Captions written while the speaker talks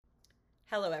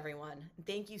Hello, everyone.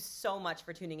 Thank you so much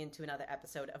for tuning into another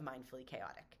episode of Mindfully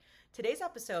Chaotic. Today's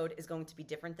episode is going to be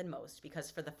different than most because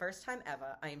for the first time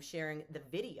ever, I am sharing the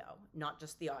video, not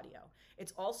just the audio.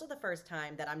 It's also the first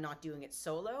time that I'm not doing it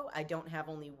solo. I don't have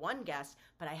only one guest,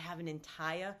 but I have an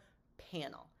entire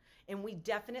panel. And we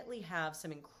definitely have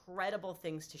some incredible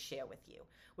things to share with you.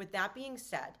 With that being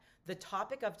said, the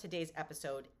topic of today's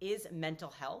episode is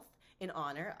mental health in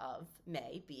honor of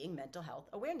May being Mental Health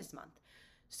Awareness Month.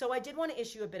 So I did want to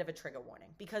issue a bit of a trigger warning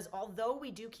because although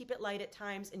we do keep it light at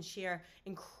times and share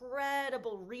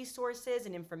incredible resources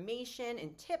and information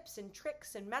and tips and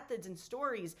tricks and methods and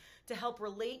stories to help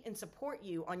relate and support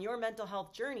you on your mental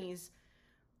health journeys,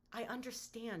 I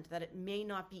understand that it may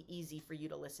not be easy for you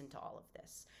to listen to all of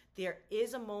this. There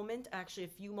is a moment, actually a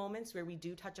few moments, where we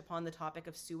do touch upon the topic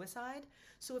of suicide.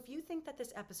 So if you think that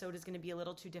this episode is going to be a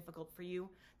little too difficult for you,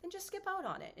 then just skip out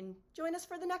on it and join us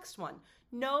for the next one.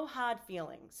 No hard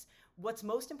feelings. What's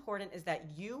most important is that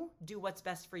you do what's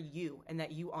best for you and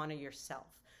that you honor yourself.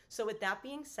 So with that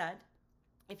being said,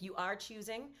 if you are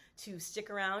choosing to stick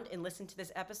around and listen to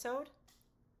this episode,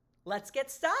 let's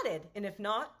get started. And if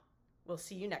not, we'll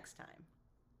see you next time.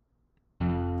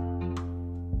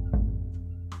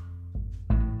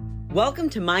 Welcome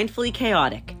to Mindfully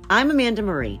Chaotic. I'm Amanda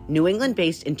Marie, New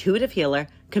England-based intuitive healer,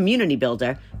 community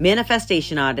builder,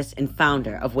 manifestation artist, and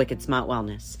founder of Wicked Smart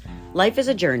Wellness. Life is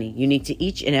a journey unique to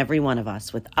each and every one of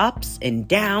us with ups and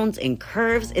downs and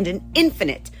curves and an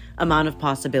infinite amount of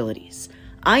possibilities.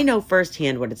 I know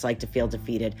firsthand what it's like to feel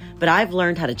defeated, but I've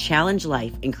learned how to challenge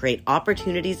life and create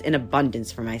opportunities in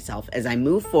abundance for myself as I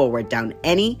move forward down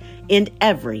any and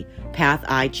every path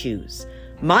I choose.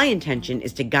 My intention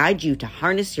is to guide you to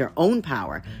harness your own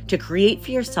power to create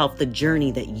for yourself the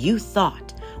journey that you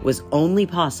thought was only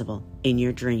possible in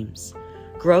your dreams.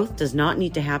 Growth does not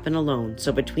need to happen alone,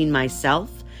 so between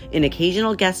myself and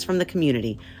occasional guests from the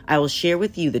community, I will share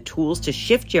with you the tools to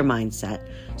shift your mindset,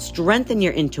 strengthen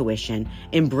your intuition,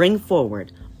 and bring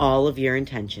forward all of your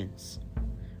intentions.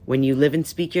 When you live and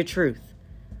speak your truth,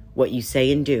 what you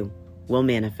say and do will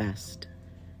manifest.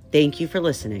 Thank you for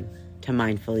listening to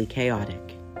Mindfully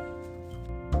Chaotic.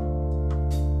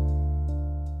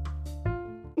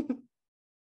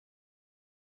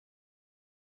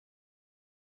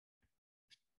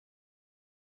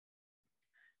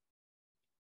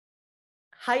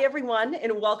 Hi, everyone,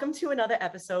 and welcome to another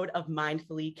episode of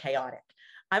Mindfully Chaotic.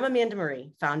 I'm Amanda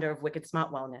Marie, founder of Wicked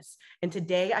Smart Wellness, and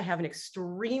today I have an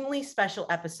extremely special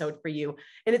episode for you,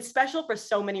 and it's special for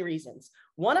so many reasons.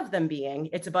 One of them being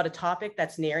it's about a topic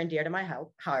that's near and dear to my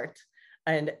heart,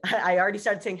 and I already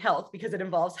started saying health because it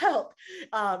involves health,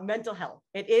 mental health.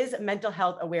 It is Mental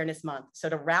Health Awareness Month. So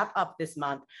to wrap up this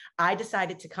month, I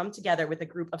decided to come together with a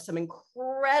group of some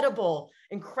incredible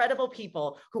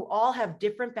people who all have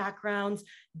different backgrounds,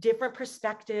 different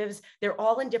perspectives. They're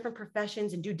all in different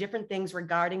professions and do different things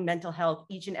regarding mental health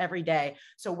each and every day.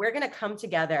 So we're going to come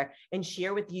together and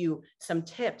share with you some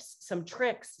tips, some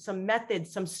tricks, some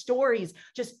methods, some stories,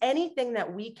 just anything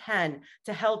that we can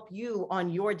to help you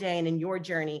on your day and in your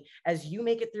journey as you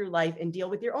make it through life and deal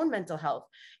with your own mental health.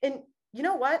 And you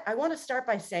know what? I want to start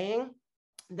by saying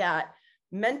that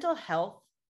mental health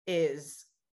is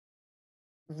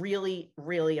really,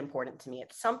 really important to me.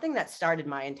 It's something that started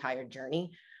my entire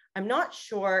journey. I'm not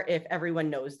sure if everyone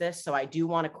knows this, so I do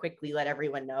want to quickly let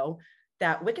everyone know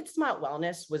that Wicked Smart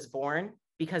Wellness was born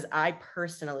because I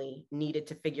personally needed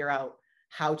to figure out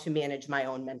how to manage my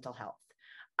own mental health.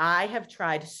 I have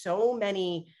tried so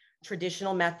many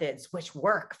traditional methods which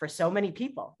work for so many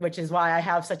people, which is why I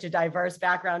have such a diverse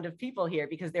background of people here,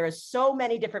 because there are so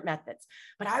many different methods.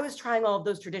 But I was trying all of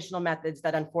those traditional methods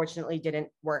that unfortunately didn't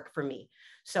work for me.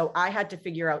 So I had to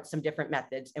figure out some different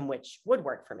methods in which would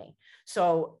work for me.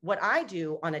 So what I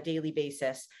do on a daily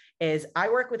basis is I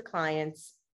work with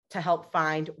clients to help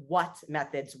find what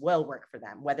methods will work for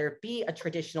them, whether it be a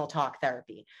traditional talk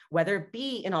therapy, whether it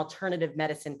be an alternative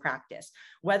medicine practice,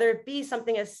 whether it be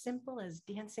something as simple as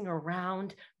dancing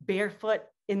around barefoot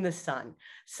in the sun.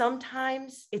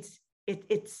 Sometimes it's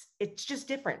just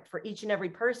different for each and every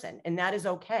person, and that is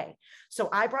okay. So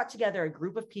I brought together a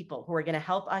group of people who are going to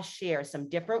help us share some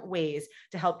different ways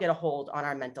to help get a hold on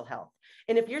our mental health.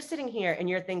 And if you're sitting here and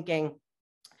you're thinking,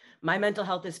 my mental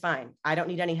health is fine, I don't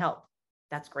need any help,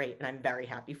 that's great. And I'm very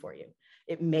happy for you.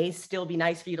 It may still be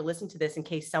nice for you to listen to this in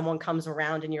case someone comes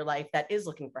around in your life that is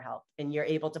looking for help and you're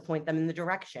able to point them in the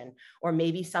direction, or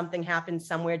maybe something happens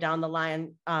somewhere down the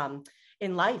line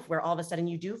in life where all of a sudden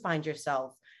you do find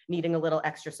yourself needing a little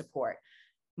extra support.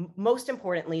 Most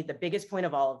importantly, the biggest point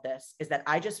of all of this is that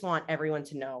I just want everyone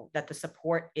to know that the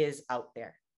support is out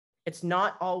there. It's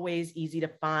not always easy to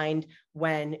find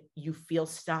when you feel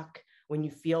stuck, when you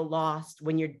feel lost,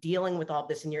 when you're dealing with all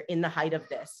this and you're in the height of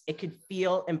this, it could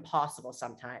feel impossible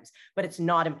sometimes, but it's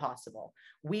not impossible.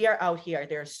 We are out here.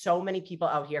 There are so many people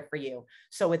out here for you.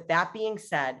 So with that being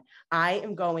said, I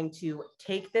am going to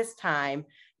take this time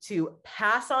to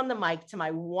pass on the mic to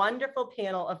my wonderful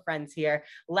panel of friends here.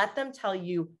 Let them tell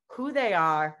you who they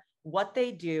are, what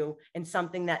they do, and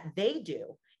something that they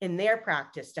do in their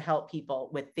practice to help people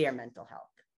with their mental health.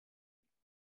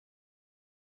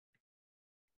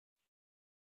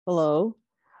 Hello,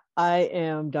 I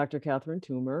am Dr. Catherine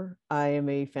Toomer. I am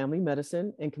a family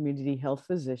medicine and community health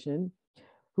physician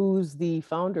who's the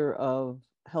founder of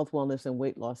Health, Wellness, and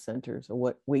Weight Loss Centers,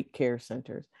 or weight care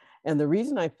centers. And the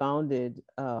reason I founded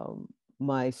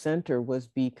my center was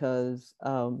because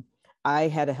I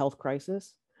had a health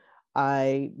crisis.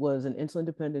 I was an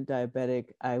insulin-dependent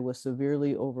diabetic. I was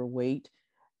severely overweight.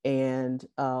 And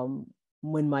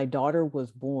when my daughter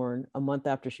was born, a month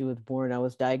after she was born, I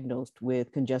was diagnosed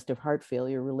with congestive heart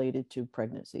failure related to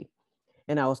pregnancy.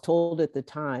 And I was told at the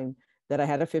time that I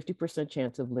had a 50%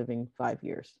 chance of living 5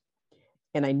 years.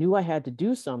 And I knew I had to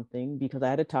do something because I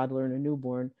had a toddler and a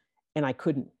newborn, and I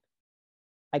couldn't.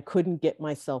 I couldn't get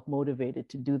myself motivated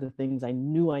to do the things I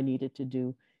knew I needed to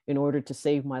do in order to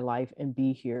save my life and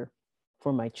be here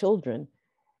for my children.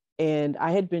 And I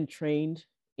had been trained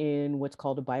in what's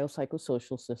called a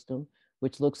biopsychosocial system,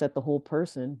 which looks at the whole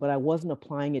person, but I wasn't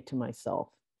applying it to myself.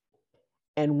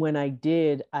 And when I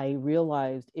did, I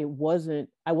realized I wasn't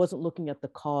looking at the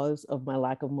cause of my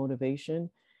lack of motivation.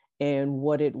 And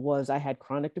what it was, I had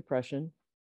chronic depression.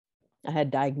 I had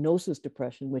diagnosis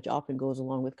depression, which often goes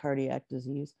along with cardiac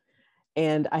disease.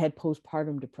 And I had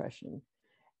postpartum depression.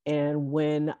 And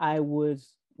when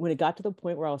it got to the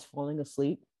point where I was falling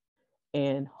asleep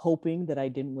and hoping that I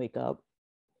didn't wake up,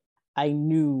 I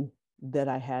knew that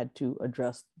I had to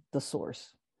address the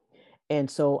source. And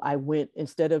so I went,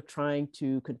 instead of trying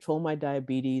to control my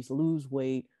diabetes, lose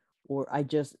weight, or I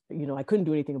couldn't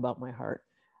do anything about my heart.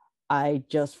 I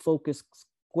just focused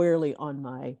squarely on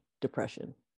my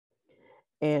depression.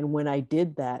 And when I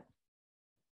did that,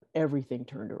 everything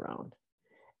turned around.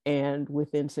 And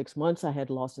within 6 months, I had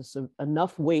lost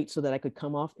enough weight so that I could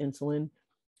come off insulin.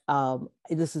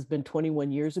 This has been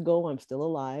 21 years ago. I'm still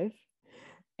alive.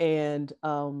 And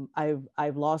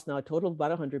I've lost now a total of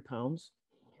about 100 pounds,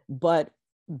 but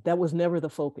that was never the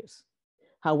focus.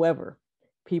 However,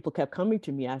 people kept coming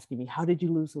to me asking me, how did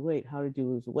you lose the weight? How did you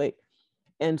lose the weight?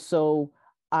 And so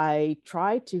I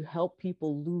tried to help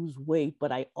people lose weight,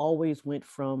 but I always went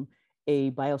from a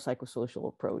biopsychosocial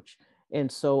approach.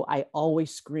 And so I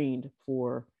always screened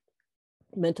for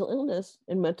mental illness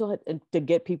and and to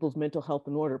get people's mental health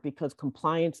in order, because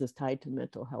compliance is tied to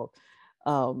mental health.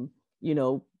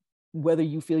 Whether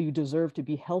you feel you deserve to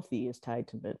be healthy is tied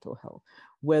to mental health.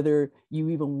 Whether you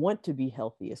even want to be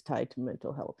healthy is tied to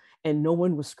mental health. And no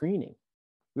one was screening.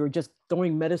 We were just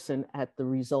throwing medicine at the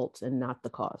results and not the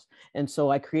cause. And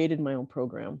so I created my own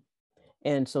program.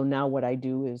 And so now what I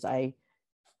do is I,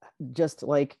 just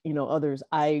like, others,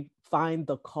 I find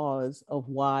the cause of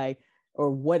why,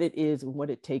 or what it is and what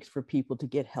it takes for people to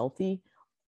get healthy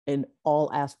in all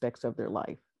aspects of their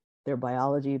life, their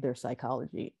biology, their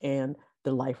psychology, and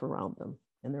the life around them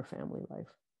and their family life.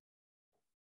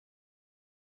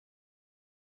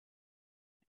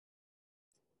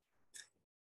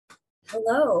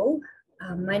 Hello,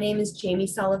 my name is Jamie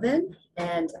Sullivan,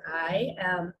 and I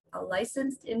am a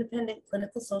licensed independent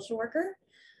clinical social worker.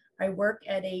 I work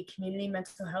at a community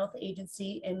mental health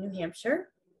agency in New Hampshire.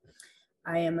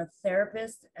 I am a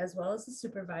therapist as well as a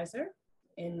supervisor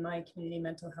in my community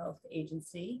mental health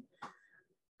agency.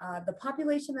 The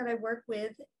population that I work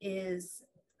with is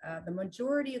the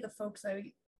majority of the folks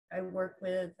I work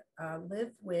with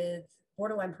live with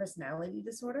borderline personality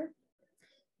disorder.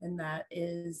 And that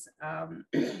is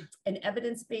an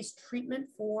evidence-based treatment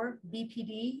for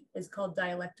BPD is called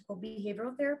dialectical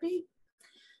behavioral therapy.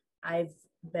 I've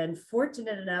been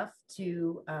fortunate enough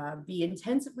to be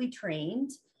intensively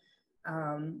trained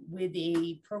with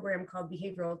a program called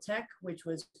Behavioral Tech, which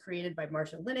was created by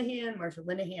Marsha Linehan. Marsha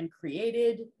Linehan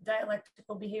created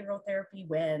dialectical behavioral therapy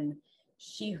when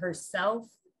she herself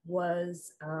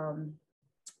was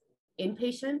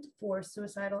inpatient for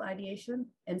suicidal ideation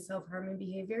and self-harming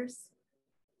behaviors.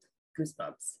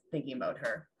 Goosebumps thinking about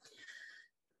her.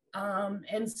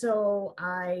 And so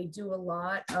I do a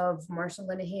lot of Marsha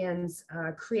Linehan's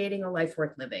creating a life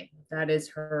worth living. That is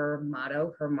her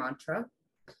motto, her mantra.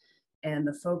 And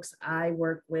the folks I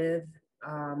work with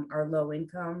are low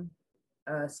income,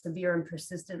 severe and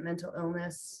persistent mental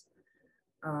illness.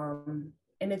 And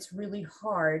it's really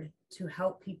hard to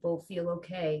help people feel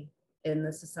okay in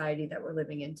the society that we're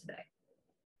living in today.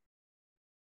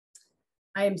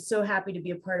 I am so happy to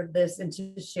be a part of this and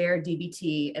to share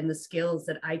DBT and the skills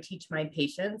that I teach my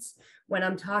patients when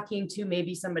I'm talking to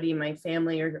maybe somebody in my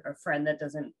family or a friend that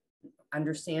doesn't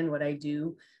understand what I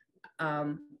do.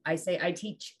 I say I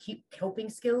teach coping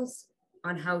skills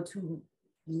on how to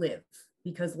live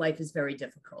because life is very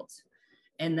difficult.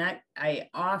 And that I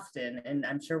often, and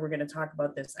I'm sure we're going to talk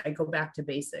about this, I go back to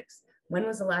basics. When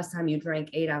was the last time you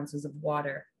drank 8 ounces of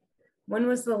water? When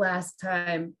was the last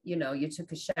time, you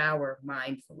took a shower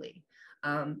mindfully?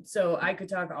 So I could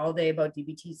talk all day about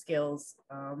DBT skills,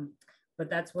 but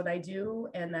that's what I do.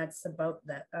 And that's about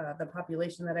the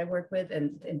population that I work with.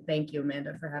 And thank you,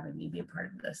 Amanda, for having me be a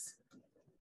part of this.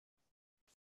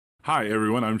 Hi,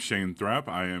 everyone. I'm Shane Thrapp.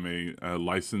 I am a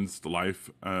licensed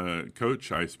life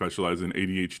coach. I specialize in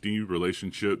ADHD,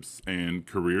 relationships, and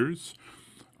careers.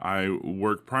 I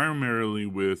work primarily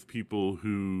with people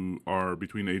who are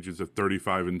between the ages of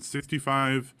 35 and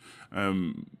 65,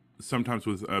 sometimes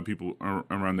with people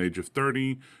around the age of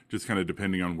 30, just kind of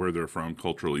depending on where they're from,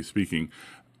 culturally speaking.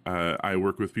 I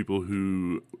work with people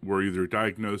who were either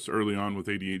diagnosed early on with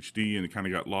ADHD and kind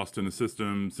of got lost in the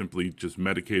system, simply just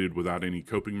medicated without any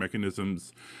coping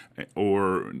mechanisms,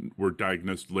 or were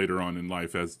diagnosed later on in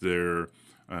life as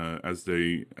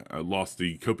they lost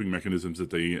the coping mechanisms that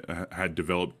they had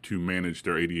developed to manage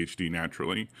their ADHD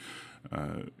naturally.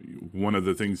 One of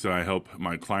the things that I help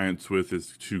my clients with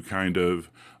is to kind of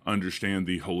understand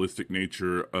the holistic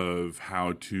nature of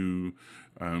how to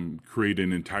create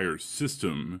an entire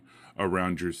system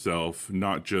around yourself,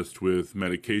 not just with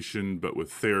medication, but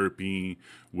with therapy,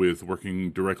 with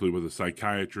working directly with a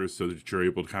psychiatrist so that you're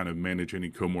able to kind of manage any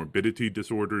comorbidity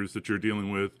disorders that you're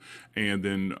dealing with, and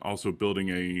then also building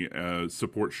a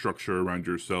support structure around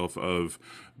yourself of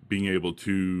being able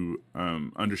to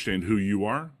understand who you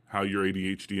are, how your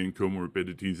ADHD and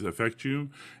comorbidities affect you,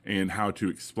 and how to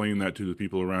explain that to the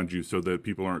people around you so that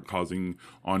people aren't causing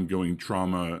ongoing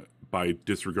trauma by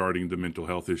disregarding the mental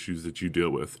health issues that you deal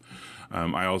with.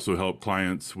 I also help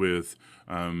clients with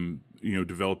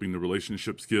developing the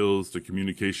relationship skills, the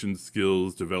communication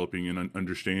skills, developing an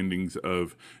understandings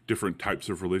of different types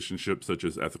of relationships, such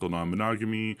as ethical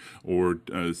non-monogamy, or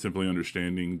simply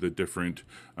understanding the different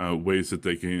ways that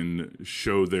they can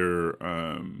show their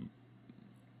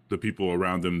the people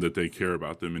around them that they care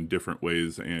about them in different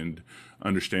ways, and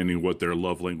understanding what their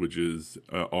love languages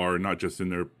are, not just in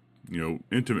their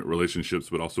intimate relationships,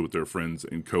 but also with their friends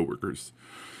and coworkers.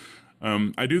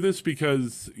 I do this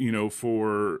because,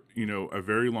 for, a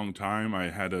very long time, I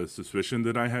had a suspicion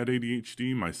that I had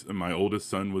ADHD. My oldest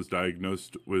son was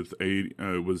diagnosed with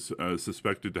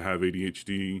suspected to have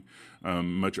ADHD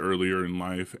much earlier in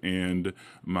life, and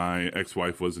my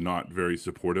ex-wife was not very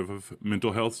supportive of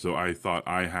mental health, so I thought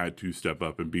I had to step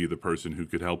up and be the person who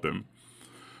could help him.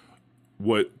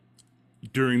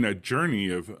 During that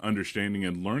journey of understanding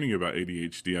and learning about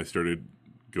ADHD, I started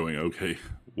going, okay,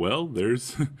 well,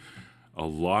 there's a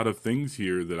lot of things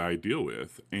here that I deal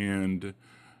with. And,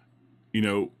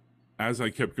 as I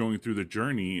kept going through the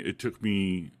journey, it took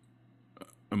me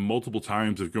multiple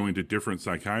times of going to different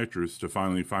psychiatrists to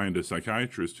finally find a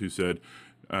psychiatrist who said,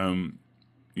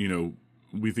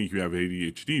 we think you have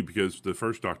ADHD, because the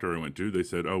first doctor I went to, they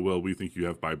said, oh, well, we think you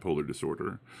have bipolar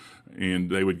disorder. And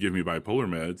they would give me bipolar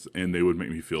meds, and they would make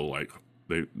me feel like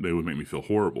they would make me feel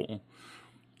horrible.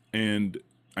 And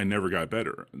I never got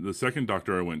better. The second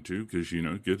doctor I went to, because,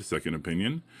 get a second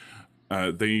opinion,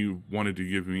 they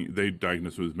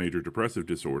diagnosed me with major depressive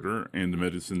disorder, and the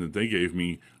medicine that they gave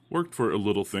me worked for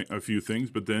a few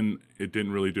things, but then it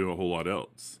didn't really do a whole lot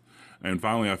else. And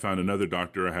finally, I found another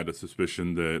doctor. I had a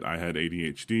suspicion that I had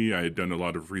ADHD. I had done a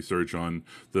lot of research on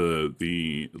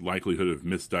the likelihood of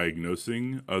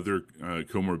misdiagnosing other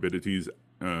comorbidities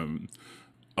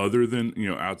other than,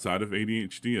 outside of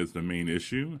ADHD as the main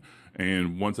issue.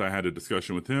 And once I had a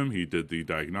discussion with him, he did the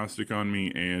diagnostic on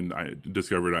me, and I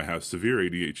discovered I have severe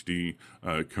ADHD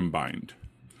combined.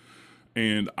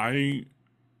 And I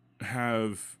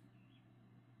have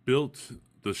built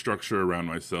the structure around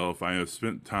myself. I have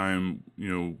spent time,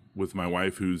 with my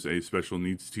wife, who's a special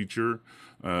needs teacher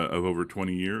of over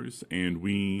 20 years. And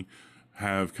we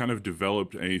have kind of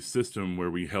developed a system where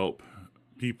we help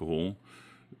people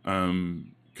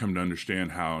come to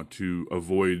understand how to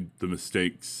avoid the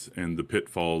mistakes and the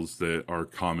pitfalls that are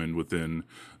common within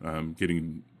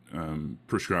getting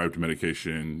prescribed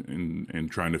medication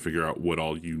and trying to figure out what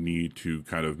all you need to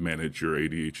kind of manage your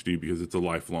ADHD, because it's a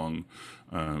lifelong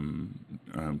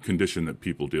condition that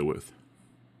people deal with.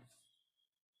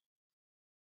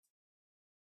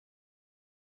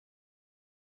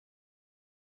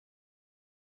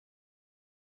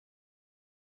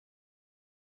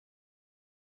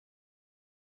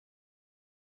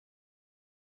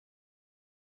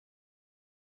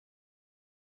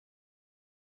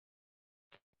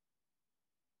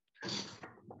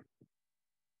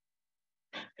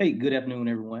 Hey, good afternoon,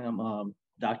 everyone. I'm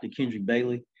Dr. Kendrick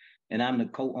Bailey, and I'm the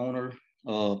co-owner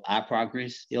of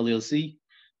iProgress LLC.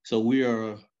 So we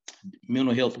are a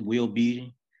mental health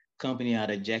well-being company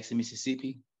out of Jackson,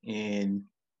 Mississippi, and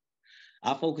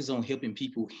I focus on helping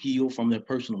people heal from their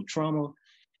personal trauma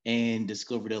and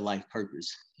discover their life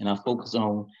purpose. And I focus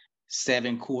on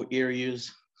 7 core areas: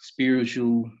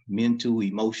 spiritual, mental,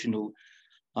 emotional,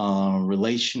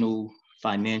 relational,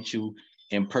 financial,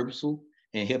 and purposeful,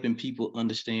 and helping people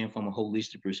understand from a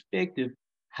holistic perspective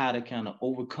how to kind of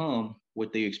overcome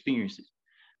what they experiences.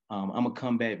 I'm a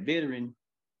combat veteran,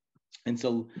 and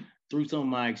so through some of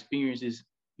my experiences,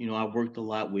 I worked a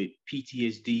lot with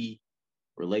PTSD,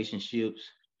 relationships,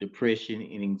 depression,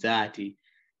 and anxiety.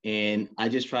 And I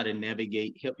just try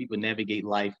to help people navigate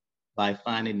life by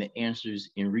finding the answers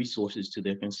and resources to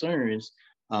their concerns,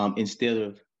 instead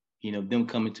of, them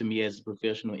coming to me as a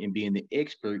professional and being the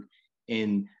expert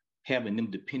and having them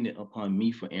dependent upon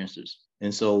me for answers.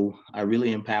 And so I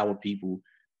really empower people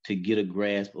to get a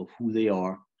grasp of who they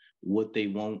are, what they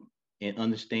want, and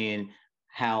understand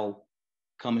how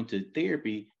coming to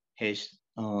therapy has,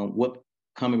 what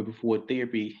coming before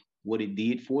therapy, what it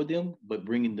did for them, but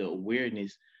bringing the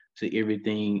awareness to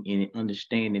everything and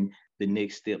understanding the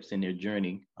next steps in their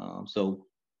journey. So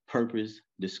purpose,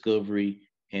 discovery,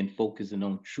 and focusing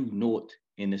on true north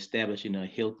and establishing a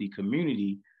healthy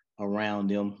community around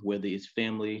them, whether it's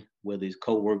family, whether it's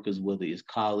coworkers, whether it's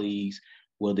colleagues,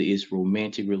 whether it's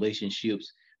romantic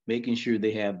relationships, making sure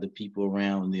they have the people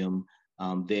around them,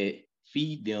 that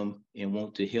feed them and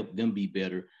want to help them be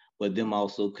better, but them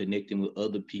also connecting with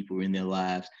other people in their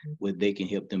lives where they can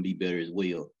help them be better as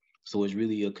well. So it's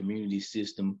really a community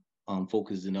system,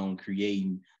 focusing on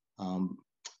creating,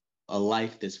 a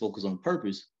life that's focused on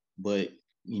purpose, but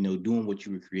doing what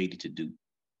you were created to do.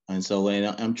 And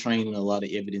I'm training a lot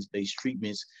of evidence-based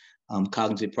treatments,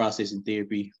 cognitive processing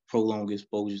therapy, prolonged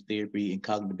exposure therapy, and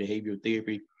cognitive behavioral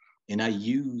therapy. And I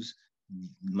use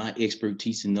my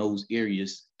expertise in those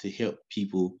areas to help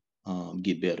people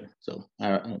get better. So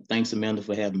thanks, Amanda,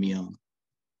 for having me on.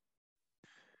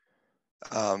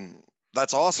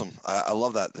 That's awesome. I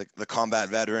love that. The combat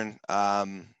veteran,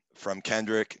 from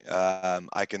Kendrick.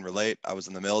 I can relate. I was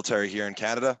in the military here in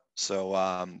Canada. So,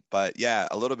 but yeah,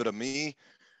 a little bit of me.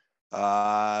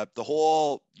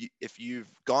 If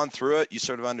you've gone through it, you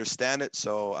sort of understand it.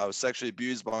 So I was sexually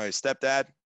abused by my stepdad. It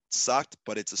sucked,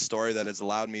 but it's a story that has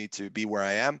allowed me to be where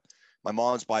I am. My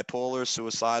mom's bipolar,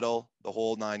 suicidal, the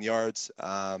whole 9 yards.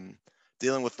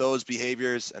 Dealing with those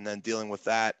behaviors and then dealing with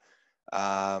that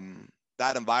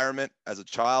environment as a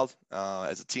child,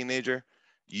 as a teenager,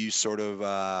 you sort of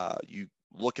you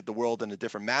look at the world in a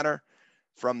different manner.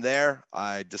 From there,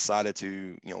 I decided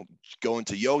to go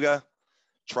into yoga.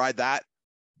 Tried that,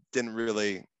 didn't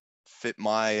really fit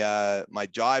my my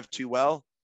jive too well,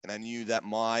 and I knew that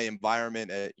my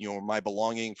environment, my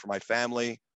belonging for my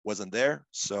family wasn't there.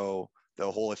 So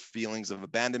the whole feelings of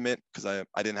abandonment, because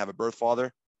I didn't have a birth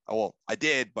father. Oh, well, I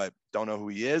did, but don't know who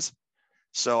he is.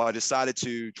 So I decided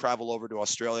to travel over to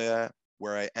Australia,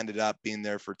 where I ended up being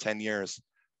there for 10 years.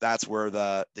 That's where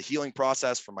the healing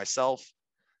process for myself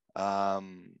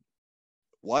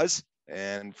was.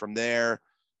 And from there,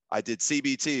 I did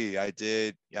CBT, I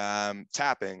did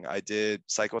tapping, I did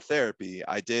psychotherapy,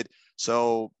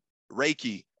 so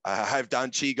Reiki, I've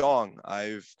done Qigong,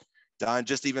 I've done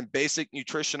just even basic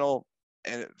nutritional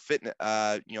and fitness,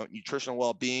 nutritional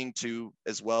well-being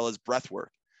as well as breath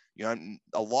work. A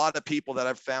lot of people that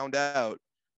I've found out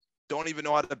don't even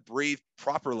know how to breathe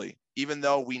properly, even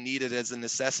though we need it as a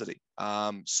necessity.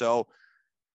 So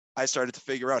I started to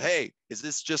figure out, hey, is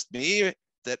this just me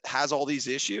that has all these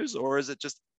issues, or is it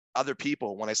just other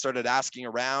people? When I started asking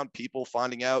around, people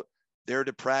finding out they're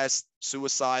depressed,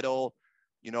 suicidal,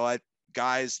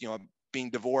 guys, being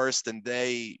divorced, and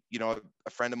a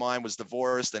friend of mine was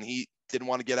divorced and he didn't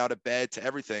want to get out of bed, to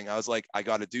everything. I was like, I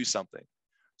got to do something.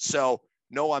 So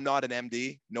no, I'm not an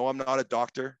MD. No, I'm not a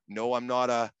doctor. No, I'm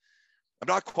not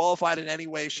qualified in any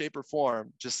way, shape, or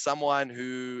form. Just someone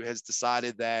who has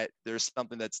decided that there's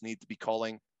something that's need to be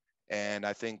calling. And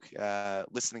I think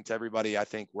listening to everybody, I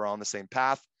think we're on the same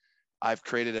path. I've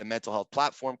created a mental health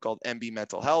platform called MB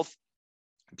Mental Health,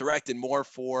 directed more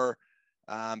for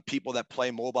people that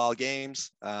play mobile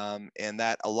games and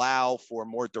that allow for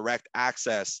more direct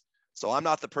access. So I'm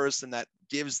not the person that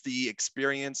gives the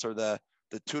experience or the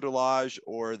tutelage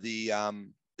or the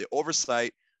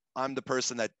oversight. I'm the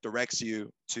person that directs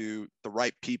you to the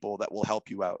right people that will help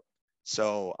you out.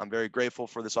 So I'm very grateful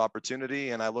for this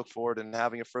opportunity, and I look forward to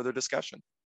having a further discussion.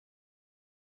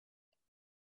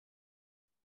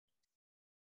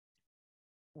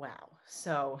 Wow.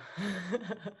 So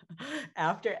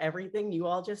after everything you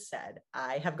all just said,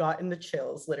 I have gotten the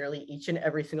chills literally each and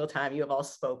every single time you have all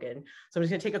spoken. So I'm just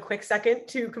going to take a quick second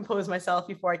to compose myself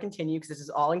before I continue, because this is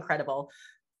all incredible.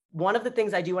 One of the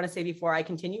things I do want to say before I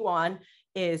continue on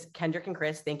is Kendrick and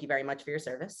Chris, thank you very much for your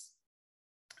service.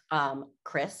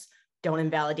 Chris, don't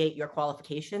invalidate your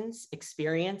qualifications.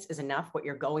 Experience is enough. What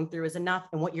you're going through is enough.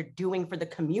 And what you're doing for the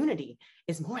community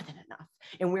is more than enough.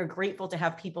 And we're grateful to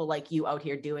have people like you out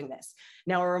here doing this.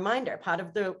 Now, a reminder, part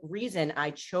of the reason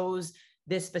I chose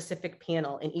this specific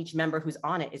panel and each member who's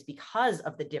on it is because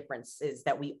of the differences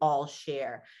that we all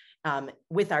share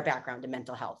with our background in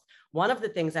mental health. One of the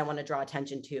things I want to draw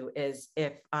attention to is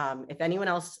if anyone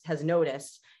else has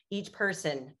noticed, each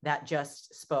person that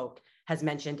just spoke has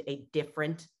mentioned a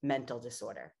different mental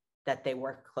disorder that they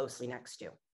work closely next to.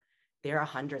 There are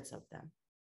hundreds of them.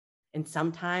 And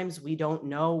sometimes we don't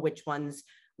know which ones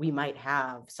we might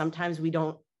have. Sometimes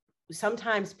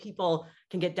people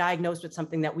can get diagnosed with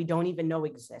something that we don't even know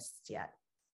exists yet.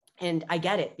 And I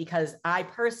get it, because I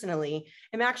personally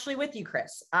am actually with you,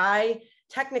 Chris. I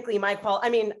am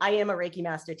a Reiki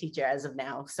master teacher as of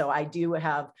now. So I do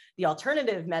have the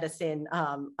alternative medicine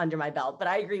under my belt, but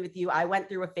I agree with you. I went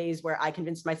through a phase where I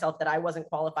convinced myself that I wasn't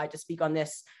qualified to speak on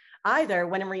this either,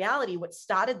 when in reality, what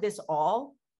started this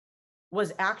all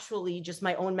was actually just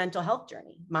my own mental health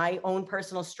journey, my own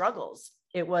personal struggles.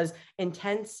 It was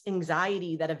intense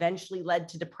anxiety that eventually led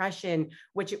to depression,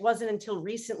 which it wasn't until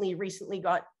recently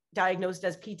got diagnosed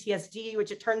as PTSD,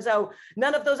 which it turns out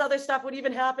none of those other stuff would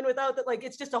even happen without that. Like,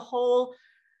 it's just a whole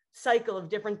cycle of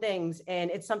different things.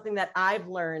 And it's something that I've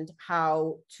learned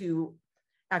how to,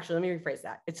 actually, let me rephrase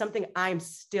that. It's something I'm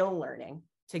still learning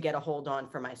to get a hold on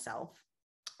for myself.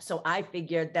 So I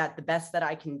figured that the best that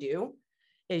I can do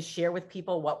is share with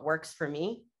people what works for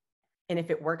me. And if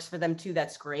it works for them too,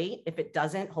 that's great. If it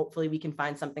doesn't, hopefully we can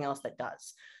find something else that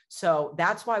does. So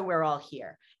that's why we're all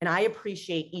here. And I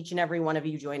appreciate each and every one of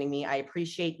you joining me. I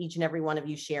appreciate each and every one of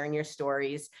you sharing your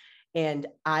stories. And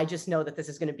I just know that this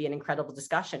is going to be an incredible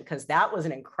discussion, because that was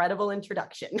an incredible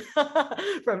introduction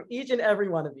from each and every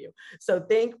one of you. So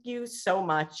thank you so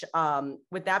much.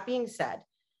 With that being said,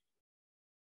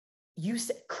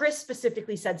 Chris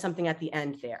specifically said something at the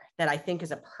end there that I think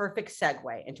is a perfect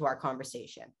segue into our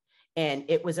conversation. And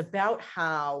it was about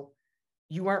how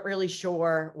you weren't really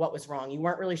sure what was wrong. You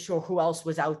weren't really sure who else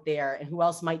was out there and who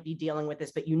else might be dealing with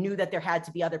this, but you knew that there had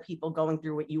to be other people going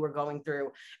through what you were going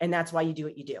through. And that's why you do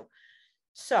what you do.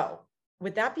 So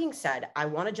with that being said, I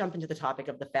want to jump into the topic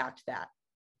of the fact that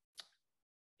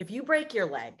if you break your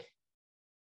leg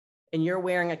and you're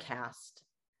wearing a cast,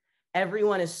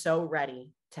 everyone is so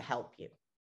ready to help you.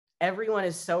 Everyone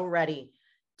is so ready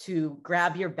to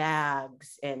grab your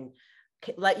bags and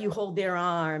let you hold their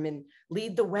arm and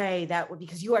lead the way,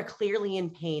 because you are clearly in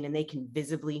pain and they can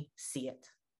visibly see it.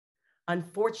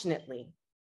 Unfortunately,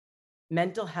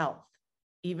 mental health,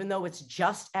 even though it's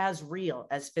just as real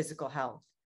as physical health,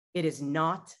 it is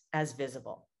not as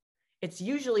visible. It's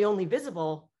usually only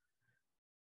visible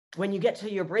when you get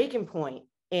to your breaking point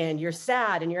and you're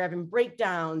sad and you're having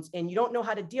breakdowns and you don't know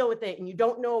how to deal with it and you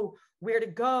don't know where to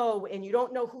go and you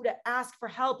don't know who to ask for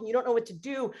help and you don't know what to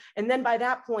do. And then by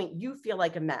that point, you feel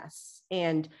like a mess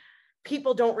and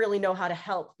people don't really know how to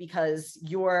help, because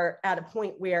you're at a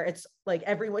point where it's like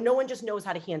no one just knows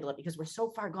how to handle it because we're so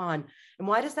far gone. And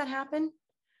why does that happen?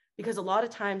 Because a lot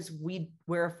of times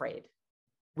we're afraid.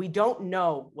 We don't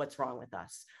know what's wrong with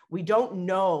us. We don't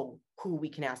know who we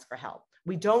can ask for help.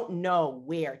 We don't know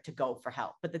where to go for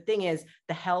help. But the thing is,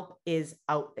 the help is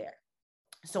out there.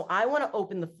 So I want to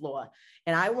open the floor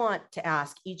and I want to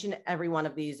ask each and every one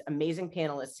of these amazing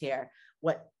panelists here,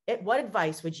 what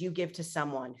advice would you give to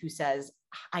someone who says,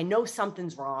 I know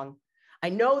something's wrong. I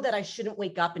know that I shouldn't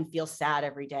wake up and feel sad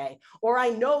every day, or I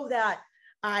know that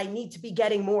I need to be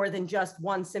getting more than just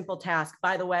one simple task.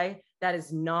 By the way, that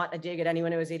is not a dig at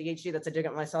anyone who has ADHD. That's a dig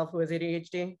at myself who has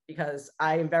ADHD, because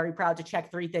I am very proud to check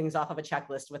 3 things off of a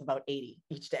checklist with about 80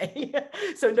 each day.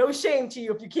 So no shame to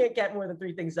you if you can't get more than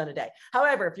 3 things done a day.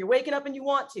 However, if you're waking up and you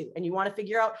want to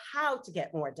figure out how to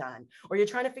get more done, or you're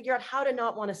trying to figure out how to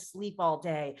not want to sleep all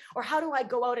day, or how do I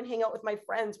go out and hang out with my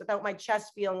friends without my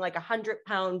chest feeling like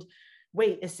 100-pound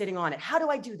weight is sitting on it? How do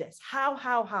I do this? How?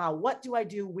 What do I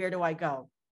do? Where do I go?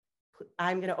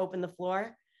 I'm going to open the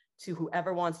floor to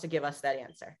whoever wants to give us that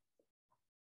answer.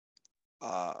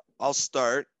 I'll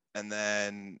start. And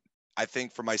then I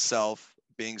think for myself,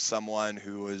 being someone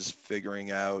who is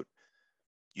figuring out,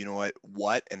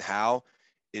 what and how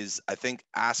is, I think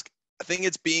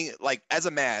it's being like, as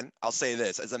a man, I'll say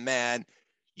this, as a man,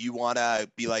 you want to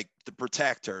be like the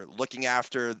protector, looking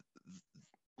after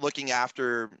looking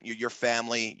after your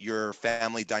family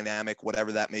dynamic,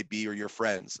 whatever that may be, or your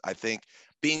friends. I think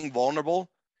being vulnerable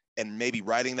and maybe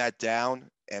writing that down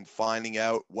and finding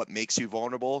out what makes you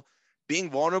vulnerable. Being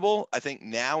vulnerable, I think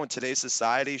now in today's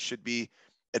society should be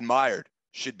admired,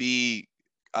 should be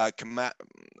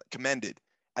commended.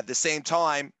 At the same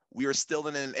time, we are still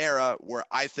in an era where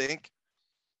I think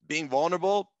being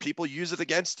vulnerable, people use it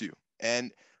against you.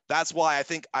 And that's why I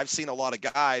think I've seen a lot of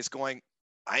guys going,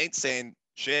 I ain't saying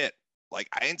shit. Like,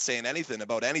 I ain't saying anything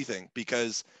about anything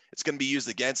because it's going to be used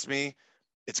against me.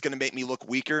 It's going to make me look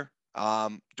weaker.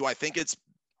 Do I think it's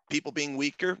people being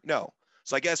weaker? No.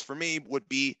 So I guess for me would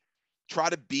be try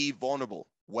to be vulnerable,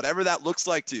 whatever that looks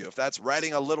like to you. If that's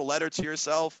writing a little letter to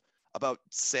yourself about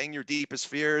saying your deepest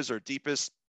fears or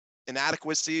deepest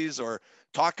inadequacies, or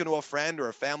talking to a friend or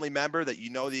a family member that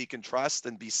you know that you can trust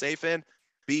and be safe in,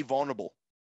 be vulnerable.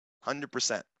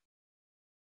 100%.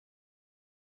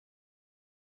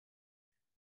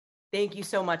 Thank you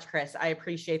so much, Chris. I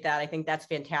appreciate that. I think that's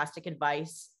fantastic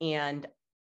advice. And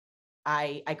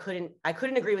I couldn't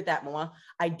agree with that more.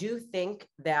 I do think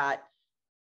that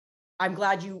I'm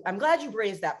glad you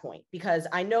raised that point, because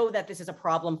I know that this is a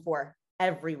problem for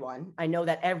everyone. I know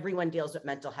that everyone deals with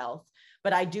mental health,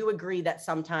 but I do agree that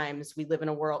sometimes we live in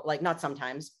a world, like not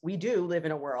sometimes, we do live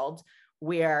in a world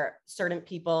where certain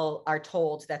people are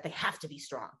told that they have to be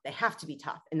strong, they have to be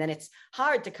tough. And then it's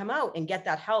hard to come out and get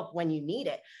that help when you need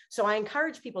it. So I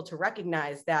encourage people to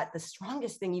recognize that the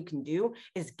strongest thing you can do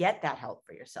is get that help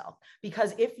for yourself.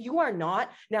 Because if you are not,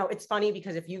 now it's funny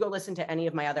because if you go listen to any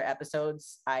of my other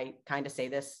episodes, I kind of say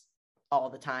this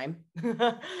all the time.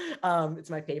 It's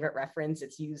my favorite reference.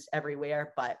 It's used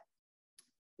everywhere, but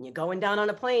you're going down on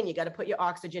a plane, you got to put your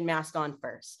oxygen mask on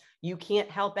first. You can't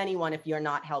help anyone if you're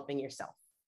not helping yourself.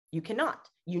 You cannot.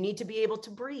 You need to be able to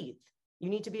breathe.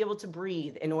 You need to be able to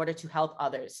breathe in order to help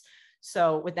others.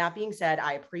 So with that being said,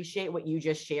 I appreciate what you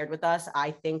just shared with us.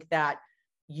 I think that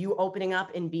you opening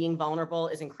up and being vulnerable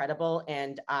is incredible,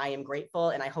 and I am grateful,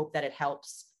 and I hope that it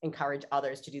helps encourage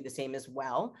others to do the same as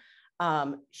well.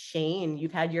 Shane,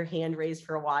 you've had your hand raised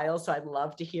for a while, so I'd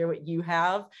love to hear what you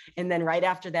have. And then right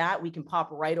after that, we can pop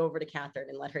right over to Catherine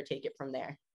and let her take it from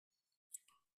there.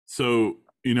 So,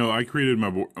 I created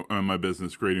my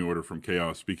business, Creating Order from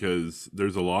Chaos, because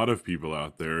there's a lot of people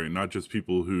out there, and not just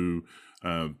people who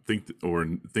think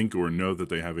or know that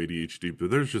they have ADHD,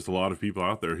 but there's just a lot of people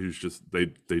out there who's just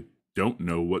they don't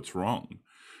know what's wrong,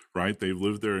 right? They've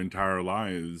lived their entire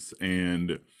lives,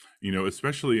 and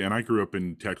especially, and I grew up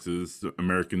in Texas, the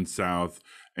American South,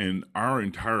 and our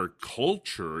entire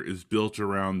culture is built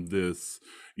around this,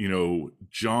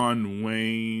 John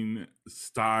Wayne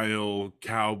style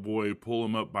cowboy, pull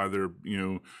them up by their,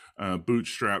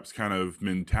 bootstraps kind of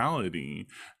mentality.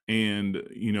 And,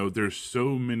 there's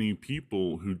so many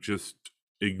people who just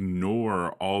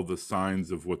ignore all the signs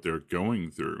of what they're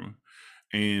going through.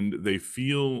 And they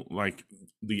feel like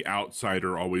the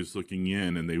outsider always looking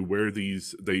in, and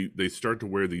they start to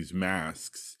wear these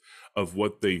masks of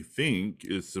what they think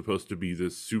is supposed to be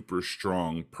this super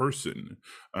strong person,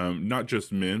 not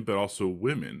just men, but also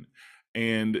women.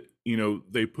 And,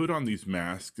 they put on these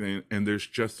masks, and there's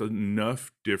just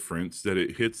enough difference that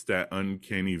it hits that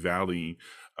uncanny valley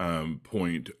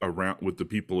point around with the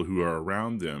people who are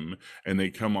around them, and they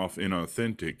come off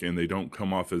inauthentic, and they don't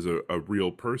come off as a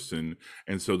real person.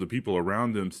 And so the people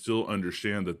around them still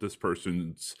understand that this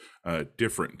person's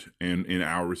different. And in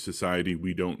our society,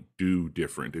 we don't do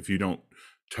different. If you don't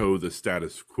toe the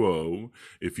status quo,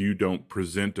 if you don't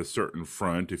present a certain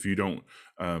front, if you don't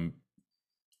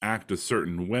act a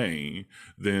certain way,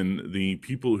 then the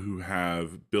people who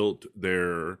have built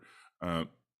their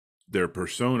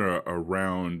persona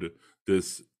around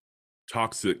this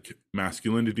toxic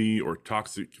masculinity or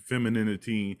toxic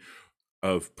femininity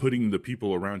of putting the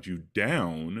people around you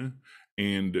down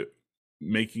and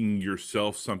making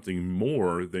yourself something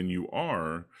more than you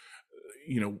are,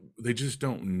 they just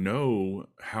don't know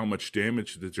how much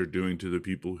damage that they're doing to the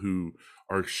people who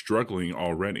are struggling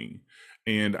already.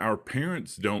 And our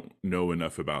parents don't know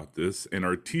enough about this, and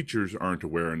our teachers aren't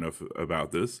aware enough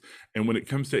about this. And when it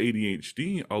comes to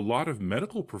ADHD, a lot of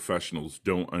medical professionals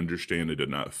don't understand it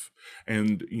enough.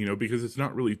 And, because it's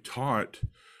not really taught,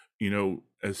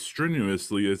 as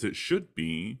strenuously as it should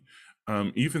be,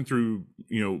 even through,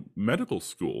 medical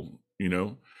school,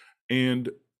 and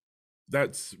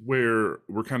that's where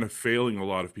we're kind of failing a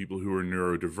lot of people who are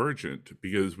neurodivergent,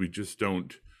 because we just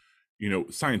don't,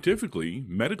 scientifically,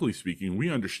 medically speaking, we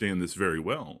understand this very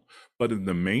well, but in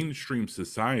the mainstream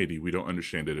society, we don't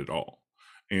understand it at all.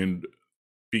 And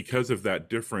because of that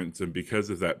difference and because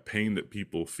of that pain that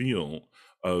people feel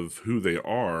of who they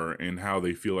are and how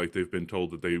they feel like they've been told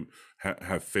that they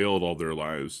have failed all their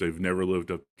lives. They've never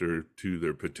lived up to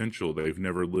their potential. They've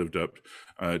never lived up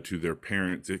to their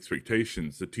parents'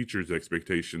 expectations, the teachers'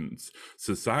 expectations,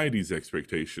 society's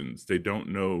expectations. They don't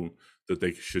know that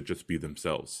they should just be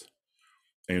themselves.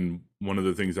 And one of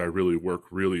the things I really work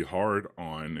really hard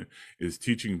on is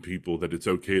teaching people that it's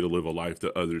okay to live a life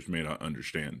that others may not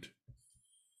understand.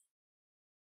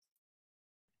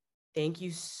 Thank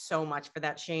you so much for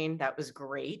that, Shane. That was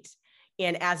great.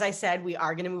 And as I said, we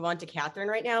are going to move on to Catherine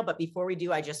right now. But before we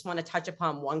do, I just want to touch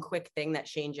upon one quick thing that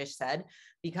Shane just said,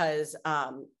 because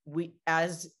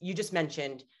as you just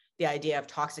mentioned, the idea of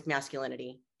toxic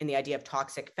masculinity and the idea of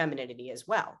toxic femininity as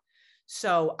well.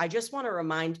 So I just want to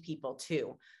remind people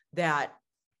too, that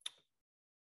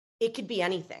it could be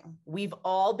anything. We've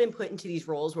all been put into these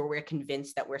roles where we're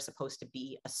convinced that we're supposed to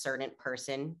be a certain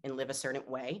person and live a certain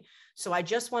way. So I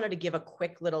just wanted to give a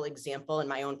quick little example in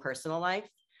my own personal life,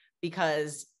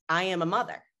 because I am a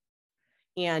mother.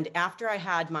 And after I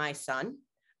had my son,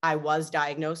 I was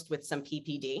diagnosed with some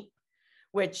PPD,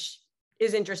 which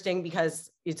is interesting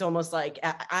because it's almost like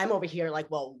I'm over here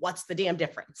like, well, what's the damn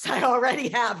difference? I already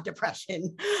have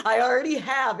depression. I already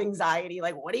have anxiety.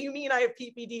 Like, what do you mean I have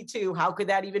PPD too? How could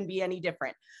that even be any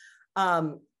different?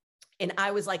 And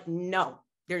I was like, no,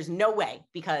 there's no way,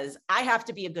 because I have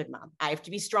to be a good mom. I have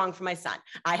to be strong for my son.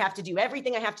 I have to do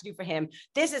everything I have to do for him.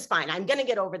 This is fine. I'm going to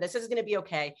get over this. This is going to be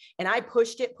okay. And I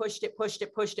pushed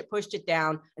it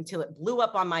down until it blew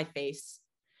up on my face.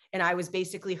 And I was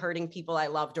basically hurting people I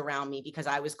loved around me because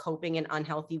I was coping in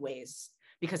unhealthy ways,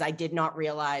 because I did not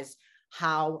realize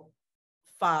how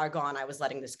far gone I was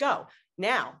letting this go.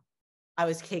 Now, I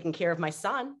was taking care of my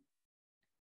son.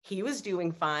 He was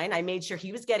doing fine. I made sure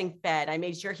he was getting fed. I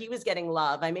made sure he was getting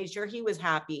love. I made sure he was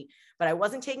happy, but I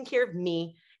wasn't taking care of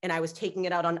me. And I was taking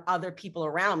it out on other people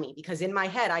around me, because in my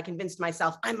head, I convinced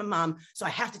myself I'm a mom, so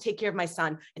I have to take care of my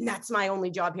son. And that's my only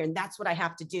job here. And that's what I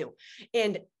have to do.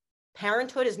 And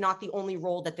parenthood is not the only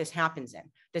role that this happens in.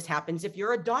 This happens if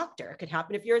you're a doctor. It could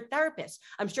happen if you're a therapist.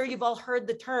 I'm sure you've all heard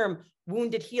the term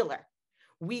wounded healer.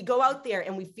 We go out there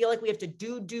and we feel like we have to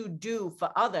do for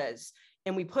others,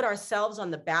 and we put ourselves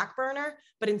on the back burner.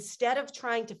 But instead of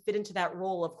trying to fit into that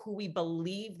role of who we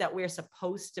believe that we're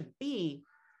supposed to be,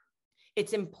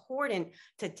 it's important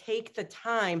to take the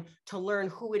time to learn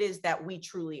who it is that we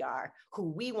truly are,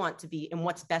 who we want to be, and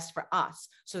what's best for us,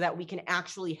 so that we can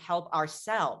actually help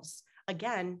ourselves.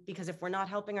 Again, because if we're not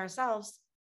helping ourselves,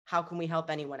 how can we help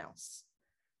anyone else?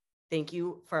 Thank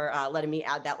you for letting me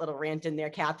add that little rant in there,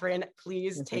 Catherine.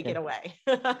 Please take it away.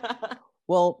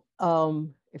 Well,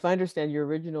 if I understand, your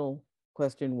original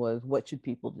question was, what should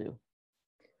people do?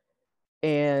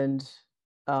 And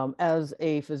as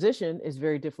a physician, it's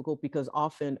very difficult, because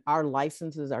often our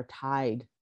licenses are tied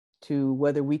to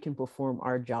whether we can perform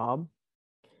our job,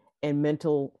 and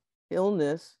mental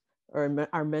illness or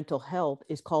our mental health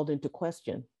is called into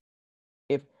question.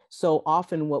 If so,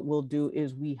 often what we'll do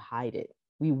is we hide it.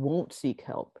 We won't seek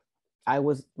help. I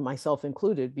was myself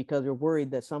included, because we're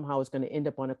worried that somehow it's going to end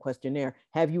up on a questionnaire.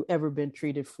 Have you ever been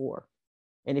treated for?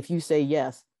 And if you say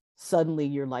yes, suddenly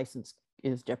your license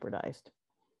is jeopardized.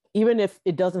 Even if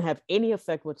it doesn't have any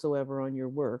effect whatsoever on your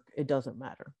work, it doesn't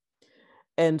matter.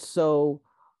 And so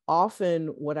often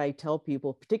what I tell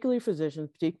people, particularly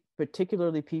physicians,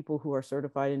 particularly people who are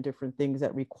certified in different things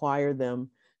that require them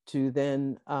to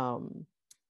then,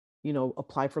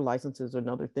 apply for licenses and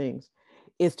other things,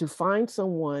 is to find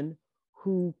someone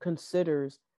who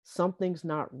considers something's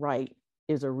not right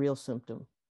is a real symptom.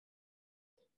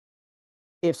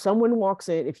 If someone walks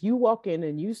in, if you walk in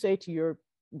and you say to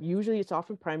usually it's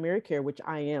often primary care, which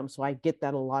I am, so I get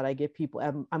that a lot. I get people,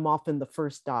 I'm often the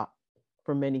first stop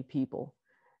for many people.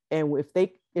 And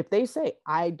if they say,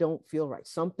 I don't feel right,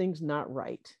 something's not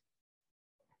right,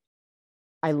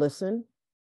 I listen,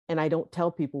 and I don't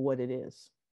tell people what it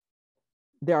is.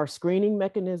 There are screening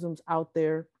mechanisms out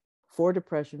there for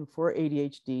depression, for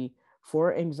ADHD,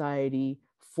 for anxiety,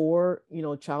 for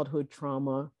childhood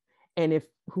trauma. And if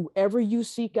whoever you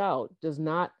seek out does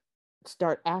not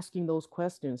start asking those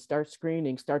questions, start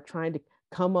screening, start trying to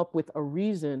come up with a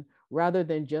reason, rather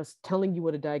than just telling you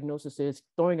what a diagnosis is,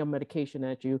 throwing a medication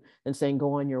at you and saying,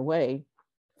 go on your way,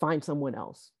 find someone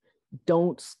else.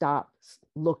 Don't stop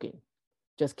looking.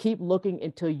 Just keep looking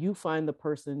until you find the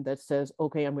person that says,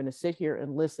 okay, I'm going to sit here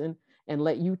and listen and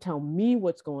let you tell me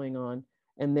what's going on.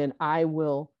 And then I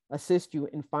will assist you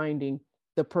in finding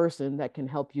the person that can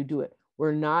help you do it.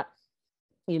 We're not,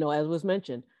 as was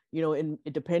mentioned,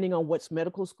 depending on what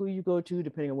medical school you go to,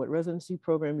 depending on what residency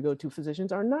program you go to,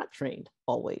 physicians are not trained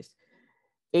always.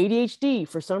 ADHD,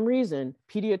 for some reason,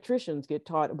 pediatricians get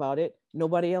taught about it.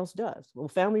 Nobody else does. Well,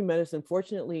 family medicine,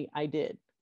 fortunately, I did.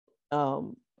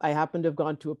 I happened to have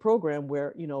gone to a program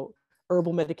where,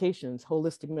 herbal medications,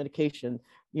 holistic medication,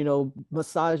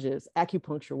 massages,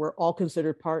 acupuncture were all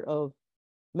considered part of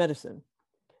medicine,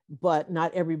 but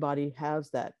not everybody has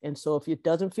that. And so if it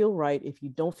doesn't feel right, if you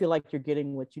don't feel like you're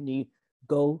getting what you need,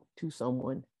 go to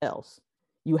someone else.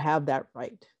 You have that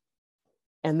right.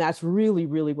 And that's really,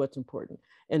 really what's important.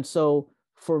 And so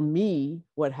for me,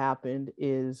 what happened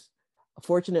is,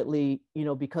 fortunately,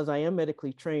 because I am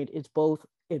medically trained, it both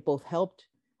helped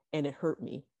and it hurt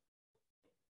me.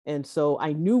 And so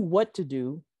I knew what to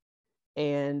do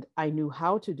and I knew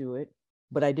how to do it,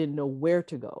 but I didn't know where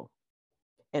to go.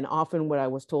 And often what I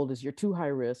was told is, you're too high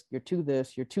risk, you're too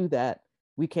this, you're too that.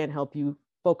 We can't help you.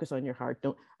 Focus on your heart.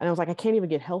 And I was like, I can't even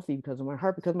get healthy because of my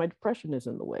heart, because my depression is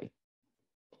in the way.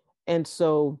 And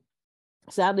so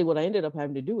sadly, what I ended up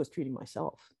having to do was treating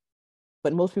myself.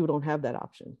 But most people don't have that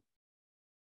option.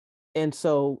 And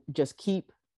so just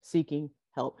keep seeking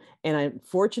help. And I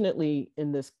fortunately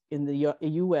in the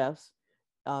US,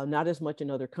 not as much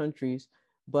in other countries,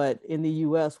 but in the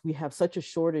US, we have such a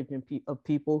shortage of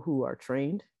people who are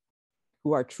trained,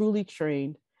 who are truly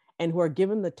trained, and who are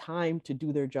given the time to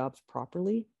do their jobs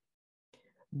properly,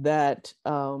 that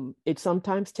it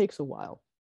sometimes takes a while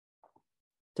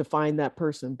to find that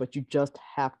person, but you just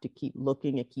have to keep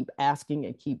looking and keep asking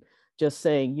and keep just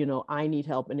saying, I need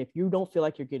help. And if you don't feel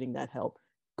like you're getting that help,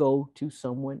 go to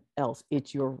someone else.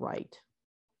 It's your right.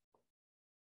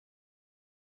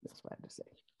 That's what I have to say.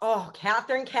 Oh,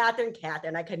 Catherine,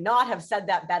 I could not have said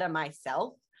that better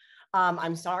myself.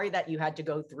 I'm sorry that you had to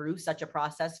go through such a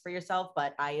process for yourself,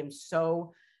 but I am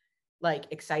so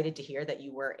excited to hear that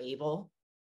you were able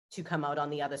to come out on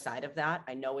the other side of that.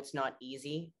 I know it's not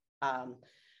easy. And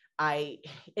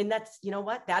that's,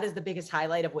 what, that is the biggest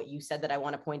highlight of what you said that I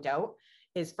want to point out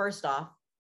is, first off,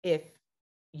 if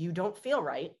you don't feel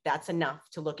right, that's enough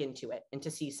to look into it and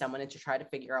to see someone and to try to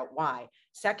figure out why.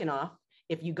 Second off,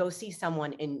 if you go see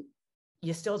someone and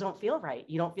you still don't feel right,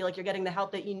 you don't feel like you're getting the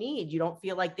help that you need, you don't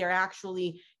feel like they're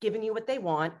actually giving you what they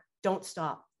want, don't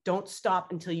stop. Don't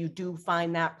stop until you do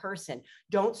find that person.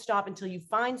 Don't stop until you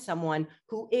find someone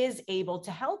who is able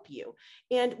to help you.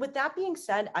 And with that being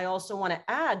said, I also want to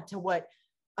add to what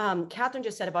Catherine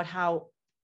just said about how,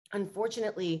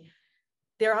 unfortunately,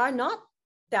 there are not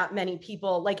that many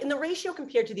people, in the ratio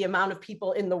compared to the amount of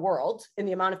people in the world and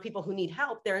the amount of people who need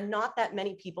help, there are not that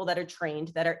many people that are trained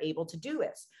that are able to do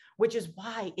this, which is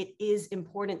why it is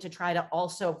important to try to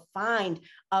also find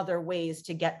other ways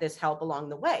to get this help along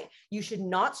the way. You should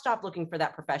not stop looking for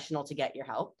that professional to get your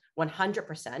help,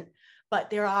 100%. But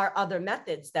there are other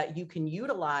methods that you can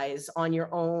utilize on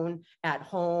your own, at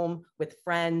home, with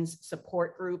friends,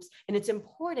 support groups. And it's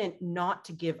important not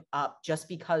to give up just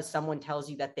because someone tells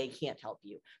you that they can't help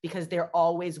you, because there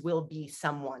always will be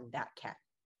someone that can.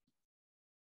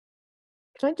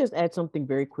 Can I just add something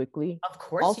very quickly? Of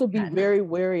course. Also be very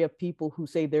wary of people who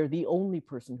say they're the only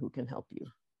person who can help you.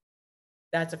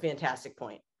 That's a fantastic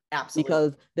point. Absolutely.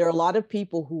 Because there are a lot of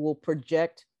people who will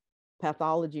project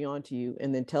pathology onto you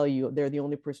and then tell you they're the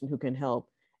only person who can help.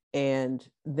 And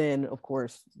then, of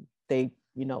course, they,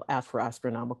 ask for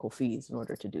astronomical fees in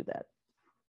order to do that.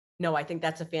 No, I think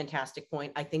that's a fantastic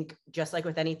point. I think just like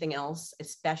with anything else,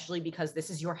 especially because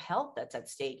this is your health that's at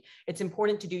stake, it's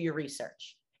important to do your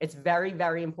research. It's very,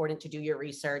 very important to do your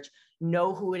research,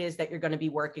 know who it is that you're going to be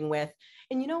working with.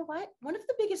 And you know what? One of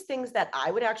the biggest things that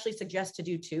I would actually suggest to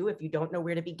do too, if you don't know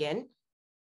where to begin,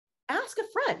 ask a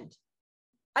friend.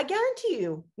 I guarantee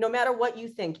you, no matter what you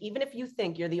think, even if you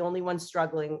think you're the only one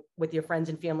struggling with your friends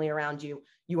and family around you,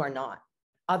 you are not.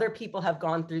 Other people have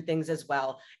gone through things as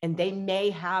well, and they may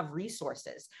have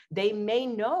resources. They may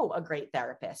know a great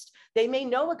therapist. They may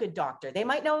know a good doctor. They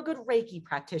might know a good Reiki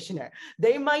practitioner.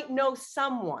 They might know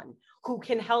someone who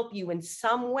can help you in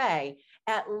some way,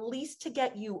 at least to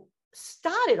get you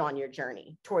started on your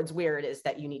journey towards where it is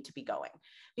that you need to be going.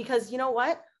 Because you know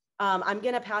what? I'm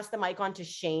going to pass the mic on to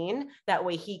Shane. That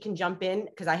way he can jump in,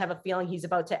 because I have a feeling he's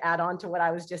about to add on to what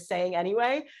I was just saying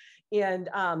anyway. And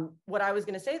what I was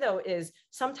going to say, though, is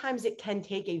sometimes it can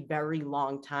take a very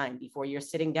long time before you're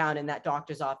sitting down in that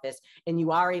doctor's office and you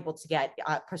are able to get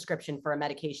a prescription for a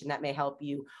medication that may help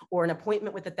you, or an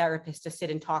appointment with a therapist to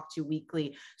sit and talk to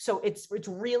weekly. So it's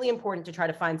really important to try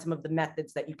to find some of the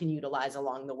methods that you can utilize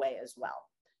along the way as well.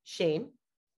 Shane?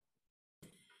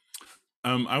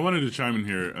 I wanted to chime in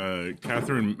here.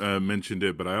 Catherine mentioned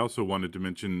it, but I also wanted to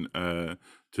mention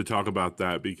to talk about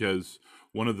that, because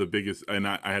one of the biggest, and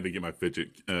I had to get my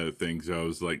fidget thing, so I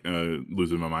was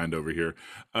losing my mind over here.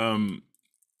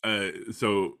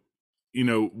 So you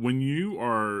know,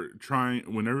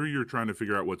 whenever you're trying to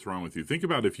figure out what's wrong with you, think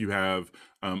about if you have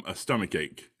a stomach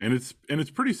ache and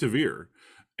it's pretty severe,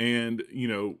 and you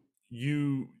know,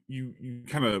 you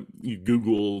kind of you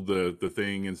Google the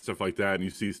thing and stuff like that, and you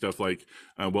see stuff like,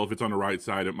 well, if it's on the right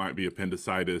side, it might be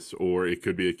appendicitis, or it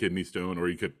could be a kidney stone, or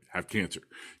you could have cancer.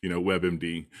 You know,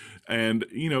 WebMD, and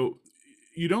you know,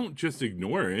 you don't just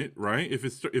ignore it, right? If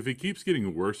it keeps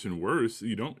getting worse and worse,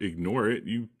 you don't ignore it.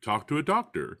 You talk to a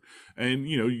doctor, and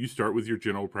you know, you start with your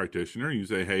general practitioner. You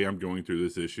say, "Hey, I'm going through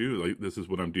this issue. Like, this is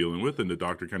what I'm dealing with," and the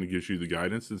doctor kind of gives you the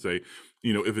guidance and say,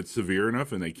 you know, if it's severe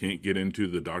enough and they can't get into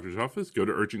the doctor's office, go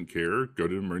to urgent care, go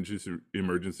to the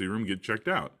emergency room, get checked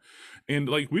out. And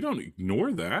like, we don't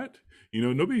ignore that. You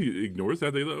know, nobody ignores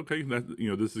that. They go, okay, that, you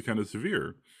know, this is kind of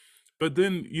severe. But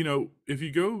then, you know, if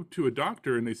you go to a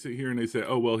doctor and they sit here and they say,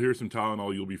 oh, well, here's some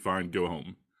Tylenol, you'll be fine, go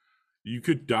home. You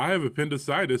could die of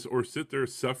appendicitis or sit there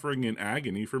suffering in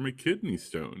agony from a kidney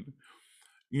stone.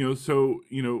 You know, so,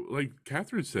 you know, like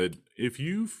Catherine said, if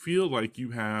you feel like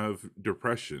you have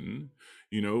depression,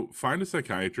 you know, find a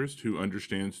psychiatrist who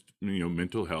understands, you know,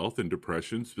 mental health and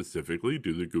depression specifically,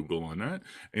 do the Google on that,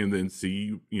 and then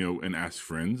see, you know, and ask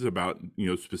friends about, you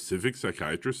know, specific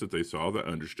psychiatrists that they saw that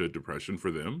understood depression for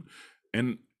them,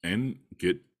 and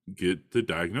get the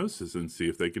diagnosis and see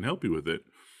if they can help you with it.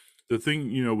 The thing,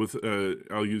 you know, with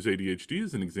I'll use ADHD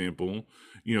as an example.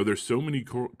 You know, there's so many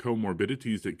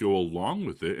comorbidities that go along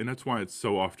with it, and that's why it's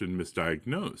so often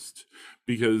misdiagnosed.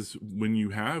 Because when you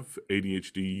have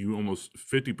ADHD, you almost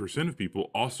 50% of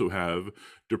people also have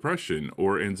depression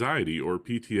or anxiety or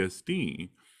PTSD.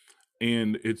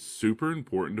 And it's super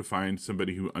important to find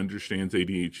somebody who understands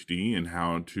ADHD and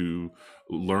how to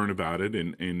learn about it,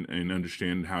 and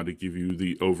understand how to give you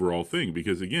the overall thing.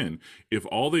 Because again, if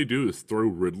all they do is throw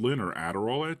Ritalin or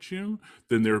Adderall at you,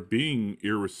 then they're being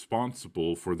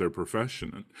irresponsible for their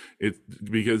profession. It's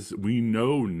because we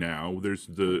know now, there's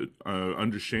the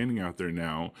understanding out there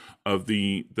now of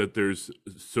that there's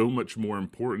so much more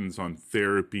importance on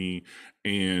therapy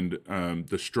and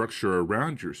the structure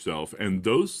around yourself, and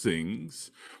those things,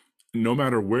 no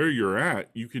matter where you're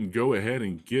at, you can go ahead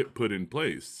and get put in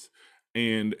place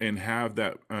and have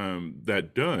that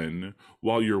that done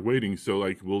while you're waiting. So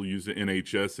like, we'll use the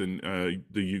NHS and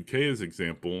the UK as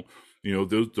example. You know,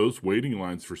 those waiting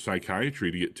lines for psychiatry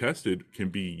to get tested can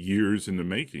be years in the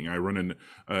making. I run an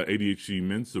ADHD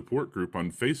men's support group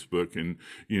on Facebook, and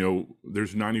you know,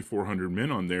 there's 9,400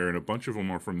 men on there, and a bunch of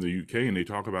them are from the UK, and they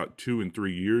talk about 2 and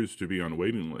 3 years to be on a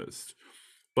waiting list.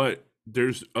 But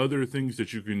there's other things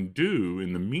that you can do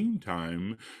in the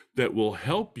meantime that will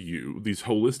help you. These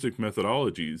holistic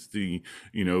methodologies,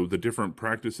 you know, the different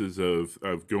practices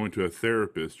of going to a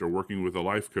therapist, or working with a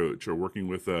life coach, or working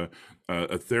with a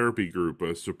therapy group,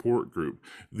 a support group.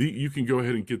 You can go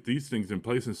ahead and get these things in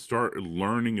place and start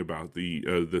learning about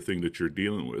the thing that you're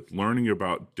dealing with, learning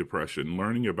about depression,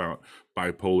 learning about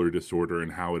bipolar disorder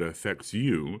and how it affects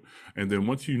you. And then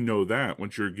once you know that,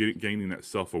 once you're gaining that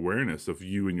self-awareness of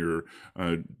you and your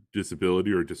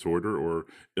disability or disorder or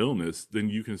illness, then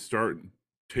you can start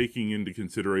taking into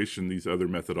consideration these other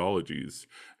methodologies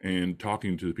and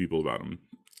talking to the people about them.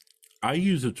 I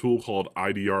use a tool called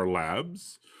IDR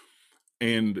Labs,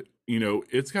 and you know,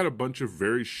 it's got a bunch of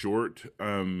very short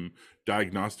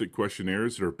diagnostic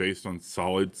questionnaires that are based on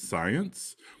solid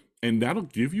science, and that'll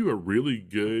give you a really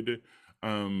good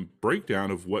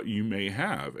breakdown of what you may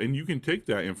have. And you can take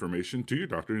that information to your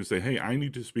doctor and say, hey, I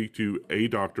need to speak to a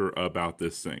doctor about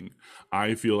this thing.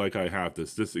 I feel like I have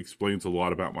this. This explains a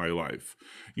lot about my life.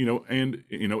 You know, and,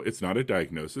 you know, it's not a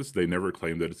diagnosis. They never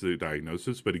claim that it's a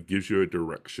diagnosis, but it gives you a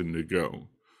direction to go.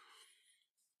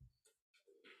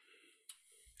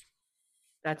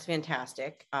 That's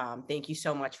fantastic. Thank you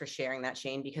so much for sharing that,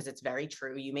 Shane, because it's very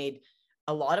true. You made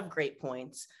a lot of great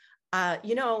points.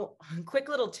 You know, quick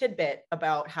little tidbit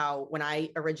about how when I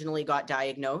originally got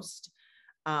diagnosed,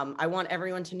 I want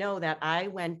everyone to know that I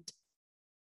went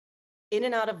in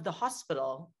and out of the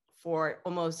hospital for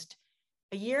almost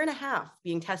a year and a half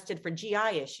being tested for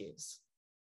GI issues,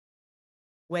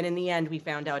 when in the end, we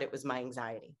found out it was my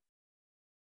anxiety.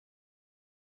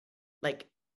 Like,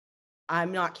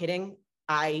 I'm not kidding.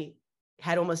 I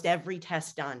had almost every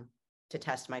test done to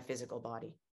test my physical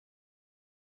body.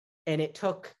 And it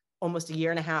took almost a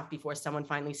year and a half before someone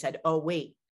finally said, oh,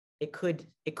 wait, it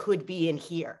could be in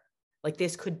here. Like,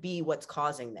 this could be what's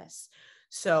causing this.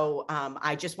 So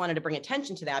I just wanted to bring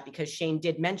attention to that, because Shane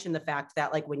did mention the fact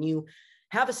that, like, when you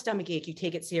have a stomach ache, you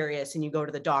take it serious and you go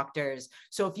to the doctors.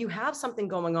 So if you have something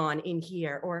going on in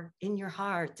here or in your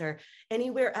heart or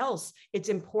anywhere else, it's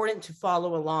important to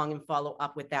follow along and follow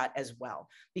up with that as well.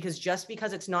 Because just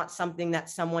because it's not something that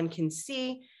someone can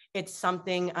see, It's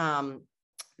something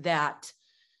that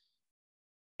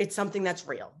it's something that's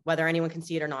real, whether anyone can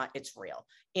see it or not, it's real.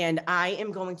 And I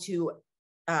am going to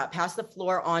pass the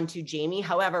floor on to Jamie.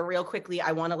 However, real quickly,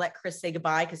 I want to let Chris say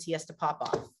goodbye because he has to pop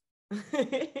off.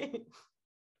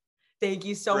 Thank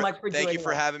you so much for joining us. Thank you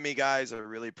for having me, guys. I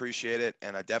really appreciate it.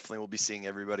 And I definitely will be seeing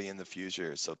everybody in the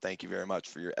future. So thank you very much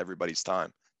for everybody's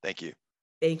time. Thank you.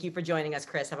 Thank you for joining us,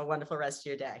 Chris. Have a wonderful rest of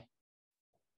your day.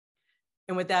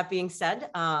 And with that being said,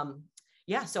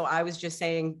 yeah, so I was just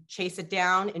saying, chase it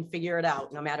down and figure it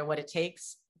out, no matter what it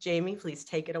takes. Jamie, please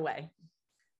take it away.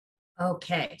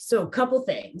 Okay, so a couple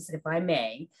things, if I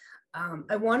may.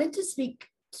 I wanted to speak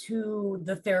to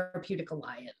the Therapeutic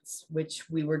Alliance, which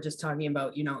we were just talking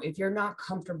about. You know, if you're not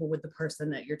comfortable with the person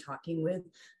that you're talking with,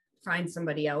 find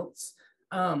somebody else.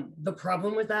 The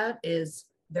problem with that is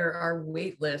there are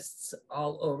wait lists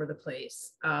all over the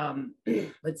place.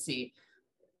 Let's see.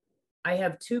 I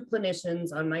have 2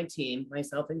 clinicians on my team,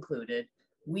 myself included.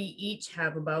 We each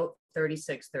have about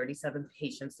 36, 37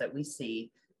 patients that we see,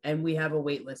 and we have a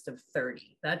wait list of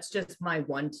 30. That's just my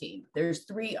one team. There's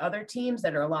 3 other teams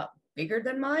that are a lot bigger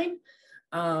than mine.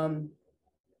 The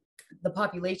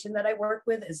population that I work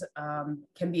with is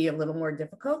can be a little more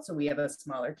difficult. So we have a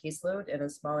smaller caseload and a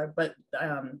smaller, but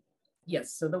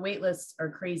yes, so the wait lists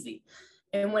are crazy.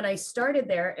 And when I started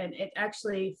there, and it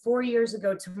actually 4 years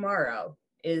ago tomorrow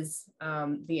is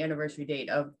the anniversary date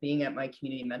of being at my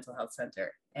community mental health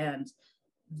center. And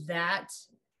that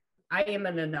I am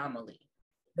an anomaly.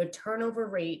 The turnover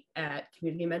rate at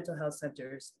community mental health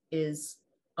centers is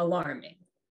alarming.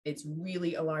 It's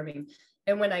really alarming.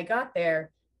 And when I got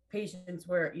there, patients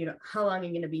were, you know, how long are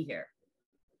you going to be here?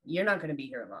 You're not going to be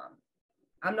here long.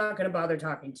 I'm not going to bother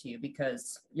talking to you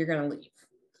because you're going to leave.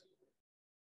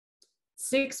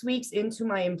 6 weeks into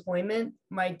my employment,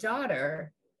 my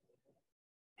daughter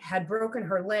had broken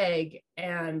her leg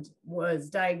and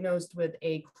was diagnosed with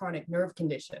a chronic nerve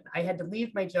condition. I had to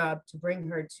leave my job to bring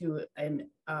her to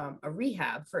a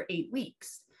rehab for 8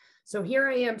 weeks. So here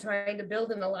I am trying to build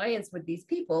an alliance with these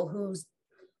people whose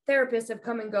therapists have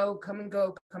come and go, come and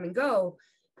go, come and go,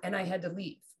 and I had to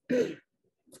leave.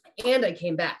 And I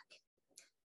came back.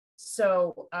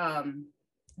 So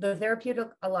the Therapeutic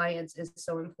Alliance is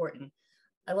so important.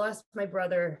 I lost my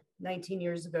brother 19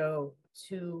 years ago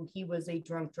he was a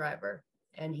drunk driver,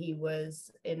 and he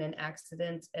was in an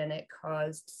accident, and it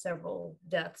caused several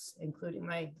deaths, including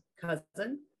my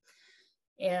cousin.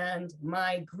 And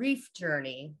my grief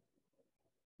journey,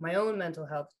 my own mental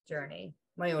health journey,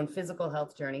 my own physical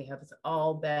health journey has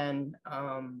all been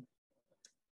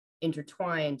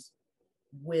intertwined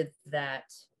with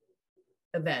that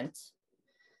event.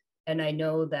 And I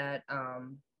know that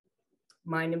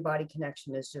mind and body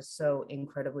connection is just so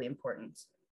incredibly important.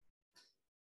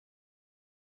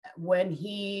 When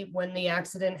the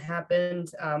accident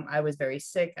happened, I was very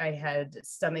sick. I had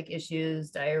stomach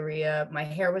issues, diarrhea. My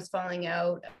hair was falling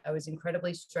out. I was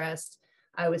incredibly stressed.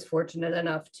 I was fortunate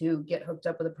enough to get hooked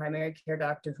up with a primary care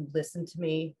doctor who listened to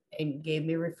me and gave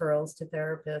me referrals to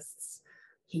therapists.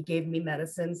 He gave me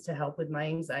medicines to help with my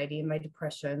anxiety and my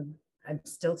depression. I'm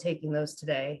still taking those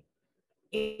today.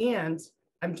 And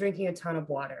I'm drinking a ton of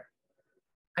water.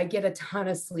 I get a ton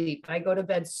of sleep. I go to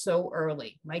bed so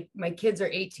early. My kids are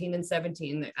 18 and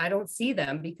 17. I don't see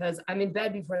them because I'm in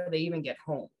bed before they even get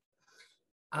home.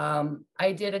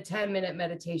 I did a 10-minute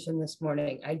meditation this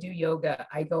morning. I do yoga.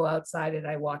 I go outside and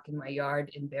I walk in my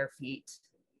yard in bare feet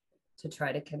to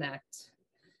try to connect.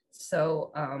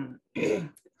 So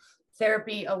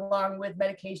therapy, along with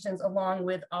medications, along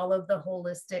with all of the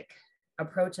holistic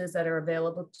approaches that are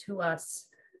available to us,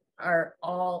 are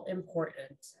all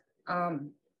important.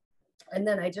 And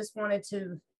then I just wanted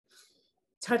to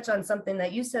touch on something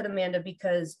that you said, Amanda,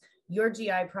 because your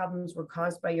GI problems were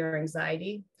caused by your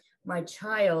anxiety. My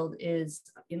child is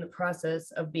in the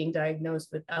process of being diagnosed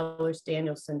with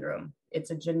Ehlers-Danlos syndrome.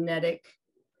 It's a genetic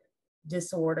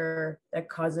disorder that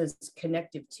causes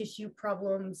connective tissue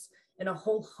problems and a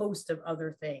whole host of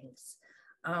other things.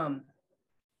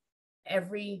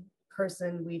 Every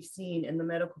person we've seen in the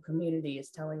medical community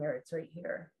is telling her it's right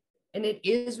here. And it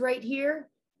is right here,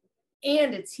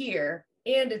 and it's here,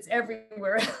 and it's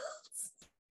everywhere else.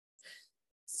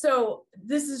 So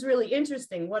this is really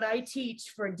interesting. What I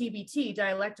teach for DBT,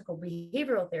 dialectical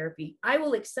behavioral therapy, I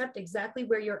will accept exactly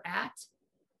where you're at,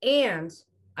 and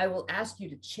I will ask you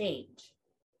to change.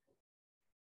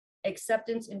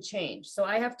 Acceptance and change. So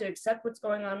I have to accept what's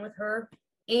going on with her,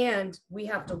 and we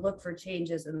have to look for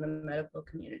changes in the medical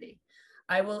community.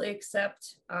 I will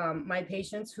accept my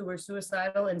patients who are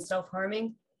suicidal and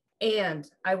self-harming, and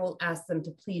I will ask them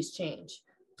to please change.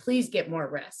 please get more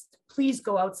rest. Please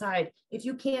go outside. If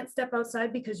you can't step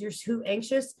outside because you're too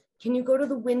anxious, can you go to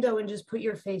the window and just put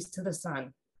your face to the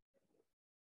sun?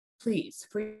 Please,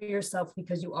 for yourself,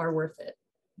 because you are worth it.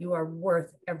 You are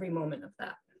worth every moment of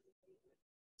that.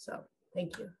 So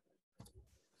thank you.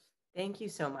 Thank you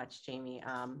so much, Jamie.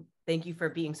 Thank you for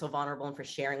being so vulnerable and for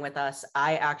sharing with us.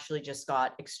 I actually just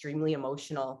got extremely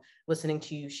emotional listening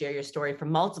to you share your story for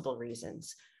multiple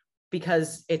reasons,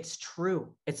 because it's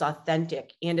true, it's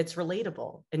authentic, and it's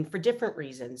relatable. And for different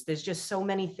reasons, there's just so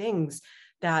many things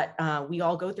that we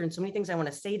all go through and so many things I want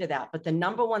to say to that. But the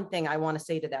number one thing I want to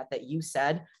say to that you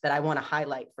said that I want to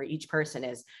highlight for each person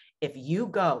is, if you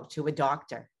go to a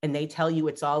doctor and they tell you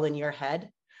it's all in your head,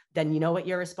 then you know what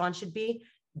your response should be?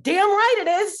 Damn right it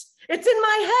is. It's in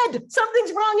my head.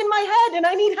 Something's wrong in my head and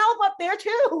I need help up there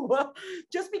too.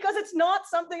 Just because it's not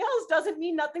something else doesn't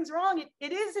mean nothing's wrong.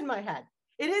 It is in my head.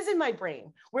 It is in my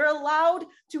brain. We're allowed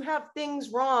to have things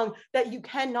wrong that you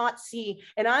cannot see.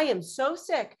 And I am so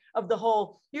sick of the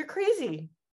whole, you're crazy.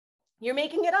 You're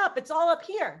making it up. It's all up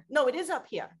here. No, it is up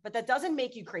here, but that doesn't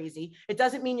make you crazy. It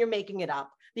doesn't mean you're making it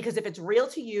up, because if it's real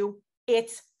to you,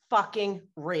 it's fucking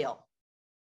real.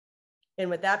 And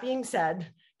with that being said,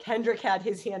 Kendrick had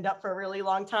his hand up for a really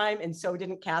long time, and so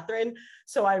didn't Catherine.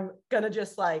 So I'm going to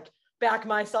just like back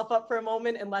myself up for a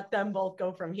moment and let them both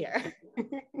go from here.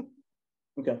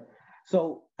 Okay.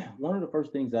 So one of the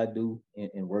first things I do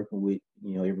in working with,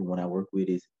 everyone I work with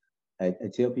is I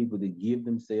tell people to give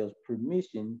themselves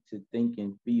permission to think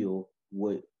and feel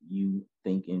what you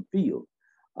think and feel.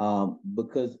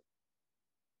 Because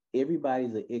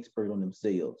everybody's an expert on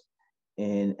themselves.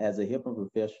 And as a helping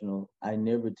professional, I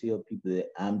never tell people that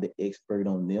I'm the expert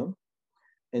on them.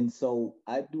 And so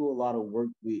I do a lot of work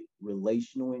with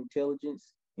relational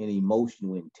intelligence and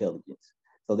emotional intelligence.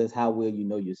 So that's how well you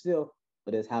know yourself,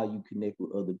 but that's how you connect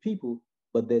with other people.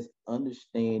 But that's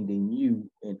understanding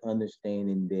you and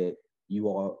understanding that you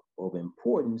are of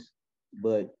importance,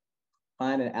 but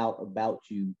finding out about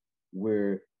you,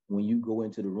 where when you go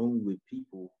into the room with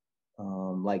people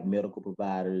like medical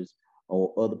providers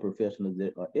or other professionals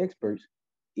that are experts,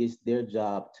 it's their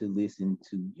job to listen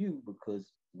to you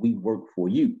because we work for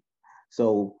you.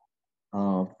 So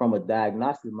from a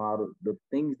diagnostic model, the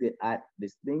things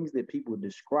that people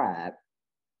describe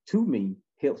to me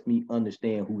helps me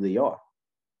understand who they are.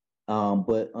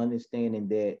 But understanding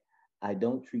that I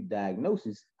don't treat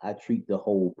diagnosis, I treat the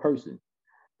whole person.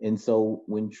 And so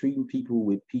when treating people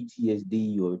with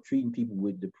PTSD or treating people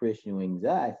with depression or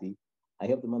anxiety, I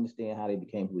help them understand how they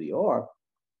became who they are.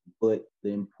 But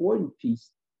the important piece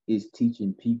is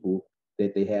teaching people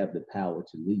that they have the power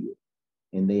to live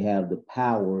and they have the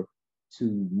power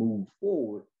to move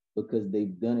forward because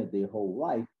they've done it their whole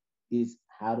life. Is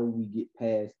how do we get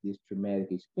past this traumatic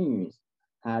experience?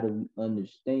 How do we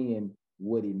understand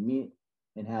what it meant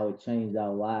and how it changed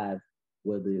our lives,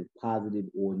 whether it's positive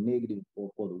or negative or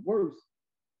for the worse,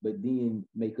 but then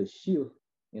make a shift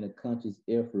in a conscious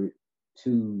effort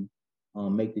to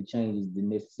make the changes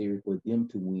necessary for them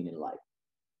to win in life.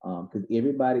 Because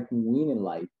everybody can win in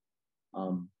life,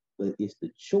 but it's the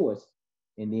choice.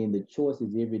 And then the choice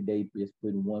is every day just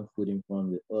putting one foot in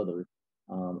front of the other,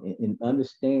 and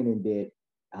understanding that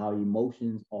our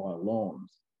emotions are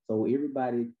alarms. So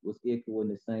everybody was echoing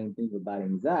the same thing about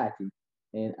anxiety.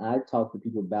 And I talk to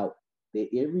people about that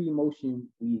every emotion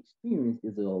we experience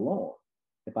is an alarm.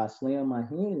 If I slam my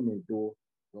hand in the door,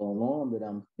 the alarm that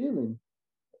I'm feeling,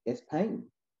 it's pain.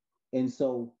 And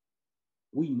so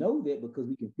we know that because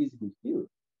we can physically feel it.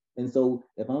 And so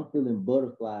if I'm feeling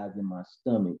butterflies in my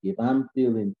stomach, if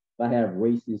I have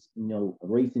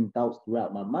racing thoughts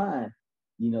throughout my mind,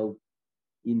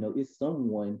 it's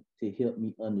someone to help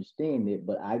me understand it,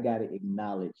 but I got to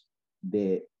acknowledge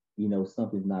that,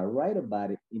 something's not right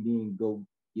about it and then go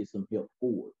get some help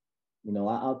for it.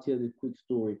 I'll tell this quick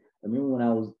story. I remember when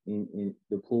I was in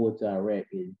deployed to Iraq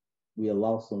and we had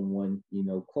lost someone,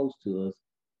 close to us.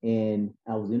 And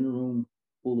I was in a room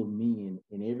full of men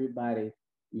and everybody,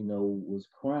 was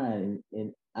crying.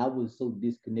 And I was so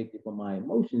disconnected from my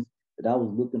emotions that I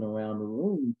was looking around the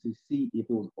room to see if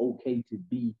it was okay to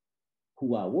be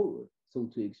who I was. So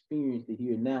to experience the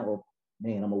here and now of,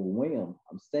 man, I'm overwhelmed,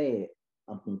 I'm sad,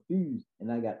 I'm confused,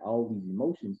 and I got all these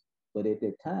emotions. But at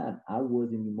that time, I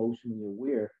wasn't emotionally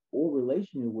aware or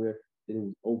relationally aware that it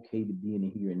was okay to be in the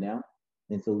here and now.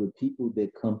 And so the people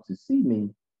that come to see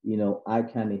me, I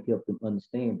kind of help them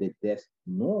understand that that's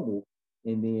normal.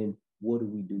 And then what do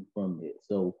we do from it?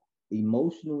 So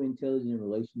emotional intelligence,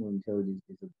 relational intelligence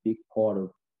is a big part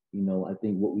of, I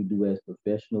think what we do as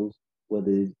professionals,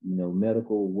 whether it's,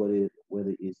 medical, whether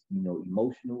it's,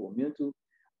 emotional or mental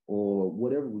or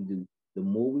whatever we do, The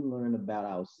more we learn about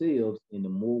ourselves and the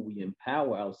more we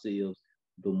empower ourselves,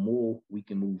 the more we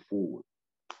can move forward.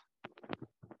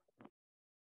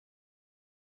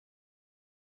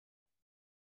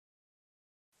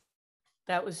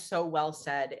 That was so well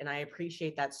said. And I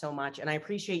appreciate that so much. And I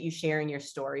appreciate you sharing your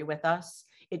story with us.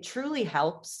 It truly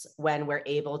helps when we're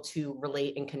able to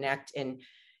relate and connect and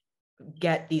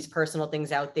get these personal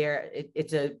things out there.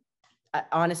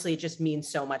 Honestly, it just means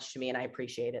so much to me and I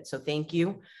appreciate it. So thank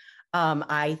you.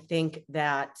 I think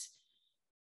that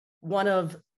one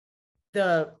of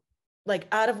the, like,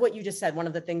 out of what you just said, one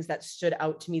of the things that stood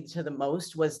out to me to the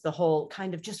most was the whole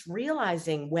kind of just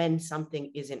realizing when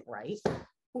something isn't right.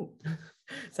 Ooh.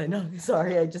 So no,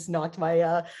 sorry, I just knocked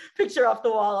my picture off the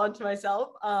wall onto myself.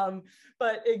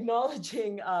 But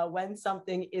acknowledging when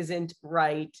something isn't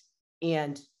right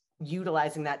and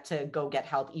utilizing that to go get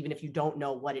help, even if you don't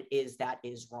know what it is that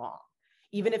is wrong,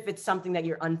 even if it's something that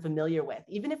you're unfamiliar with,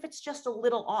 even if it's just a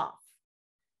little off,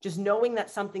 just knowing that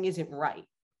something isn't right.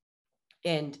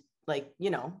 And like, you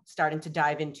know, starting to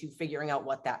dive into figuring out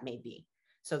what that may be.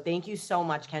 So thank you so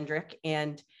much, Kendrick.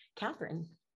 And Catherine,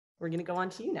 we're going to go on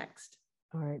to you next.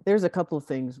 All right, there's a couple of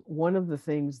things. One of the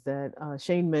things that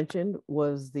Shane mentioned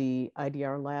was the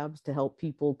IDR labs to help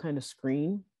people kind of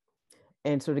screen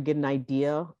and sort of get an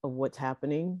idea of what's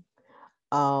happening.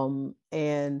 And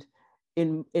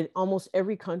in almost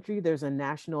every country, there's a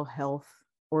national health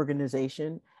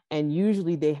organization, and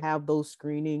usually they have those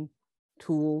screening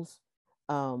tools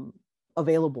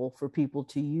available for people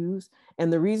to use.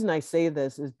 And the reason I say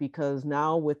this is because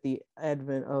now with the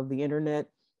advent of the internet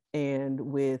and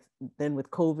with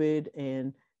COVID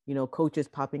and, you know, coaches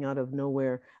popping out of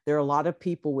nowhere, there are a lot of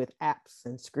people with apps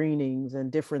and screenings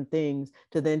and different things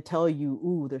to then tell you,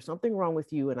 ooh, there's something wrong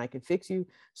with you and I can fix you.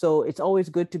 So it's always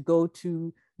good to go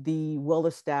to the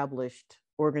well-established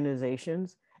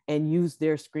organizations and use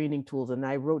their screening tools. And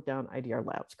I wrote down IDR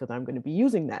Labs because I'm going to be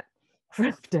using that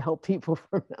to help people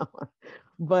from now on.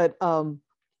 But,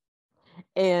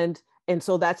 and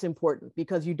so that's important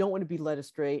because you don't want to be led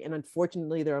astray. And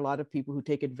unfortunately, there are a lot of people who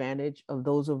take advantage of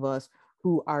those of us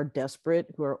who are desperate,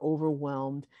 who are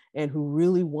overwhelmed, and who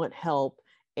really want help.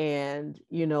 And,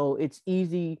 you know, it's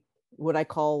easy, what I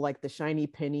call like the shiny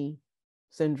penny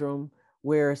syndrome,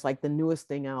 where it's like the newest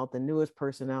thing out, the newest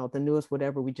person out, the newest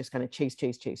whatever, we just kind of chase.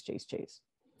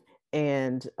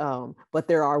 And, but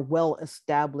there are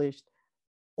well-established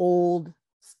old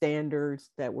standards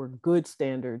that were good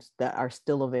standards that are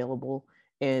still available.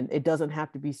 And it doesn't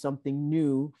have to be something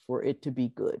new for it to be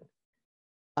good.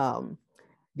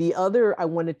 The other I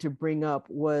wanted to bring up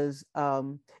was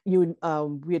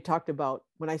we had talked about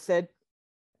when I said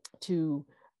to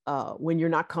when you're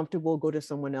not comfortable, go to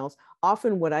someone else.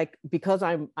 Often because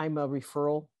I'm a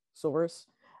referral source,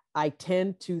 I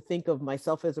tend to think of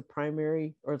myself as a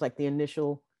primary or like the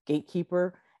initial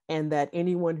gatekeeper, and that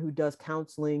anyone who does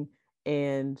counseling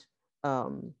and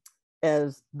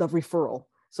as the referral.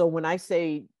 So when I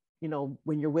say, you know,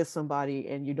 when you're with somebody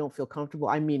and you don't feel comfortable,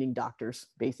 I'm meaning doctors,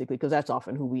 basically, because that's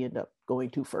often who we end up going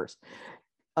to first.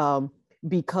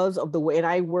 Because of the way, and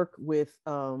I worked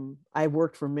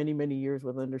for many, many years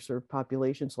with underserved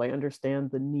populations, so I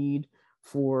understand the need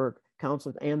for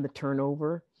counseling and the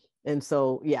turnover. And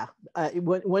so, yeah,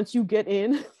 once you get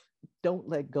in, don't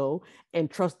let go and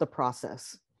trust the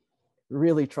process.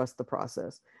 Really trust the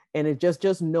process. And it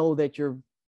just know that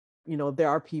there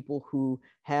are people who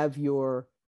have your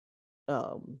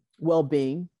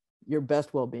well-being, your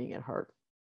best well-being at heart.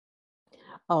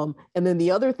 And then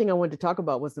the other thing I wanted to talk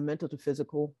about was the mental to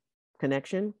physical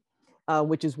connection,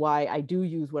 which is why I do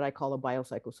use what I call a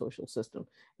biopsychosocial system.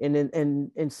 And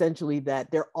essentially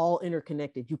that they're all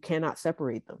interconnected. You cannot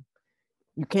separate them.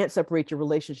 You can't separate your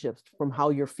relationships from how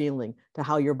you're feeling to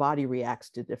how your body reacts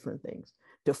to different things,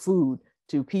 to food,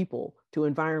 to people, to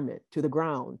environment, to the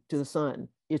ground, to the sun.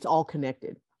 It's all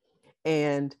connected.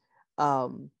 And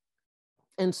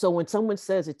so when someone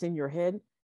says it's in your head,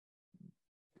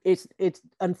 it's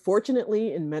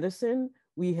unfortunately in medicine,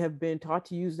 we have been taught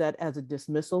to use that as a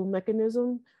dismissal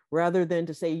mechanism rather than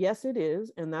to say, yes, it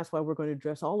is. And that's why we're going to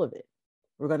address all of it.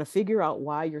 We're going to figure out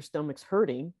why your stomach's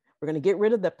hurting. We're going to get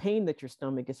rid of the pain that your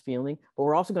stomach is feeling, but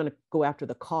we're also going to go after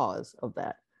the cause of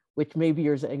that, which may be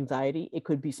your anxiety. It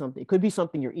could be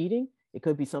something you're eating. It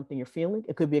could be something you're feeling.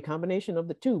 It could be a combination of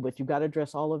the two, but you've got to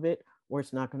address all of it or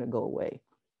it's not going to go away.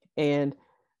 And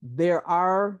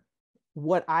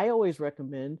what I always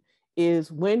recommend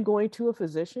is when going to a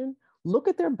physician, look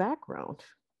at their background.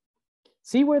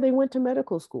 See where they went to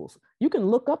medical schools. You can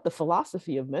look up the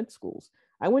philosophy of med schools.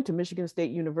 I went to Michigan State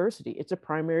University. It's a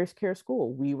primary care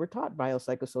school. We were taught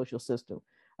biopsychosocial system.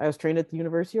 I was trained at the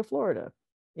University of Florida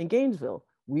in Gainesville.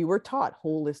 we were taught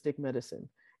holistic medicine,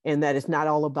 and that it's not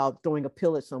all about throwing a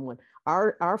pill at someone.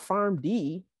 Our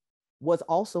PharmD was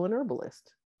also an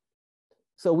herbalist.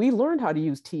 So we learned how to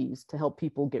use teas to help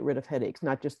people get rid of headaches,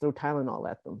 not just throw Tylenol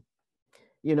at them,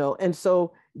 you know? And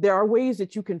so there are ways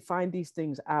that you can find these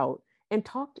things out and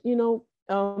talk, you know,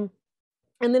 and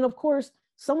then of course,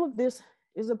 some of this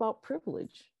is about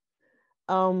privilege.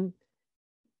 You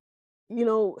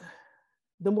know,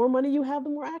 the more money you have, the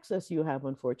more access you have,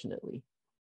 unfortunately.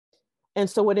 And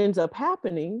so what ends up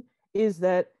happening is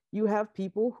that you have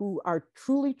people who are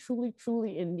truly, truly,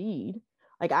 truly in need.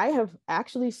 Like I have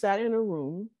actually sat in a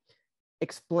room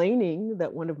explaining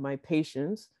that one of my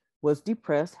patients was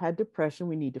depressed, had depression.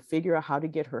 We need to figure out how to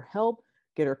get her help,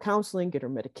 get her counseling, get her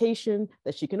medication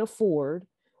that she can afford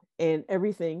and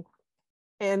everything.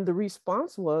 And the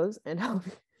response was, and I'll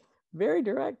be very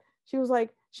direct, she was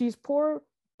like, she's poor,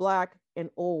 Black, and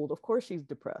old. Of course she's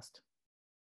depressed.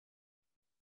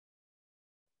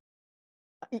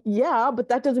 Yeah, but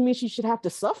that doesn't mean she should have to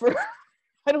suffer.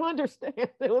 I don't understand.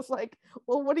 It was like,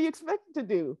 well, what do you expect to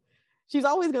do? She's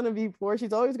always going to be poor.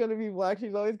 She's always going to be Black.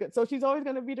 She's always good. So she's always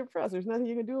going to be depressed. There's nothing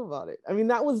you can do about it. I mean,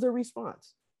 that was the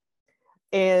response.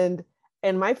 And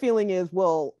my feeling is,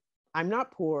 well, I'm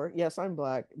not poor. Yes, I'm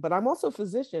Black, but I'm also a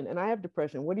physician and I have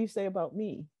depression. What do you say about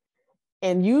me?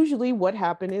 And usually what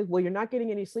happened is, well, you're not getting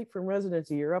any sleep from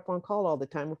residency. You're up on call all the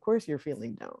time. Of course you're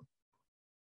feeling down.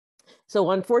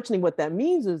 So unfortunately, what that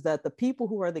means is that the people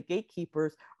who are the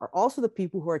gatekeepers are also the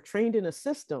people who are trained in a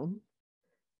system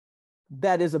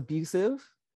that is abusive,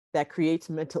 that creates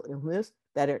mental illness,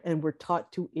 and we're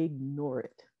taught to ignore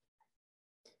it.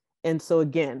 And so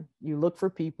again, you look for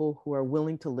people who are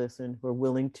willing to listen, who are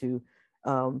willing to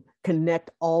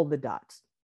connect all the dots,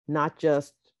 not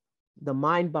just the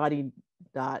mind-body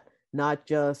dot, not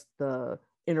just the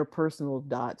interpersonal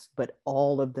dots, but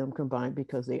all of them combined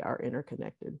because they are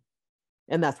interconnected.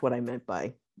 And that's what I meant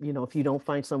by, you know, if you don't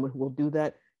find someone who will do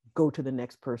that, go to the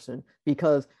next person,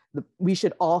 because we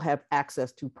should all have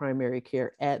access to primary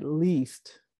care at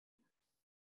least,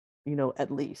 you know,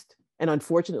 at least. And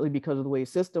unfortunately, because of the way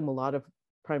system, a lot of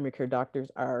primary care doctors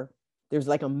there's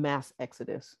like a mass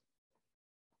exodus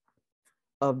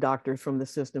of doctors from the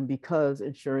system because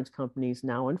insurance companies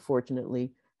now,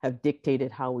 unfortunately, have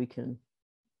dictated how we can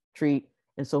treat.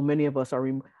 And so many of us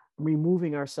are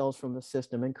removing ourselves from the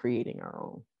system and creating our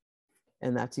own.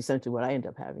 And that's essentially what I end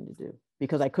up having to do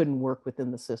because I couldn't work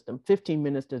within the system. 15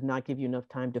 minutes does not give you enough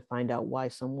time to find out why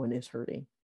someone is hurting.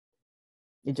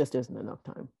 It just isn't enough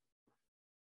time.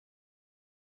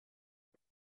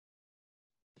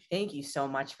 Thank you so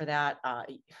much for that.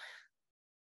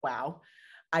 Wow.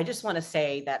 I just want to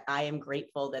say that I am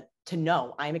grateful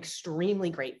I'm extremely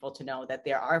grateful to know that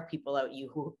there are people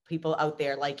out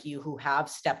there like you who have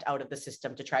stepped out of the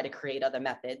system to try to create other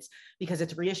methods, because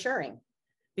it's reassuring.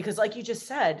 Because like you just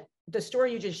said, the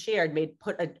story you just shared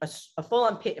put a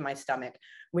full-on pit in my stomach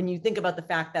when you think about the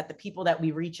fact that the people that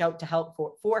we reach out to help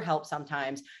for help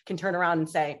sometimes can turn around and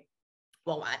say,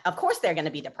 well, of course they're going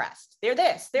to be depressed. They're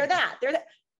this, they're that, they're that.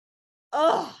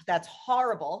 Oh, that's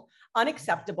horrible,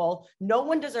 unacceptable. No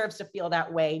one deserves to feel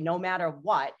that way, no matter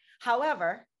what.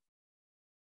 However,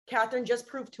 Catherine just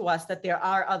proved to us that there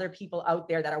are other people out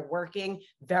there that are working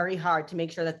very hard to make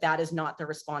sure that that is not the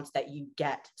response that you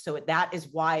get. So that is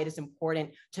why it is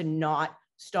important to not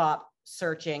stop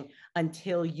searching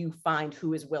until you find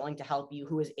who is willing to help you,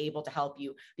 who is able to help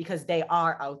you, because they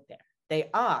are out there. They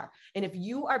are. And if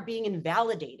you are being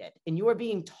invalidated and you are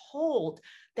being told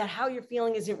that how you're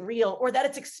feeling isn't real, or that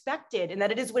it's expected and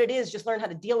that it is what it is, just learn how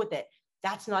to deal with it,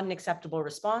 that's not an acceptable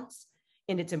response.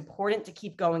 And it's important to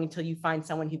keep going until you find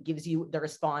someone who gives you the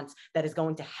response that is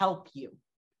going to help you.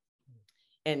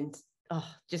 And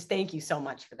just thank you so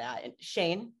much for that. And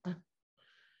Shane?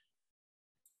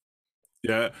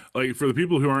 Yeah, like for the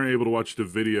people who aren't able to watch the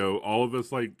video, all of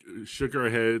us like shook our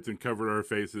heads and covered our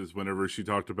faces whenever she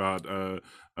talked about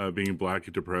being Black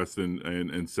and depressed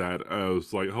and sad. I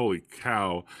was like, holy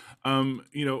cow.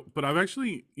 You know, but I've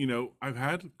actually, you know, I've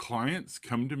had clients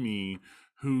come to me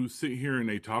who sit here and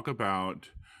they talk about,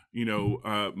 you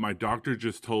know, my doctor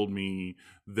just told me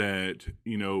that,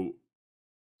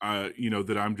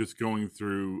 that I'm just going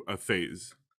through a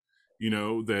phase,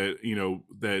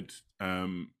 that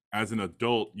as an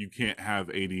adult, you can't have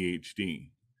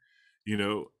ADHD,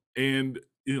 and,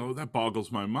 that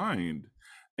boggles my mind.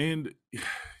 And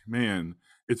man,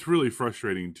 it's really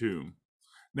frustrating too.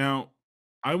 Now,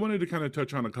 I wanted to kind of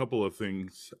touch on a couple of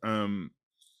things.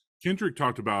 Kendrick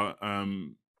talked about,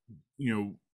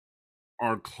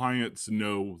 our clients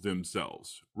know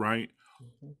themselves, right?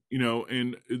 You know,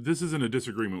 and this isn't a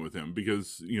disagreement with him,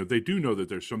 because, you know, they do know that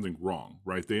there's something wrong,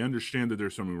 right? They understand that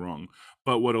there's something wrong.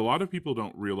 But what a lot of people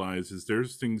don't realize is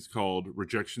there's things called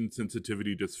rejection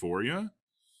sensitivity dysphoria.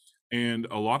 And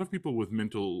a lot of people with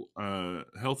mental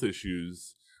health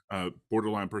issues,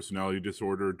 borderline personality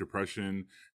disorder, depression,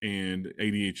 and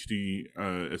ADHD,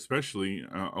 especially,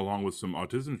 along with some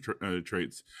autism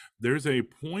traits, there's a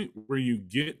point where you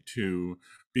get to,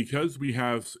 because we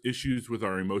have issues with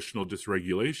our emotional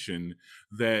dysregulation,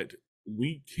 that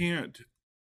we can't,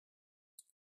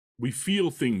 we feel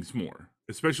things more,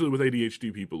 especially with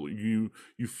ADHD people. You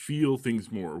feel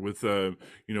things more with you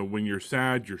know, when you're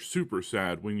sad, you're super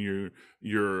sad. When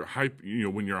you're hype, you know,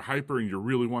 when you're hyper and you're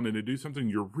really wanting to do something,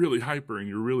 you're really hyper and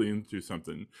you're really into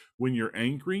something. When you're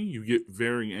angry, you get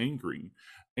very angry.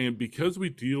 And because we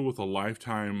deal with a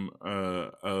lifetime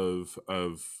of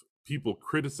people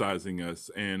criticizing us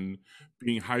and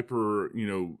being hyper, you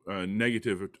know,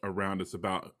 negative around us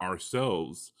about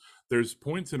ourselves, there's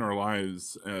points in our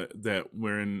lives that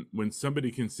when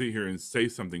somebody can sit here and say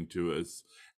something to us,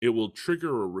 it will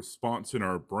trigger a response in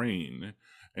our brain.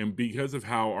 And because of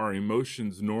how our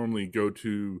emotions normally go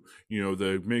to, you know,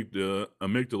 the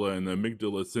amygdala, and the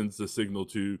amygdala sends the signal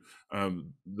to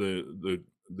the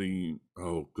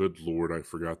oh, good Lord, I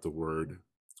forgot the word.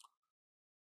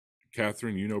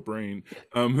 Catherine, you know, brain,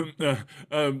 you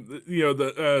know,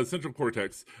 the central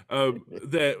cortex,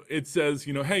 that it says,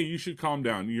 you know, hey, you should calm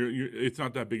down. It's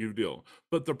not that big of a deal.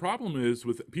 But the problem is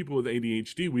with people with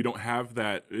ADHD, we don't have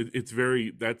that.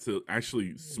 That's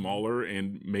actually smaller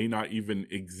and may not even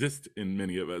exist in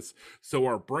many of us. So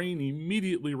our brain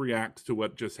immediately reacts to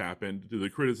what just happened, to the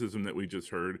criticism that we just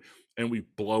heard, and we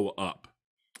blow up.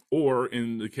 Or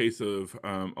in the case of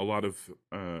a lot of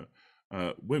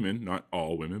women, not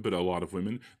all women, but a lot of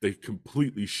women, they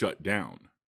completely shut down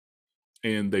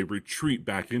and they retreat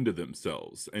back into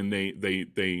themselves, and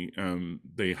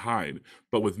they hide.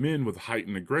 But with men with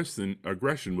heightened aggression,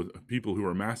 with people who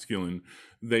are masculine,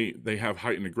 they have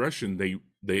heightened aggression.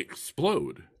 They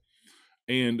explode,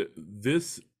 and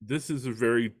this is a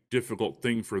very difficult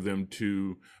thing for them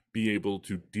to be able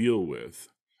to deal with,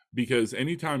 because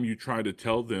anytime you try to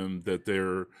tell them that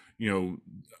they're,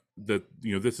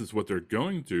 this is what they're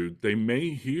going through, they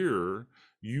may hear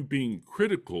you being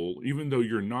critical, even though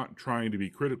you're not trying to be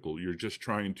critical. You're just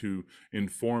trying to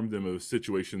inform them of a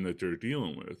situation that they're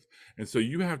dealing with. And so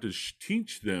you have to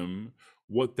teach them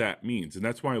what that means. And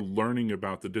that's why learning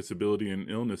about the disability and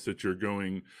illness that you're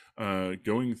going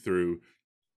through,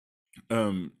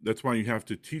 that's why you have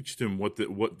to teach them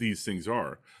what these things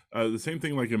are. The same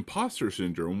thing like imposter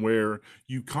syndrome, where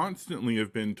you constantly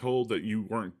have been told that you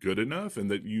weren't good enough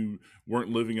and that you weren't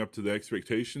living up to the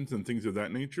expectations and things of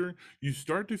that nature. You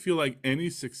start to feel like any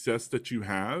success that you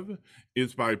have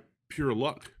is by pure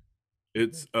luck.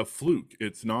 It's a fluke.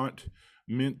 It's not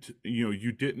meant,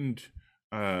 you didn't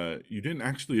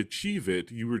actually achieve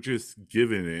it. You were just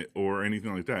given it or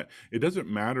anything like that. It doesn't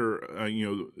matter,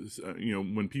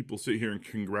 when people sit here and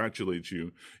congratulate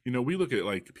you. We look at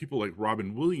like people like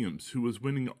Robin Williams, who was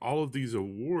winning all of these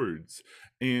awards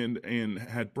and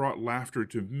had brought laughter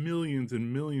to millions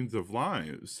and millions of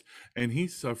lives. And he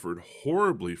suffered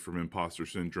horribly from imposter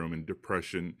syndrome and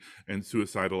depression and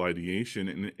suicidal ideation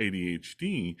and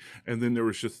ADHD. And then there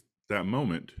was just that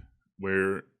moment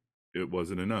where it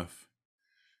wasn't enough.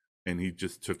 And he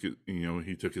just took it,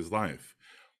 he took his life.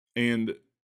 And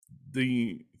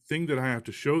the thing that I have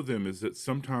to show them is that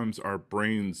sometimes our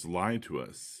brains lie to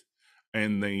us,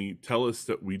 and they tell us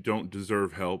that we don't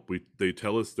deserve help. They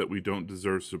tell us that we don't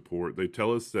deserve support. They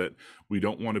tell us that we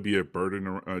don't want to be a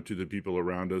burden to the people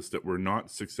around us, that we're not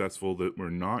successful, that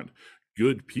we're not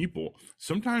good people.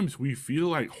 Sometimes we feel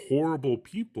like horrible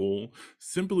people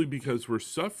simply because we're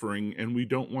suffering, and we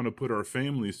don't want to put our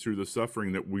families through the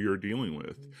suffering that we are dealing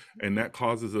with. And that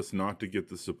causes us not to get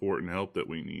the support and help that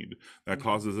we need. That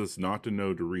causes us not to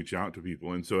know to reach out to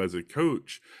people. And so as a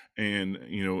coach, and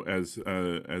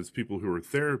as people who are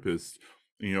therapists,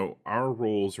 our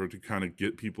roles are to kind of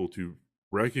get people to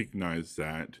recognize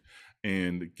that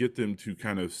and get them to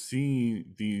kind of see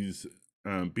these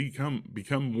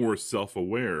become more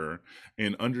self-aware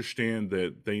and understand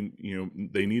that they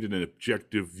need an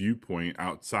objective viewpoint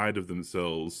outside of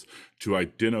themselves to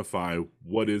identify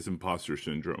what is imposter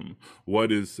syndrome,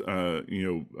 what is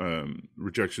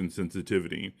rejection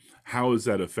sensitivity, how is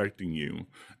that affecting you.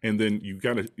 And then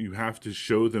you have to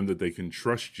show them that they can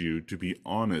trust you to be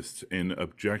honest and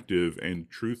objective and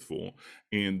truthful,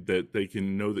 and that they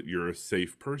can know that you're a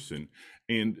safe person.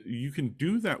 And you can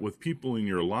do that with people in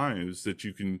your lives that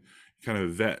you can kind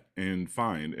of vet and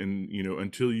find, and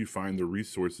until you find the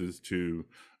resources to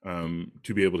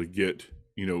to be able to get,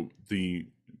 the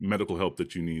medical help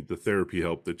that you need, the therapy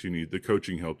help that you need, the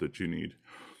coaching help that you need.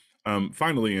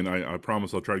 Finally, and I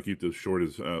promise I'll try to keep this short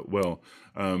as well,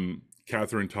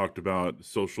 Catherine talked about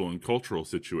social and cultural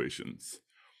situations.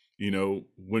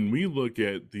 When we look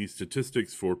at the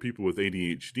statistics for people with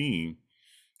ADHD,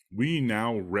 we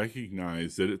now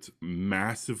recognize that it's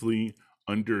massively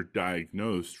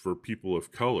underdiagnosed for people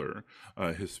of color,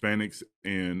 Hispanics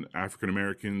and African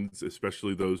Americans,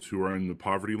 especially those who are in the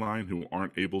poverty line, who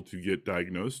aren't able to get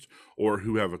diagnosed, or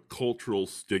who have a cultural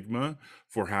stigma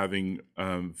for having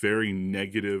very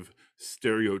negative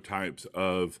stereotypes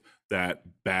of that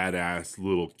badass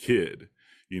little kid,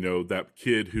 that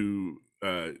kid who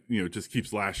just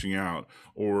keeps lashing out,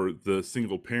 or the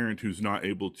single parent who's not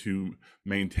able to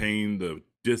maintain the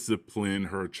discipline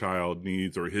her child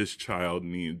needs or his child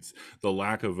needs, the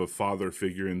lack of a father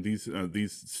figure, and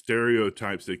these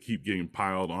stereotypes that keep getting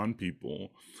piled on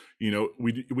people.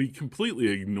 We completely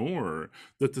ignore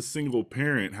that the single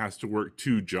parent has to work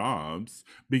 2 jobs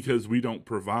because we don't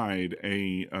provide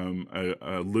a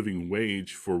living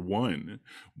wage for one.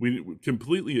 We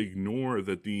completely ignore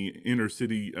that the inner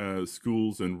city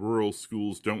schools and rural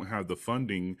schools don't have the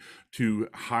funding to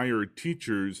hire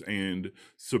teachers and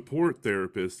support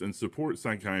therapists and support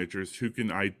psychiatrists who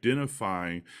can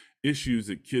identify issues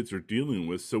that kids are dealing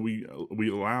with. So we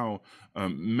allow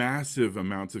massive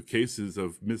amounts of cases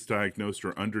of misdiagnosed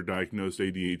or underdiagnosed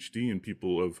ADHD in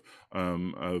people of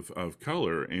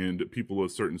color and people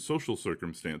of certain social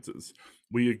circumstances.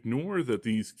 We ignore that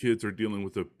these kids are dealing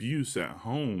with abuse at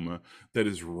home that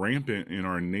is rampant in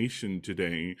our nation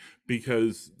today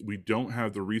because we don't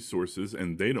have the resources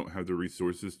and they don't have the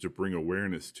resources to bring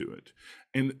awareness to it.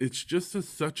 And it's just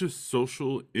such a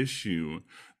social issue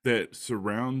that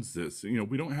surrounds this.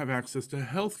 We don't have access to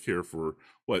healthcare for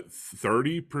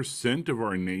 30% of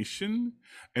our nation,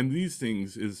 and these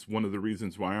things is one of the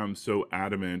reasons why I'm so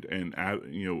adamant and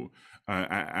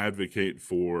advocate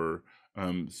for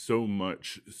so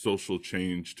much social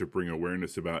change to bring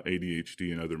awareness about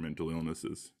ADHD and other mental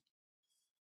illnesses.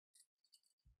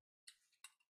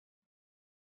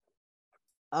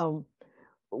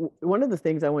 One of the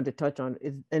things I wanted to touch on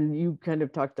is, and you kind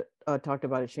of talked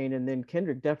about it, Shane, and then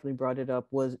Kendrick definitely brought it up,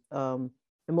 was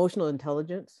emotional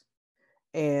intelligence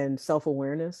and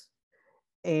self-awareness.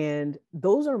 And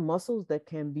those are muscles that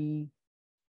can be,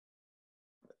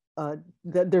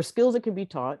 they're skills that can be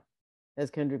taught, as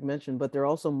Kendrick mentioned, but they're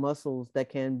also muscles that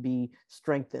can be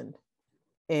strengthened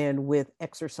and with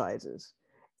exercises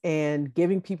and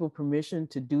giving people permission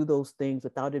to do those things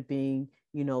without it being,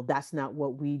 that's not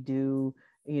what we do.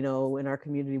 In our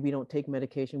community, we don't take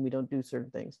medication, we don't do certain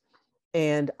things.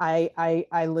 And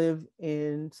I live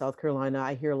in South Carolina.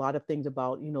 I hear a lot of things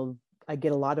about, I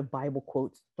get a lot of Bible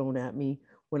quotes thrown at me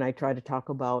when I try to talk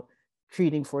about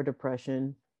treating for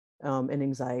depression and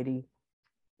anxiety.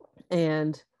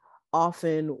 And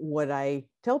often what I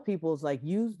tell people is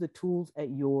use the tools at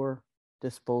your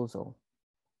disposal.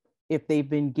 If they've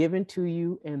been given to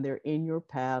you and they're in your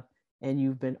path and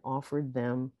you've been offered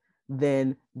them,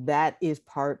 then that is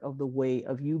part of the way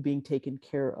of you being taken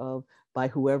care of by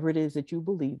whoever it is that you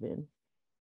believe in.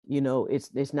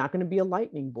 It's not going to be a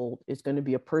lightning bolt. It's going to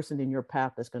be a person in your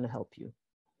path that's going to help you.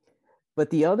 But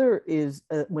the other is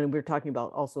when we're talking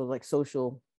about also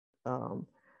social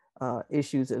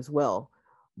issues as well.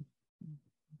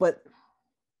 But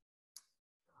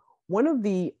one of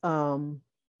the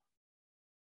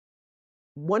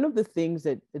things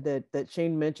that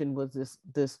Shane mentioned was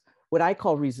this what I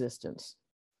call resistance.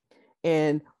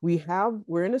 And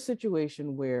we're in a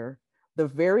situation where the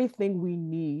very thing we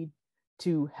need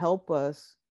to help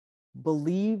us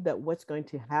believe that what's going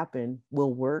to happen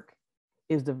will work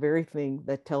is the very thing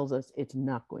that tells us it's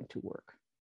not going to work.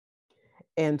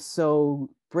 And so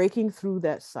breaking through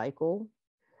that cycle,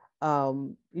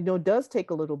 does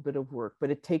take a little bit of work,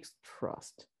 but it takes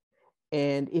trust.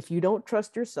 And if you don't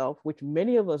trust yourself, which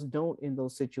many of us don't in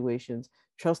those situations,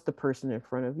 trust the person in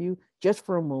front of you just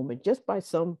for a moment, just by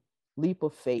some leap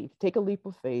of faith. Take a leap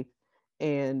of faith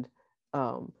and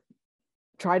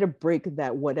try to break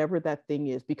that, whatever that thing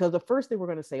is. Because the first thing we're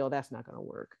going to say, oh, that's not going to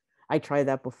work. I tried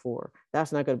that before.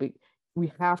 That's not going to be.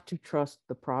 We have to trust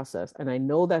the process. And I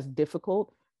know that's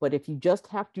difficult, but if you just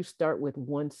have to start with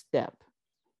one step,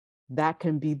 that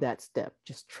can be that step.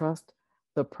 Just trust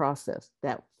the process.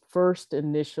 That first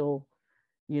initial,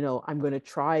 I'm going to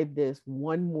try this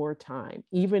one more time,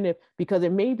 because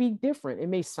it may be different. It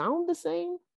may sound the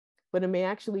same, but it may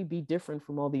actually be different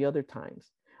from all the other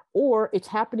times. Or it's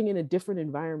happening in a different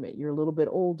environment. You're a little bit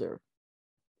older,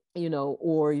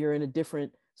 or you're in a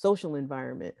different social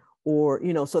environment, or,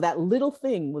 so that little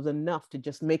thing was enough to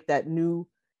just make that new,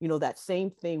 that same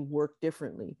thing work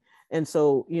differently. And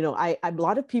so, a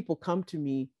lot of people come to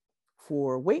me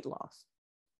for weight loss.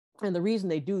 And the reason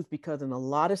they do is because in a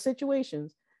lot of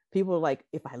situations, people are like,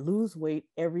 if I lose weight,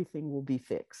 everything will be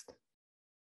fixed.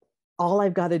 All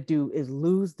I've got to do is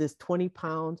lose this 20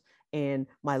 pounds and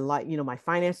my life, my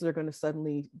finances are going to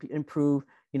suddenly improve.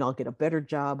 I'll get a better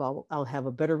job. I'll have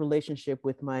a better relationship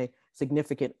with my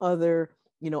significant other.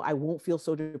 I won't feel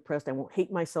so depressed. I won't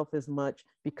hate myself as much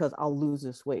because I'll lose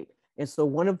this weight. And so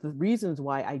one of the reasons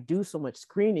why I do so much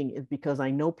screening is because I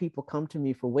know people come to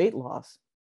me for weight loss,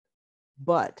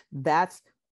 but that's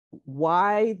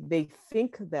why they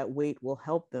think that weight will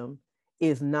help them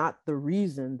is not the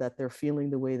reason that they're feeling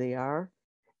the way they are.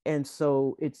 And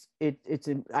so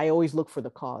I always look for the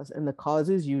cause, and the cause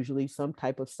is usually some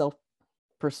type of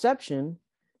self-perception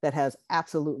that has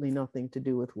absolutely nothing to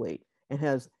do with weight and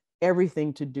has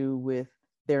everything to do with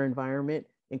their environment,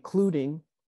 including,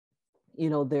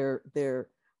 their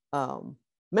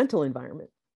mental environment,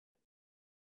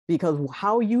 because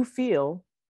how you feel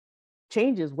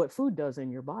changes what food does in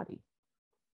your body.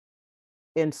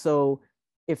 And so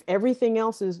if everything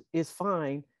else is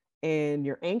fine and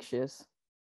you're anxious,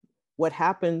 what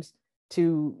happens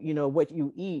to, what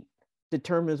you eat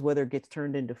determines whether it gets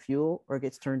turned into fuel or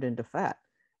gets turned into fat.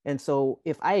 And so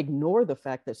if I ignore the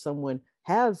fact that someone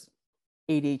has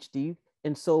ADHD,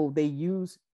 and so they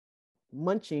use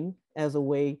munching as a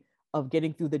way of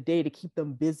getting through the day to keep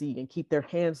them busy and keep their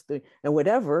hands and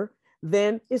whatever,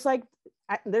 then it's like,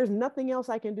 there's nothing else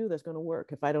I can do that's going to work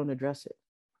if I don't address it.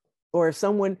 Or if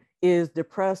someone is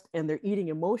depressed and they're eating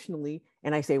emotionally,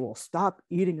 and I say, well, stop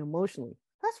eating emotionally.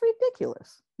 That's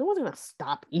ridiculous. No one's going to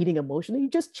stop eating emotionally. You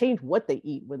just change what they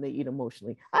eat when they eat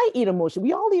emotionally. I eat emotionally.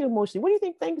 We all eat emotionally. What do you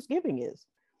think Thanksgiving is?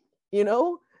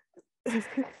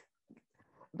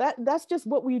 That's just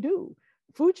what we do.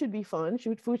 Food should be fun.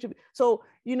 Food should be. So,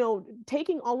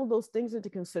 taking all of those things into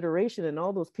consideration and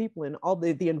all those people and all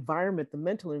the environment, the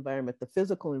mental environment, the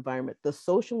physical environment, the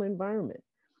social environment,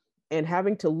 and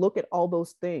having to look at all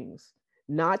those things,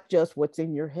 not just what's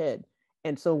in your head.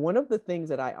 And so one of the things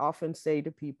that I often say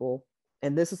to people,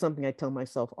 and this is something I tell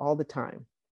myself all the time,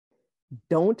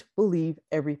 don't believe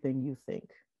everything you think.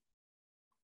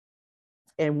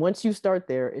 And once you start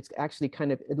there, it's actually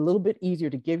kind of a little bit easier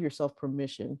to give yourself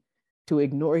permission to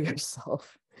ignore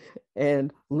yourself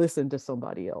and listen to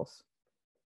somebody else.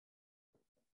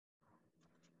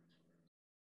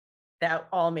 That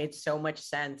all made so much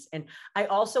sense. And I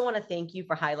also want to thank you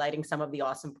for highlighting some of the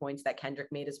awesome points that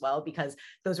Kendrick made as well, because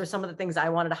those were some of the things I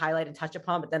wanted to highlight and touch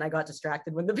upon, but then I got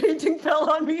distracted when the painting fell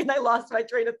on me and I lost my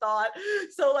train of thought.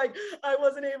 So I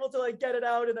wasn't able to get it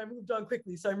out, and I moved on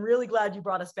quickly. So I'm really glad you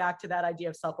brought us back to that idea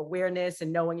of self-awareness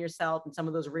and knowing yourself and some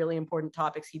of those really important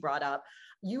topics he brought up.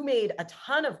 You made a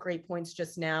ton of great points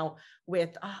just now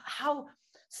with how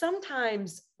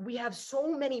sometimes we have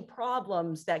so many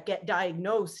problems that get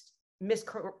diagnosed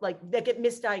that get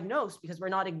misdiagnosed because we're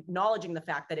not acknowledging the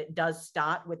fact that it does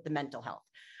start with the mental health.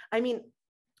 I mean,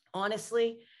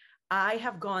 honestly, I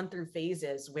have gone through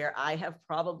phases where I have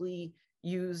probably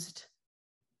used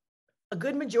a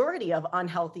good majority of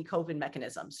unhealthy coping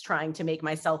mechanisms, trying to make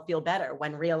myself feel better,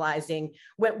 when realizing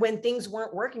when things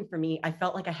weren't working for me, I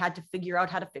felt like I had to figure out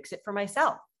how to fix it for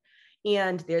myself.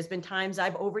 And there's been times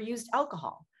I've overused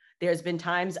alcohol. There's been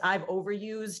times I've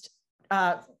overused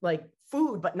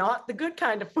food, but not the good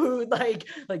kind of food, like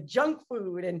junk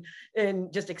food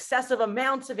and just excessive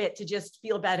amounts of it to just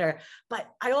feel better. But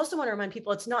I also want to remind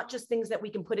people, it's not just things that we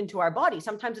can put into our body.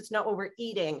 Sometimes it's not what we're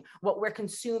eating, what we're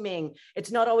consuming.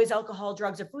 It's not always alcohol,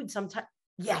 drugs, or food. Sometimes,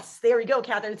 yes, there we go,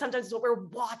 Catherine. Sometimes it's what we're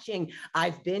watching.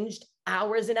 I've binged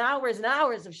hours and hours and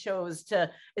hours of shows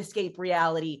to escape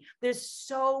reality. There's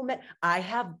so many. I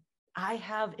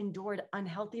have endured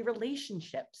unhealthy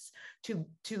relationships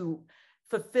to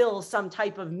fulfill some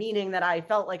type of meaning that I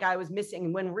felt like I was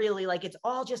missing, when really it's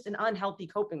all just an unhealthy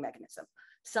coping mechanism.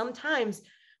 Sometimes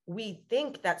we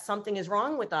think that something is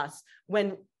wrong with us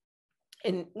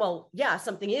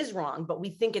something is wrong, but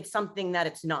we think it's something that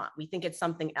it's not. We think it's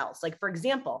something else. For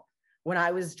example, when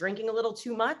I was drinking a little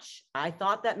too much, I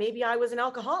thought that maybe I was an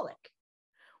alcoholic.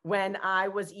 When I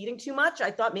was eating too much,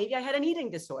 I thought maybe I had an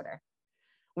eating disorder.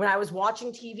 When I was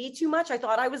watching TV too much, I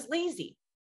thought I was lazy.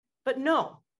 But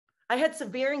no, I had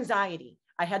severe anxiety.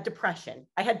 I had depression.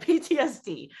 I had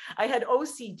PTSD. I had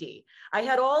OCD. I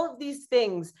had all of these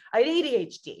things. I had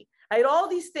ADHD. I had all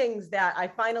these things that I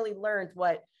finally learned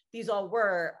what these all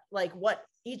were, what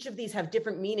each of these have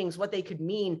different meanings, what they could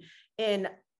mean. And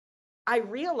I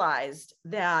realized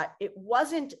that it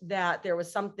wasn't that there was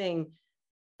something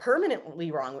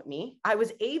permanently wrong with me.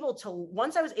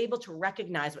 Once I was able to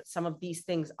recognize what some of these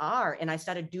things are, and I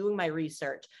started doing my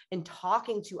research and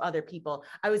talking to other people,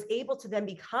 I was able to then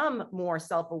become more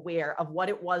self-aware of what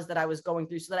it was that I was going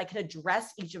through so that I could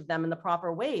address each of them in the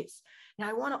proper ways. Now,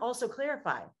 I want to also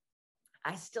clarify,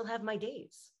 I still have my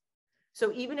days.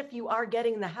 So even if you are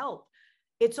getting the help,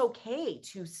 it's okay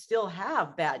to still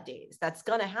have bad days. That's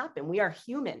going to happen. We are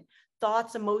human.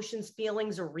 Thoughts, emotions,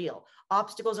 feelings are real.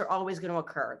 Obstacles are always going to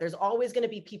occur. There's always going to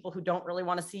be people who don't really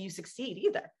want to see you succeed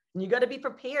either. And you got to be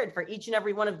prepared for each and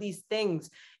every one of these things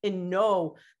and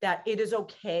know that it is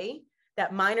okay,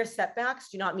 that minor setbacks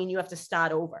do not mean you have to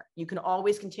start over. You can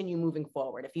always continue moving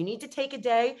forward. If you need to take a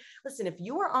day, listen, if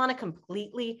you are on a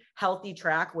completely healthy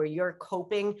track where you're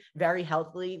coping very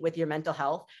healthily with your mental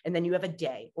health, and then you have a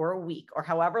day or a week or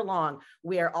however long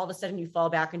where all of a sudden you fall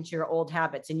back into your old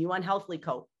habits and you unhealthily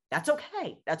cope, that's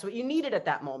okay. That's what you needed at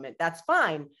that moment. That's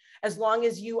fine. As long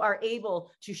as you are able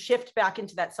to shift back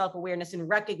into that self-awareness and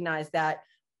recognize that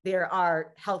there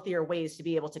are healthier ways to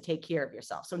be able to take care of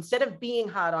yourself. So instead of being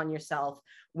hard on yourself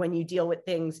when you deal with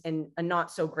things in a not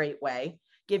so great way,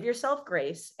 give yourself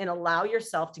grace and allow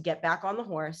yourself to get back on the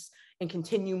horse and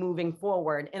continue moving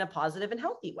forward in a positive and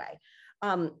healthy way.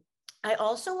 I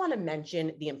also want to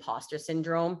mention the imposter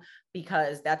syndrome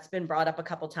because that's been brought up a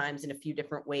couple times in a few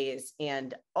different ways.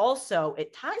 And also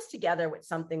it ties together with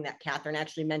something that Catherine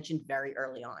actually mentioned very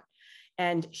early on.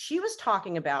 And she was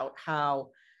talking about how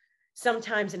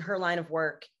sometimes in her line of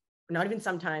work, not even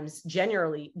sometimes,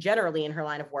 generally in her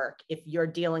line of work, if you're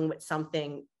dealing with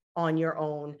something on your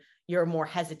own, you're more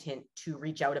hesitant to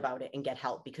reach out about it and get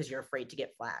help because you're afraid to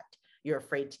get flagged. You're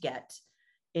afraid to get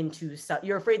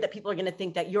you're afraid that people are going to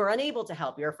think that you're unable to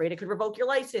help. You're afraid it could revoke your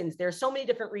license. There are so many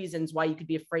different reasons why you could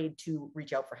be afraid to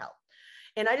reach out for help.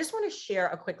 And I just want to share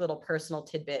a quick little personal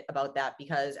tidbit about that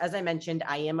because, as I mentioned,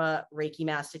 I am a Reiki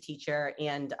master teacher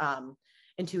and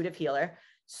intuitive healer.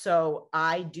 So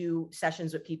I do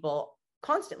sessions with people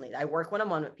constantly. I work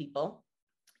one-on-one with people.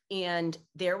 And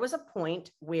there was a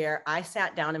point where I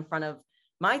sat down in front of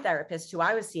my therapist, who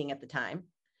I was seeing at the time,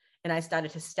 and I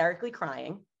started hysterically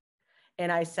crying.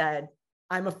 And I said,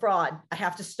 I'm a fraud. I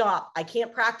have to stop. I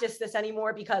can't practice this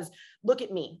anymore because look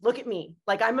at me.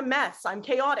 Like I'm a mess. I'm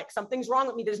chaotic. Something's wrong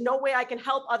with me. There's no way I can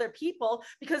help other people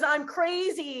because I'm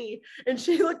crazy. And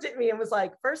she looked at me and was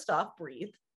like, first off, breathe,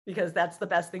 because that's the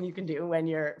best thing you can do when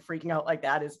you're freaking out like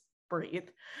that is breathe.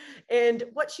 And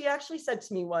what she actually said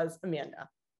to me was, Amanda,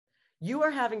 you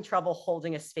are having trouble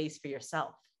holding a space for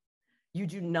yourself. You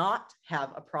do not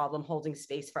have a problem holding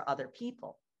space for other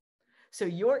people. So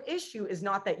your issue is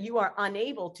not that you are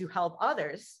unable to help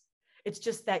others. It's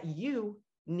just that you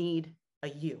need a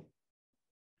you.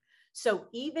 So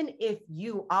even if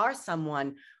you are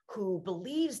someone who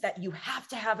believes that you have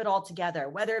to have it all together,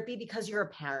 whether it be because you're a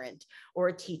parent or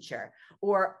a teacher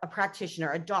or a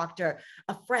practitioner, a doctor,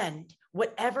 a friend,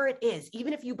 whatever it is,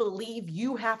 even if you believe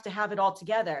you have to have it all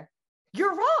together,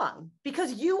 you're wrong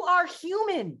because you are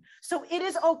human. So it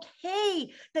is okay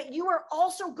that you are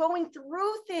also going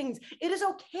through things. It is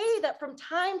okay that from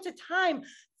time to time,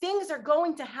 things are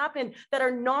going to happen that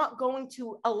are not going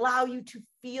to allow you to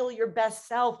feel your best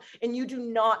self. And you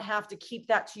do not have to keep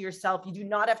that to yourself. You do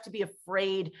not have to be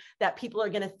afraid that people are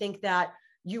going to think that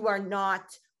you are not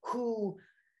who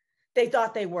they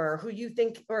thought they were, who you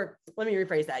think, or let me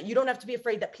rephrase that. You don't have to be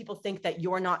afraid that people think that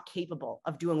you're not capable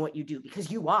of doing what you do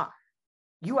because you are.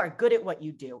 You are good at what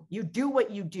you do. You do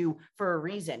what you do for a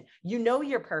reason. You know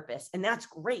your purpose, and that's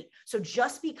great. So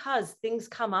just because things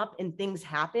come up and things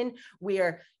happen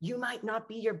where you might not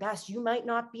be your best, you might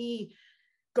not be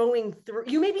going through,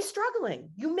 you may be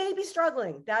struggling.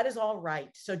 That is all right.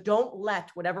 So don't let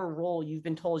whatever role you've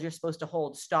been told you're supposed to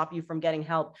hold stop you from getting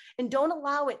help. And don't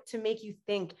allow it to make you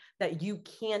think that you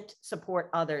can't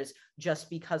support others just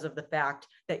because of the fact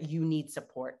that you need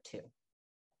support too.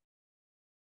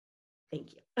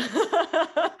 Thank you.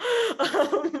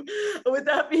 With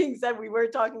that being said, we were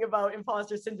talking about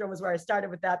imposter syndrome is where I started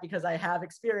with that because I have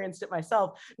experienced it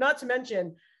myself. Not to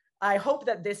mention, I hope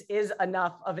that this is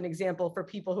enough of an example for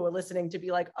people who are listening to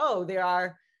be like, oh, there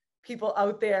are people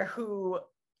out there who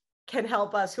can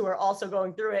help us who are also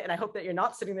going through it. And I hope that you're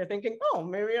not sitting there thinking, oh,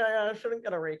 maybe I shouldn't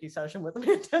get a Reiki session with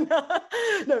Amanda.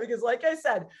 No, because like I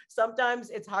said, sometimes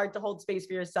it's hard to hold space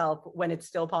for yourself when it's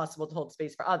still possible to hold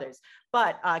space for others.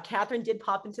 But Catherine did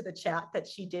pop into the chat that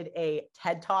she did a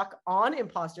TED Talk on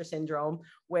imposter syndrome,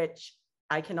 which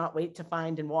I cannot wait to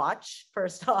find and watch,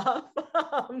 first off.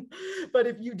 But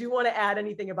if you do want to add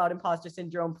anything about imposter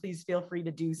syndrome, please feel free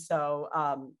to do so.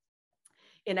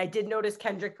 And I did notice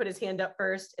Kendrick put his hand up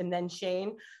first and then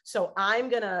Shane. So I'm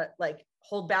going to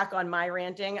hold back on my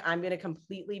ranting. I'm going to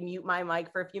completely mute my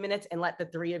mic for a few minutes and let the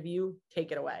three of you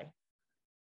take it away.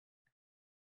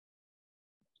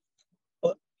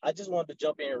 Well, I just wanted to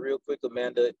jump in real quick,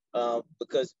 Amanda,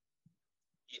 because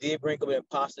you did bring up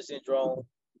imposter syndrome,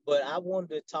 but I wanted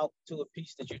to talk to a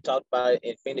piece that you talked about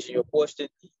in finishing your question.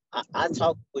 I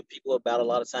talk with people about a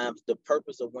lot of times the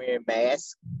purpose of wearing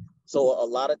masks. So a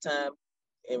lot of time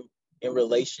in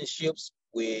relationships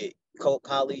with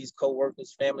colleagues,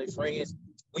 co-workers, family, friends,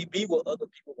 we be what other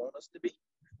people want us to be.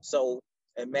 So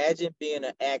imagine being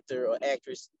an actor or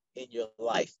actress in your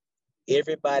life.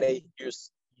 Everybody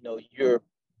you're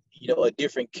a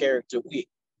different character with.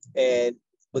 And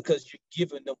because you're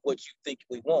giving them what you think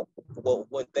we want,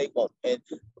 what they want. And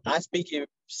I speak to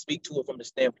it from the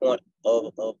standpoint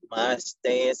of my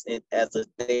stance and as a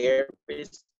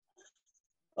therapist.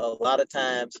 A lot of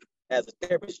times as a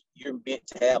therapist, you're meant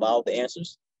to have all the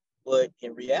answers, but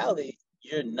in reality,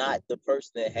 you're not the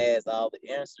person that has all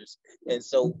the answers. And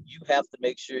so you have to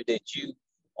make sure that you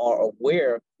are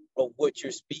aware of what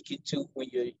you're speaking to when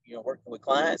you're working with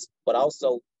clients, but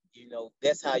also,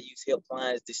 that's how you help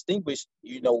clients distinguish,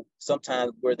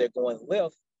 sometimes where they're going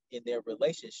left in their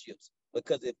relationships.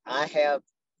 Because if I have,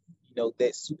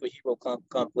 that superhero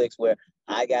complex where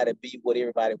I got to be what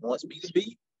everybody wants me to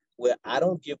be, where I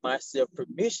don't give myself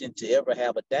permission to ever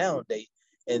have a down day.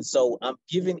 And so I'm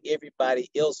giving everybody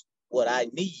else what I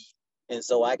need. And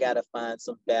so I got to find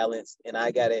some balance, and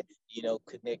I got to,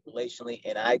 connect relationally,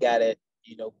 and I got to,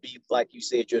 be like you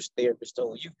said, your therapist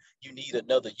told you, you need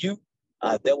another you.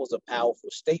 That was a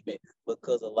powerful statement,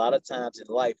 because a lot of times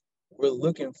in life, we're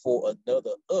looking for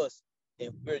another us,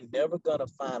 and we're never going to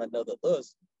find another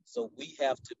us. So we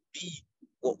have to be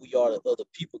what we are to other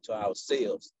people, to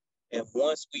ourselves. And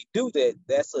once we do that,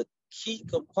 that's a key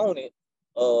component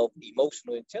of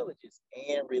emotional intelligence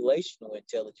and relational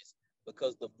intelligence,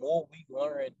 because the more we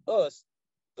learn us,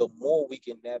 the more we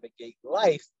can navigate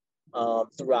life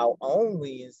through our own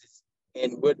lenses.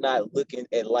 And we're not looking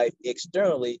at life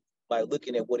externally by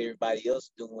looking at what everybody else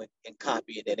is doing and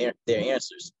copying their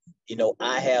answers.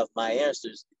 I have my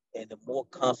answers, and the more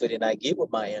confident I get with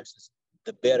my answers,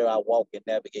 the better I walk and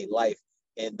navigate life,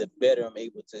 and the better I'm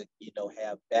able to,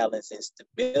 have balance and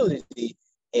stability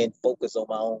and focus on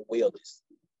my own wellness.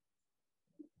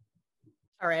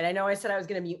 All right, I know I said I was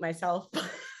going to mute myself,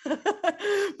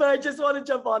 but I just want to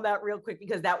jump on that real quick,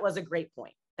 because that was a great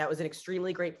point. That was an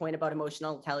extremely great point about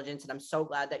emotional intelligence, and I'm so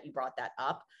glad that you brought that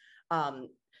up.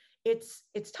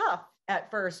 It's tough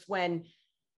at first when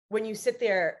you sit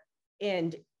there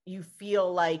and you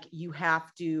feel like you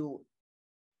have to,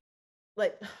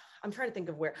 I'm trying to think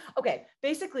of where. Okay,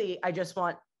 basically, I just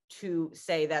want to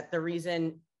say that the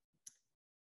reason,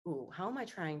 how am I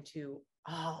trying to,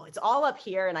 it's all up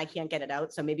here and I can't get it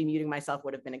out. So maybe muting myself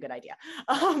would have been a good idea.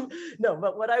 No,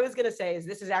 but what I was going to say is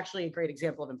this is actually a great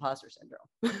example of imposter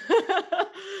syndrome,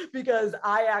 because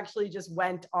I actually just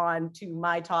went on to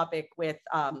my topic with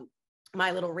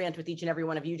my little rant with each and every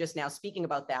one of you just now speaking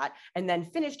about that, and then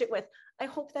finished it with, I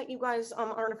hope that you guys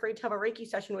aren't afraid to have a Reiki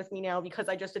session with me now, because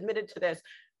I just admitted to this.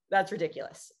 That's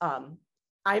ridiculous.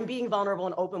 I'm being vulnerable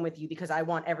and open with you because I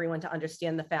want everyone to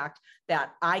understand the fact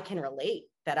that I can relate,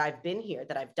 that I've been here,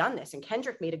 that I've done this. And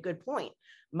Kendrick made a good point.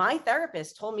 My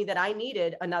therapist told me that I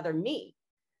needed another me,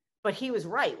 but he was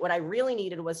right. What I really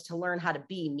needed was to learn how to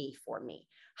be me for me.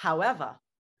 However,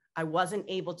 I wasn't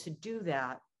able to do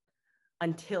that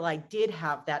until I did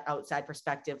have that outside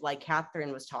perspective, like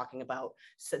Catherine was talking about.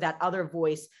 So that other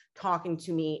voice talking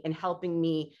to me and helping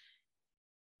me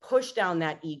push down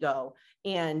that ego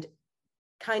and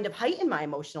kind of heighten my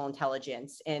emotional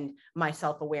intelligence and my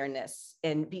self-awareness,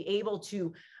 and be able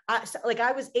to,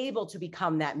 I was able to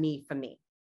become that me for me,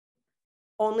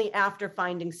 only after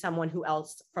finding someone who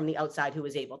else from the outside who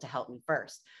was able to help me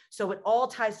first. So it all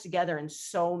ties together in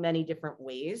so many different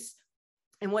ways.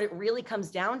 And what it really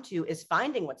comes down to is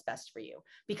finding what's best for you,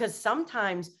 because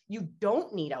sometimes you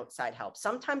don't need outside help.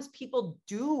 Sometimes people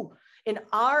do and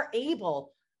are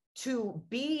able to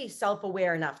be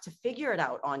self-aware enough to figure it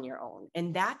out on your own.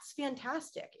 And that's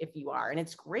fantastic if you are, and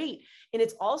it's great. And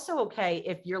it's also okay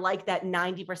if you're like that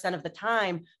 90% of the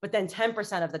time, but then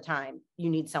 10% of the time you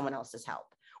need someone else's help,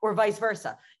 or vice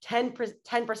versa.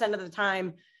 10% of the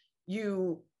time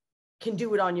you can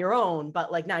do it on your own, but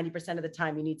like 90% of the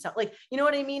time you need something, you know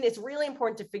what I mean? It's really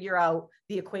important to figure out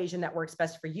the equation that works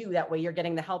best for you. That way you're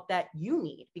getting the help that you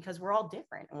need, because we're all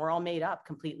different and we're all made up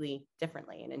completely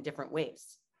differently and in different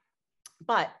ways.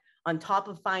 But on top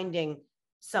of finding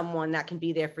someone that can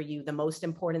be there for you, the most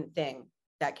important thing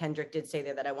that Kendrick did say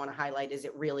there that I want to highlight is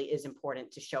it really is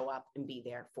important to show up and be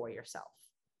there for yourself.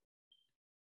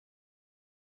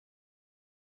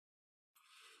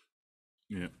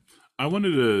 Yeah. I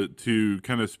wanted to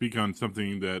kind of speak on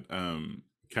something that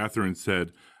Catherine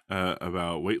said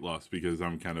about weight loss, because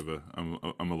I'm kind of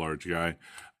I'm a large guy.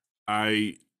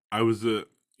 I I was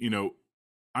you know,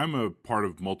 I'm a part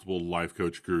of multiple life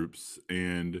coach groups,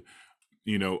 and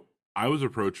you know, I was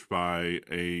approached by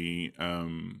you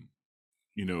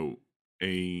know,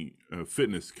 a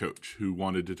fitness coach who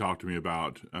wanted to talk to me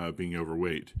about being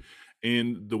overweight.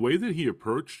 And the way that he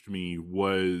approached me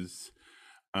was,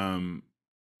 um,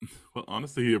 well,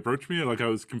 honestly, he approached me like I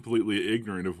was completely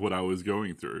ignorant of what I was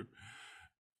going through.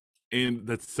 And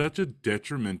that's such a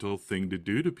detrimental thing to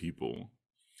do to people.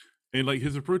 And like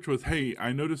his approach was, hey,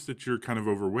 I noticed that you're kind of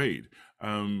overweight.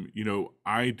 You know,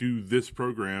 I do this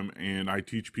program and I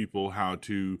teach people how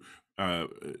to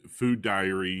food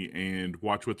diary and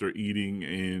watch what they're eating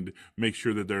and make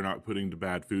sure that they're not putting the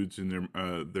bad foods in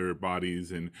their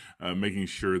bodies, and making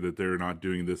sure that they're not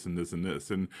doing this and this and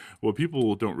this. And what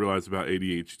people don't realize about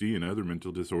ADHD and other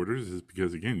mental disorders is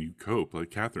because, again, you cope, like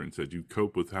Catherine said, you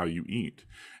cope with how you eat.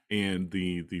 And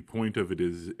the point of it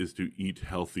is to eat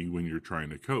healthy when you're trying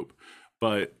to cope.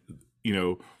 But you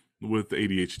know, with the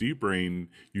ADHD brain,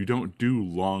 you don't do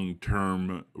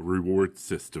long-term reward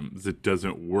systems. It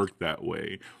doesn't work that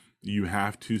way. You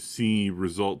have to see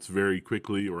results very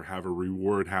quickly, or have a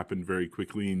reward happen very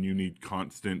quickly, and you need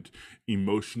constant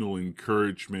emotional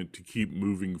encouragement to keep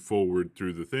moving forward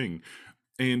through the thing.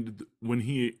 And when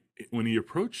he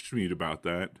approached me about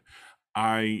that,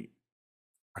 I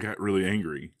got really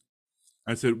angry.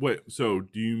 I said, "What? So,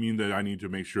 do you mean that I need to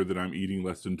make sure that I'm eating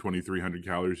less than 2,300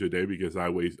 calories a day because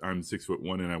I'm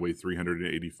 6'1" and I weigh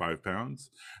 385 pounds?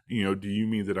 You know, do you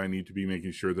mean that I need to be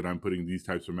making sure that I'm putting these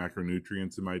types of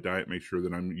macronutrients in my diet, make sure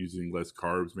that I'm using less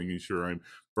carbs, making sure I'm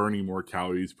burning more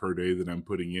calories per day than I'm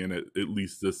putting in at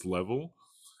least this level?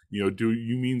 You know, do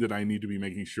you mean that I need to be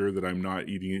making sure that I'm not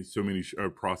eating so many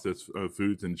processed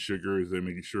foods and sugars, and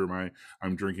making sure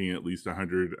I'm drinking at least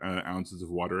 100 ounces of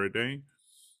water a day?"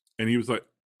 And he was like,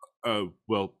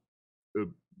 well, uh,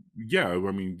 yeah,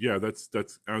 I mean, yeah, that's,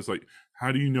 I was like,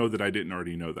 how do you know that I didn't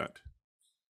already know that?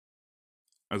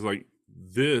 I was like,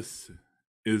 this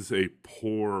is a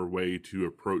poor way to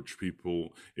approach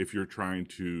people if you're trying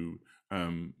to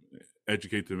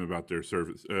educate them about their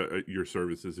service, your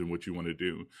services and what you want to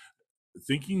do.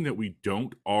 Thinking that we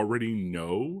don't already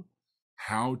know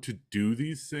how to do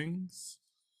these things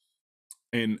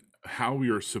and how we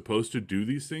are supposed to do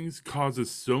these things causes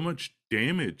so much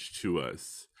damage to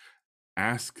us.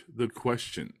 Ask the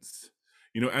questions.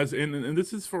 You know, as and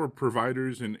this is for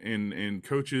providers and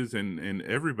coaches and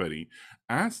everybody.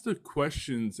 Ask the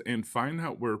questions and find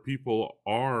out where people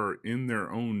are in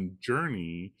their own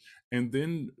journey, and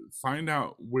then find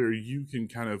out where you can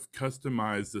kind of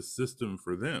customize the system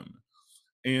for them.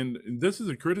 And this is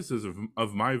a criticism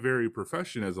of my very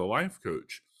profession as a life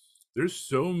coach. There's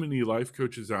so many life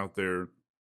coaches out there.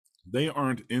 They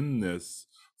aren't in this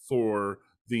for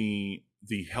the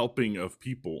helping of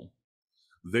people.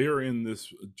 They are in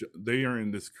this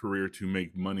career to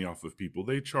make money off of people.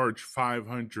 They charge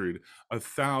 $500,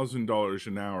 $1,000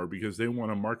 an hour because they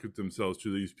want to market themselves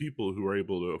to these people who are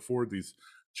able to afford these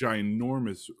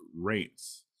ginormous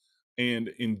rates. And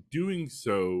in doing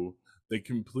so, they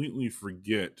completely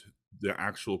forget the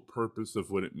actual purpose of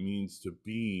what it means to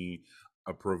be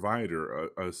a provider,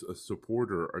 a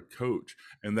supporter, a coach.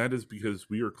 And that is because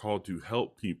we are called to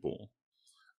help people.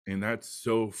 And that's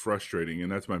so frustrating.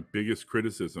 And that's my biggest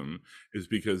criticism, is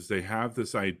because they have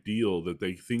this ideal that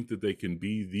they think that they can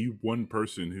be the one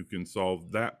person who can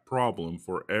solve that problem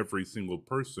for every single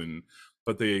person,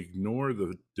 but they ignore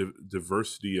the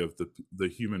diversity of the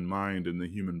human mind and the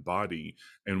human body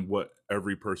and what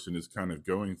every person is kind of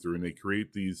going through. And they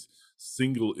create these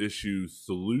single issue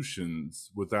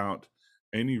solutions without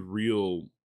any real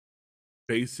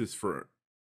basis for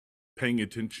paying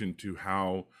attention to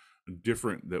how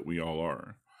different that we all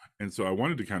are. And so I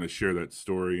wanted to kind of share that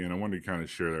story, and I wanted to kind of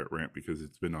share that rant because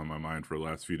it's been on my mind for the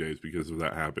last few days because of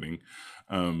that happening.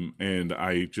 And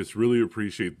I just really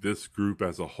appreciate this group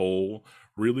as a whole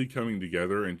really coming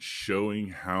together and showing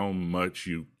how much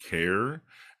you care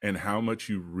and how much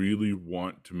you really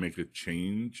want to make a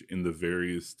change in the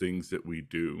various things that we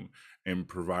do, and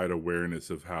provide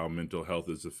awareness of how mental health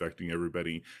is affecting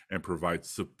everybody, and provide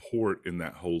support in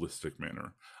that holistic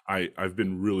manner. I've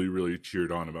been really, really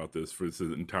cheered on about this for this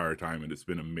entire time, and it's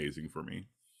been amazing for me.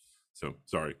 So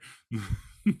sorry.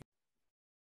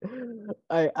 No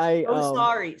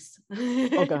sorries.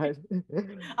 Oh, go ahead.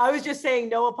 I was just saying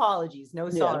no apologies, no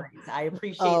sorries. I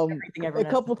appreciate everything everyone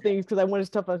a couple things, because I want to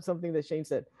touch on something that Shane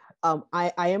said.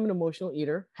 I am an emotional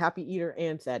eater, happy eater,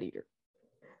 and sad eater.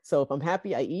 So if I'm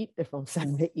happy, I eat. If I'm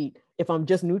sad, I eat. If I'm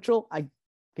just neutral, I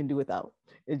can do without.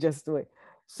 It's just the way.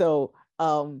 So,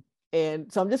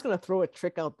 and so I'm just going to throw a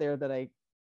trick out there that I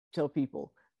tell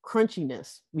people.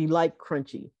 Crunchiness. We like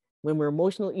crunchy. When we're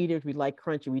emotional eaters, we like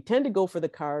crunchy. We tend to go for the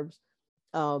carbs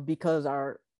because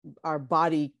our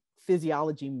body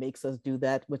physiology makes us do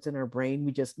that. What's in our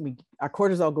brain, our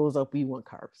cortisol goes up. We want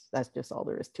carbs. That's just all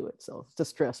there is to it. So it's a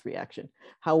stress reaction.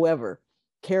 However,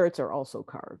 carrots are also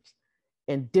carbs,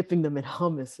 and dipping them in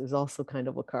hummus is also kind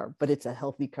of a carb, but it's a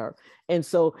healthy carb. And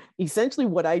so essentially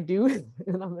what I do,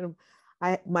 and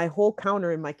my whole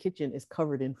counter in my kitchen is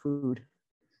covered in food.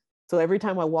 So every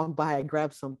time I walk by, I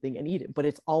grab something and eat it, but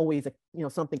it's always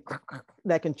something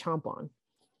that I can chomp on,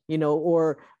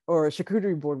 or a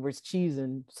charcuterie board where it's cheese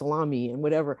and salami and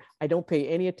whatever. I don't pay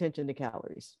any attention to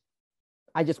calories.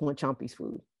 I just want chompy's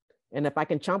food. And if I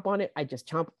can chomp on it, I just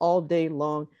chomp all day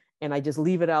long, and I just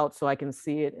leave it out so I can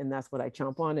see it. And that's what I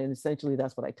chomp on. And essentially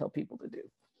that's what I tell people to do.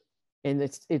 And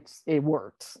it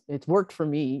works. It's worked for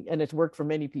me, and it's worked for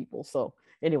many people. So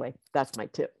anyway, that's my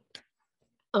tip.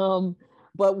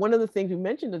 But one of the things we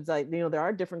mentioned is like, there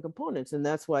are different components, and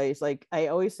that's why it's like, I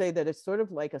always say that it's sort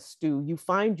of like a stew. You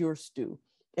find your stew.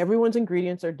 Everyone's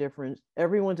ingredients are different.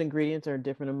 Everyone's ingredients are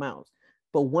different amounts.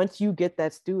 But once you get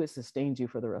that stew, it sustains you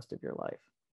for the rest of your life.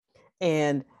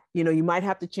 And, you might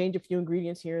have to change a few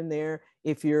ingredients here and there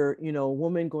if you're, a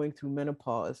woman going through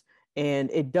menopause, and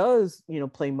it does,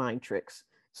 play mind tricks.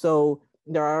 So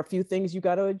there are a few things you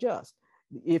got to adjust.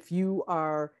 If you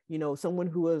are, someone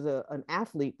who is an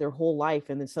athlete their whole life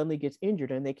and then suddenly gets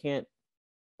injured and they can't,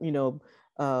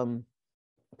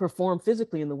 perform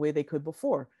physically in the way they could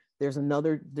before, there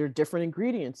are different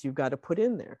ingredients you've got to put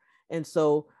in there. And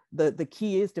so the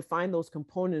key is to find those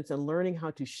components and learning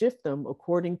how to shift them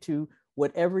according to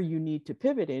whatever you need to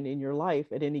pivot in your life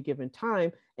at any given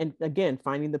time. And again,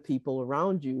 finding the people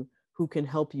around you who can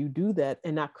help you do that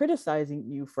and not criticizing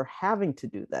you for having to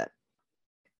do that.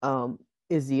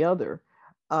 Is the other.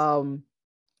 And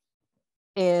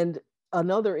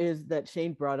another is that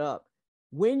Shane brought up,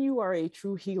 when you are a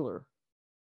true healer,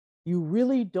 you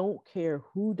really don't care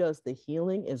who does the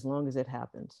healing as long as it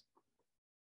happens.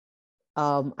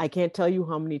 I can't tell you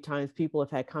how many times people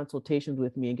have had consultations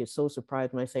with me and get so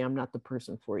surprised when I say, I'm not the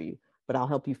person for you, but I'll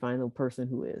help you find the person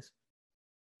who is.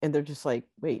 And they're just like,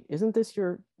 wait, isn't this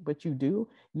what you do?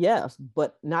 Yes,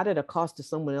 but not at a cost to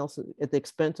someone else, at the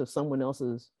expense of someone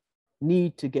else's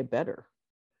need to get better.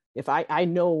 If I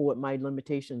know what my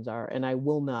limitations are, and I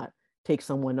will not take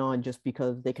someone on just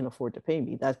because they can afford to pay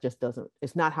me. That just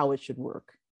it's not how it should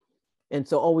work. And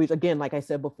so always, again, like I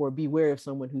said before, beware of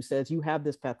someone who says you have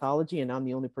this pathology and I'm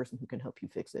the only person who can help you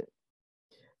fix it.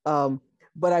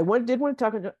 But I did want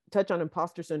to touch on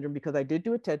imposter syndrome, because I did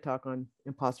do a TED Talk on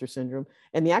imposter syndrome,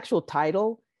 and the actual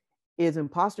title is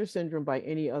Imposter Syndrome by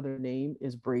Any Other Name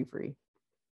is Bravery.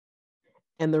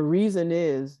 And the reason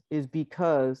is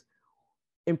because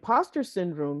imposter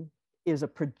syndrome is a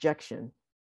projection.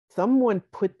 Someone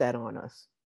put that on us.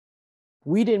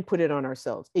 We didn't put it on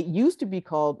ourselves. It used to be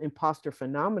called imposter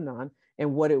phenomenon.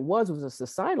 And what it was a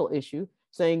societal issue,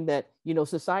 saying that,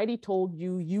 society told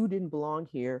you didn't belong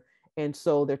here. And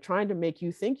so they're trying to make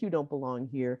you think you don't belong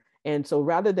here. And so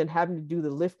rather than having to do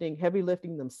the heavy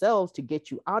lifting themselves to get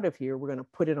you out of here, we're going to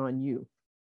put it on you.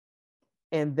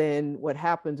 And then what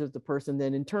happens is the person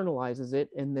then internalizes it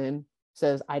and then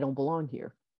says, I don't belong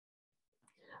here.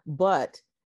 But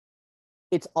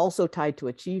it's also tied to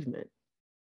achievement.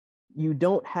 You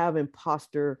don't have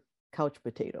imposter couch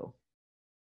potato.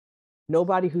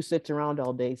 Nobody who sits around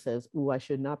all day says, ooh, I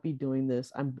should not be doing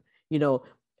this. I'm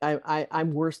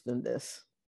worse than this.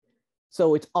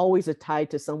 So it's always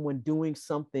tied to someone doing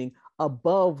something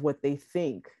above what they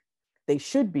think they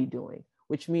should be doing,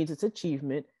 which means it's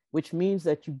achievement, which means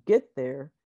that you get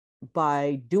there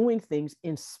by doing things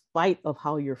in spite of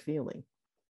how you're feeling.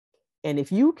 And if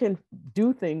you can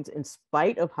do things in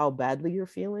spite of how badly you're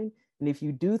feeling, and if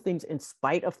you do things in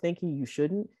spite of thinking you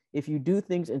shouldn't, if you do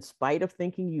things in spite of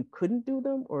thinking you couldn't do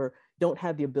them or don't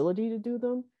have the ability to do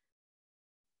them,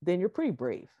 then you're pretty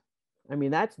brave. I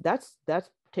mean, that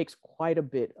takes quite a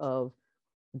bit of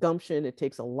gumption. It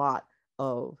takes a lot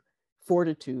of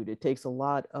fortitude. It takes a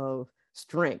lot of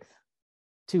strength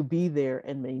to be there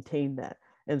and maintain that.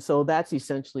 And so that's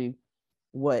essentially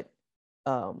what,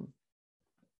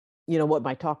 what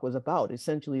my talk was about.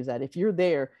 Essentially is that if you're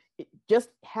there, just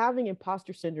having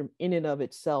imposter syndrome in and of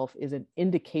itself is an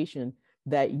indication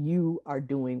that you are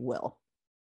doing well,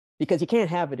 because you can't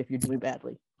have it if you're doing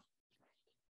badly.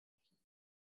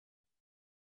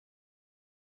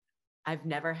 I've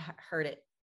never heard it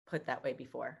put that way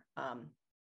before.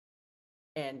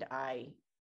 And I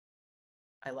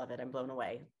love it. I'm blown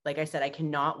away. Like I said, I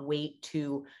cannot wait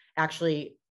to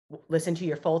actually listen to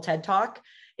your full TED Talk.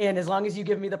 And as long as you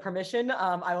give me the permission,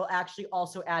 I will actually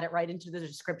also add it right into the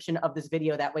description of this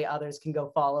video. That way others can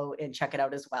go follow and check it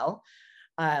out as well.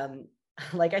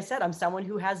 Like I said, I'm someone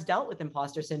who has dealt with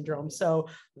imposter syndrome. So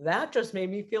that just made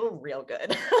me feel real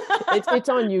good. It's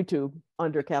on YouTube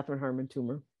under Catherine Harmon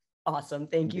Toomer. Awesome.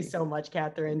 Thank you so much,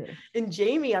 Catherine. Okay. And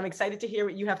Jamie, I'm excited to hear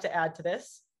what you have to add to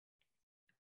this.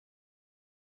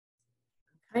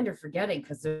 Kind of forgetting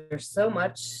because there's so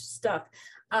much stuff.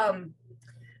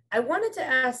 I wanted to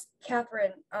ask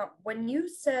Catherine, when you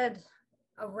said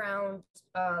around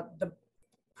the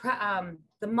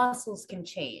muscles can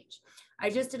change. I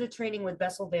just did a training with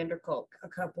Bessel van der Kolk a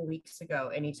couple weeks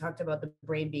ago, and he talked about the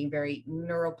brain being very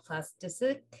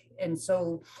neuroplastic. And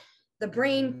so the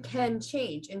brain can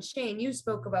change. And Shane, you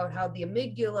spoke about how the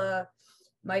amygdala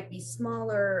might be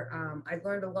smaller. I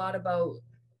learned a lot about,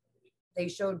 they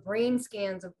showed brain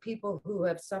scans of people who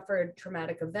have suffered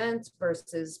traumatic events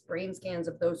versus brain scans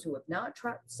of those who have not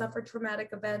suffered traumatic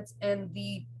events. And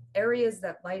the areas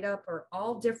that light up are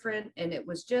all different. And it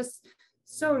was just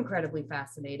so incredibly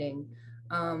fascinating.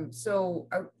 The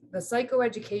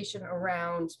psychoeducation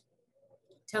around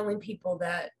telling people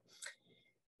that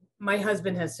my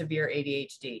husband has severe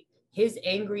ADHD, his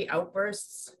angry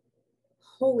outbursts,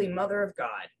 holy mother of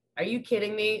God, are you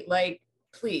kidding me? Like,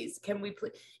 please, can we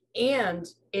please? And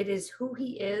it is who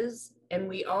he is, and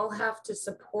we all have to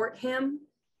support him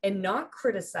and not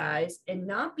criticize and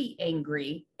not be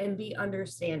angry and be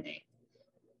understanding.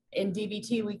 In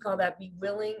DBT, we call that be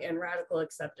willing and radical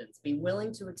acceptance. Be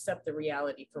willing to accept the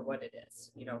reality for what it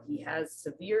is. You know, he has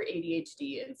severe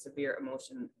ADHD and severe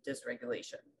emotion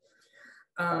dysregulation.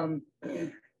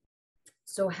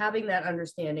 So having that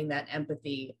understanding, that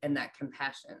empathy, and that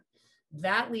compassion,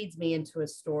 that leads me into a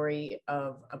story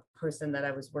of a person that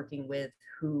I was working with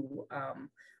who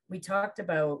we talked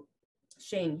about.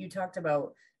 Shane, you talked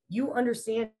about, you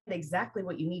understand exactly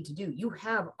what you need to do. You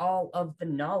have all of the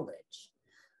knowledge.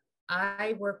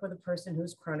 I work with a person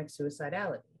who's chronic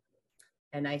suicidality.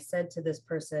 And I said to this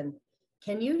person,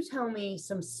 can you tell me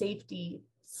some safety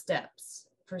steps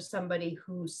for somebody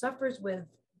who suffers with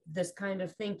this kind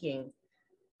of thinking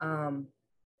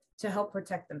to help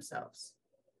protect themselves?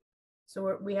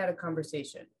 So we had a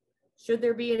conversation. Should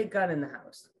there be a gun in the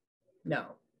house?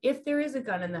 No. If there is a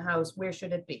gun in the house, where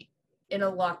should it be? In a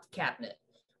locked cabinet.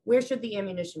 Where should the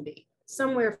ammunition be?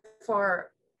 Somewhere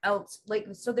far else. Like,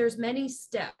 so there's many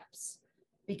steps,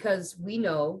 because we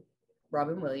know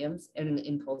Robin Williams in an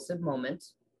impulsive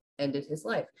moment ended his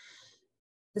life.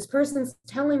 This person's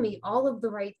telling me all of the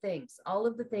right things, all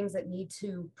of the things that need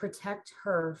to protect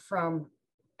her from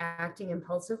acting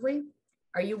impulsively.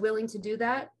 Are you willing to do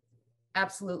that?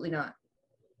 Absolutely not.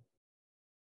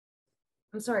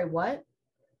 I'm sorry, what?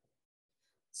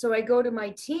 So I go to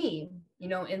my team, you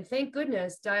know, and thank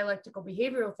goodness dialectical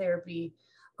behavioral therapy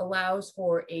allows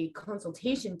for a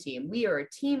consultation team. We are a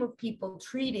team of people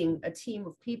treating a team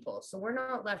of people. So we're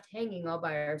not left hanging all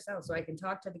by ourselves. So I can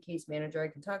talk to the case manager, I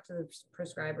can talk to the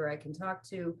prescriber, I can talk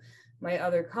to my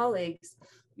other colleagues,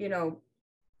 you know.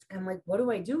 I'm like, what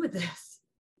do I do with this?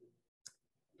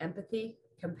 Empathy,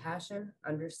 compassion,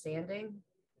 understanding.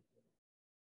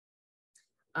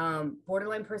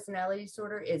 Borderline personality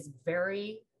disorder is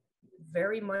very,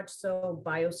 very much so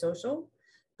biosocial.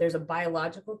 There's a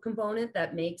biological component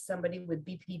that makes somebody with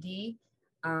BPD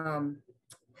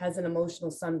has an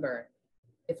emotional sunburn.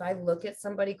 If I look at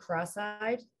somebody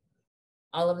cross-eyed,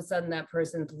 all of a sudden that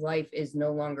person's life is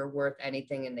no longer worth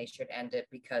anything and they should end it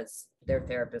because their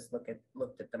therapist looked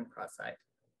at them cross-eyed.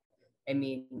 I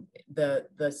mean,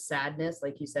 the sadness,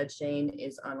 like you said, Shane,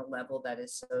 is on a level that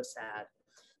is so sad.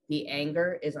 The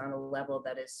anger is on a level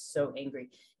that is so angry,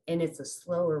 and it's a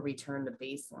slower return to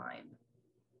baseline.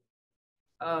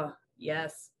 Oh,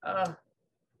 yes. I'm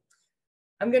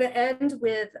going to end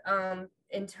with,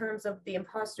 in terms of the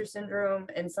imposter syndrome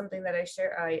and something that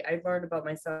I learned about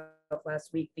myself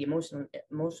last week, the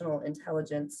emotional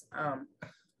intelligence.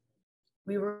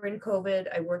 We were in COVID.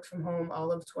 I worked from home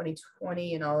all of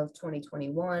 2020 and all of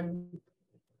 2021.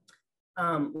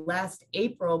 Last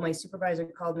April, my supervisor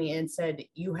called me and said,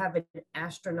 you have an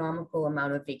astronomical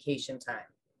amount of vacation time.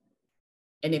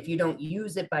 And if you don't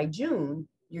use it by June,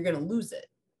 you're going to lose it.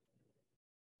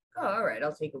 Oh, all right,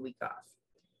 I'll take a week off.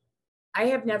 I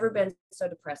have never been so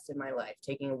depressed in my life,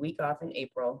 taking a week off in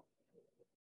April.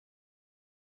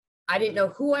 I didn't know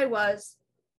who I was,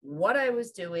 what I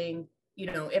was doing.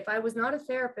 You know, if I was not a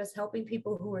therapist helping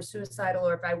people who were suicidal,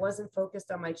 or if I wasn't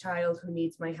focused on my child who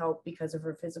needs my help because of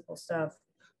her physical stuff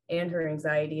and her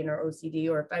anxiety and her OCD,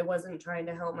 or if I wasn't trying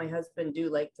to help my husband do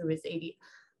like through his AD,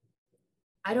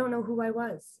 I don't know who I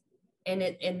was. And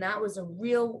that was a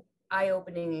real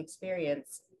eye-opening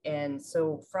experience. And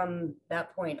so from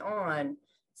that point on,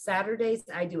 Saturdays,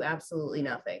 I do absolutely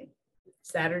nothing.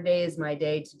 Saturday is my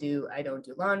day to do, I don't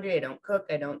do laundry, I don't cook,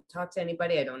 I don't talk to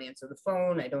anybody, I don't answer the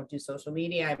phone, I don't do social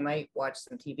media, I might watch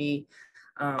some TV.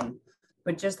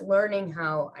 But just learning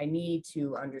how I need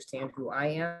to understand who I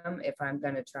am if I'm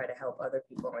going to try to help other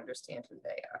people understand who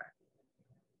they are.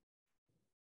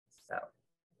 So,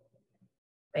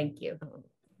 thank you.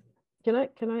 Can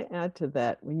I add to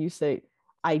that? When you say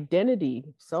identity,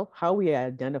 how we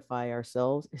identify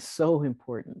ourselves is so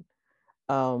important.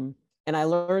 And I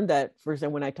learned that, for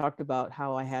example, when I talked about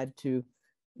how I had to,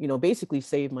 basically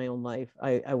save my own life.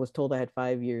 I was told I had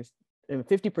 5 years and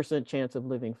 50% chance of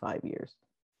living 5 years,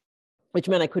 which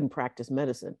meant I couldn't practice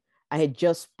medicine. I had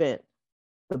just spent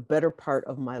the better part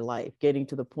of my life getting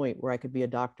to the point where I could be a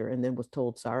doctor, and then was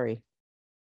told, sorry,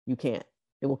 you can't.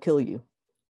 It will kill you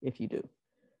if you do.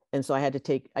 And so I had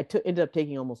to ended up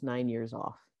taking almost 9 years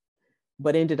off,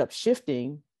 but ended up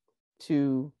shifting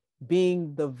to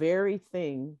being the very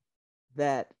thing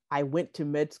that I went to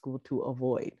med school to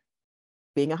avoid,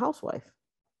 being a housewife.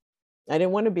 I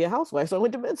didn't want to be a housewife, so I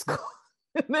went to med school.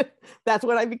 That's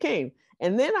what I became.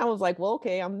 And then I was like, well,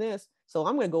 okay, I'm this, so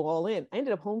I'm going to go all in. I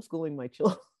ended up homeschooling my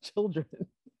children.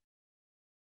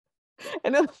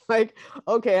 And I was like,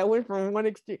 okay, I went from one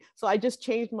extreme. So I just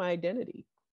changed my identity.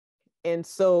 And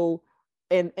so,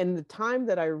 and the time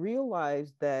that I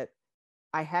realized that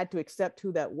I had to accept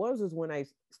who that was is when I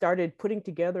started putting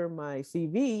together my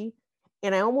CV,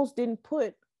 and I almost didn't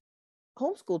put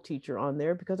homeschool teacher on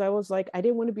there because I was like, I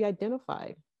didn't want to be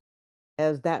identified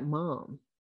as that mom.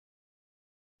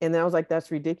 And then I was like,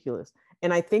 that's ridiculous.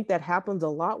 And I think that happens a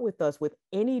lot with us with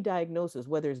any diagnosis,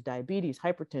 whether it's diabetes,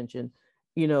 hypertension,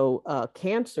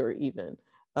 cancer, even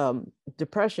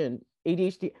depression,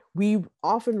 ADHD. We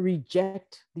often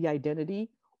reject the identity,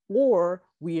 or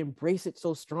we embrace it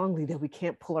so strongly that we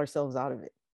can't pull ourselves out of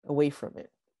it, away from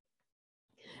it.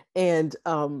 And,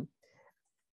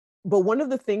 but one of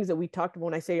the things that we talked about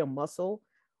when I say a muscle,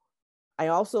 I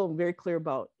also am very clear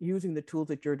about using the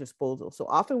tools at your disposal. So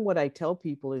often what I tell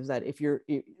people is that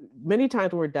many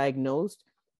times when we're diagnosed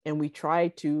and we try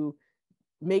to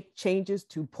make changes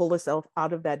to pull ourselves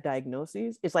out of that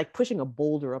diagnosis, it's like pushing a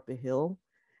boulder up a hill.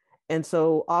 And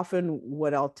so often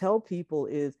what I'll tell people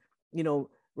is,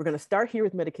 we're going to start here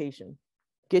with medication,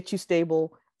 get you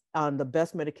stable on the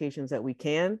best medications that we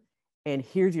can. And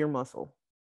here's your muscle.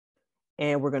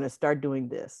 And we're going to start doing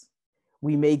this.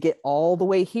 We may get all the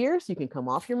way here so you can come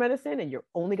off your medicine and you're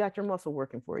only got your muscle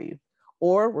working for you.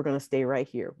 Or we're going to stay right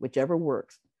here, whichever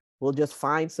works. We'll just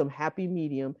find some happy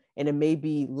medium, and it may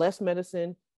be less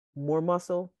medicine, more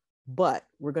muscle, but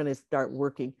we're going to start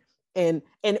working.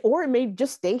 Or it may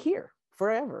just stay here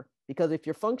forever, because if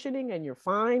you're functioning and you're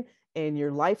fine and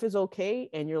your life is okay,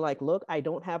 and you're like, look, I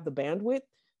don't have the bandwidth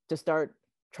to start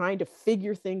trying to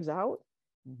figure things out,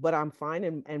 but I'm fine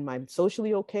and I'm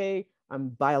socially okay, I'm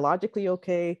biologically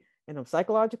okay, and I'm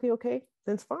psychologically okay,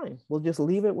 then it's fine. We'll just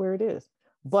leave it where it is.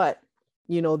 But,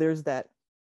 there's that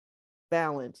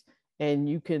balance, and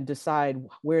you can decide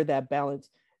where that balance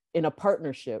in a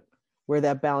partnership, where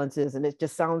that balance is. And it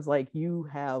just sounds like you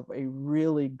have a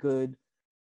really good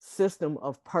system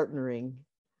of partnering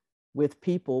with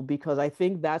people, because I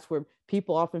think that's where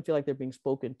people often feel like they're being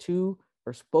spoken to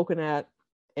or spoken at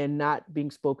and not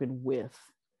being spoken with.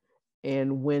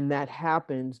 And when that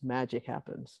happens, magic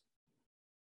happens.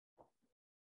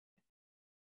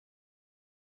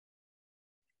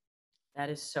 That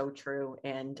is so true.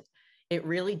 And it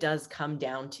really does come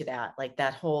down to that, like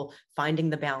that whole finding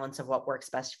the balance of what works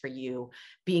best for you,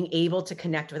 being able to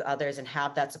connect with others and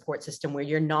have that support system where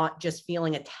you're not just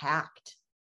feeling attacked,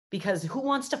 because who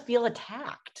wants to feel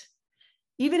attacked?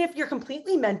 Even if you're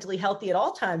completely mentally healthy at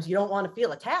all times, you don't want to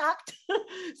feel attacked.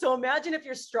 So imagine if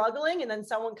you're struggling and then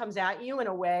someone comes at you in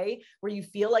a way where you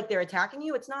feel like they're attacking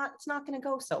you, it's not going to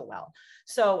go so well.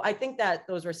 So I think that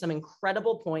those were some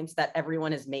incredible points that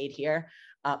everyone has made here.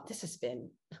 This has been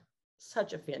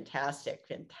such a fantastic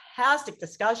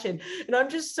discussion. And I'm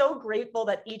just so grateful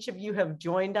that each of you have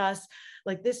joined us.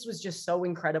 Like, this was just so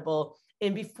incredible.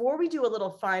 And before we do a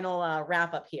little final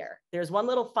wrap up here, there's one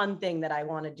little fun thing that I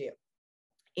want to do.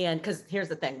 And because here's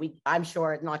the thing, I'm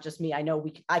sure not just me, I know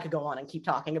I could go on and keep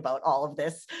talking about all of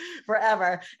this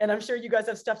forever. And I'm sure you guys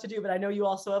have stuff to do, but I know you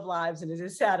also have lives, and it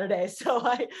is Saturday. So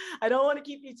I don't want to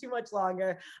keep you too much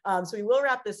longer. So we will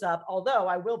wrap this up, although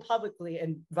I will publicly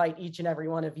invite each and every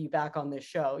one of you back on this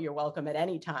show. You're welcome at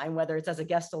any time, whether it's as a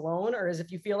guest alone or as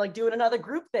if you feel like doing another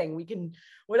group thing, we can,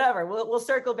 whatever, we'll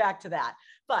circle back to that.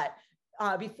 But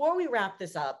before we wrap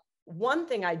this up, one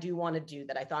thing I do want to do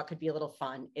that I thought could be a little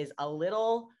fun is a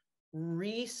little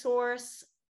resource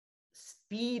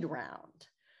speed round.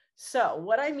 So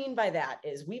what I mean by that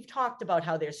is we've talked about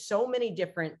how there's so many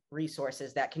different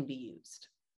resources that can be used,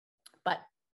 but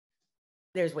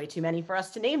there's way too many for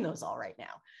us to name those all right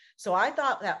now. So I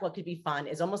thought that what could be fun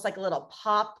is almost like a little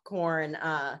popcorn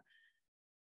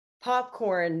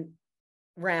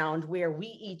round where we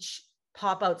each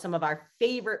pop out some of our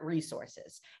favorite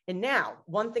resources. And now,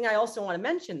 one thing I also want to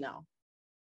mention though,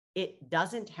 it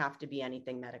doesn't have to be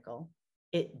anything medical.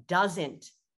 It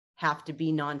doesn't have to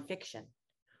be nonfiction.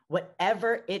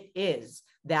 Whatever it is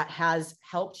that has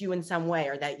helped you in some way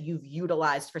or that you've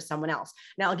utilized for someone else.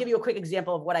 Now, I'll give you a quick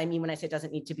example of what I mean when I say it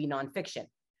doesn't need to be nonfiction.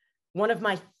 One of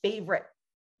my favorite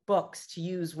books to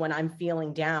use when I'm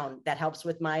feeling down that helps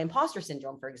with my imposter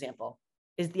syndrome, for example,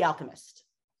 is The Alchemist.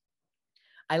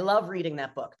 I love reading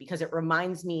that book because it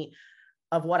reminds me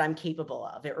of what I'm capable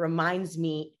of. It reminds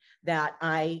me that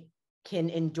I can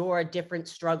endure different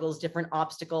struggles, different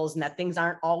obstacles, and that things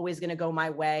aren't always going to go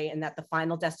my way, and that the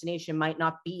final destination might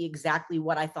not be exactly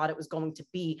what I thought it was going to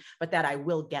be, but that I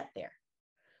will get there.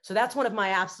 So that's one of my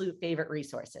absolute favorite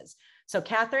resources. So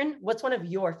Catherine, what's one of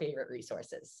your favorite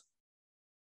resources?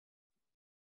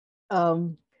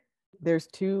 There's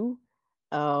two.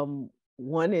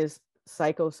 One is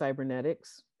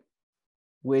Psycho-Cybernetics,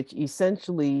 which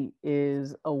essentially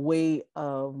is a way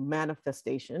of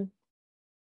manifestation,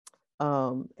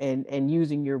 and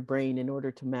using your brain in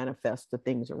order to manifest the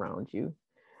things around you,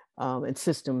 and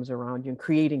systems around you, and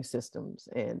creating systems,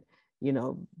 and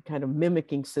kind of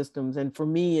mimicking systems. And for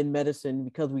me in medicine,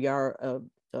 because we are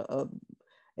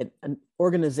an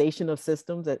organization of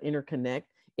systems that interconnect,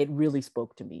 it really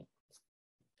spoke to me.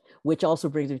 Which also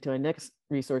brings me to my next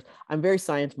resource. I'm very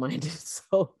science-minded,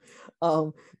 so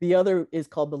the other is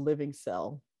called The Living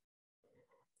Cell.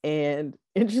 And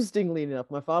interestingly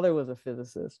enough, my father was a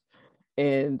physicist,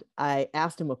 and I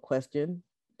asked him a question.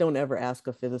 Don't ever ask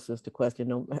a physicist a question.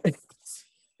 No,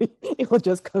 it will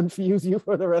just confuse you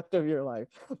for the rest of your life.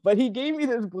 But he gave me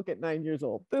this book at 9 years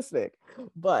old, this thick,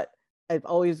 but I've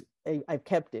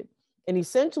kept it. And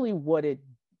essentially what it's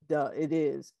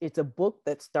a book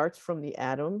that starts from the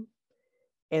atom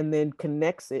and then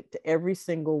connects it to every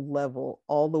single level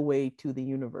all the way to the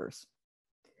universe.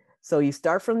 So you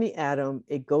start from the atom,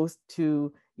 it goes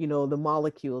to, the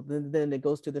molecule, then it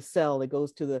goes to the cell, it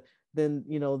goes to the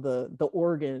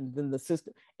organ, then the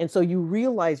system. And so you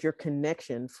realize your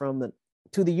connection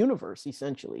to the universe,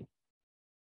 essentially.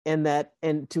 And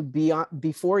to beyond,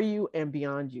 before you and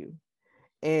beyond you.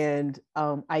 And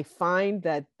I find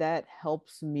that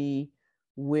helps me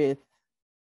with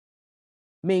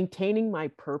maintaining my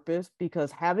purpose,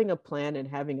 because having a plan and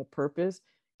having a purpose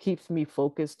keeps me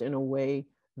focused in a way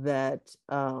that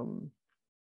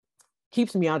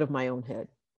keeps me out of my own head.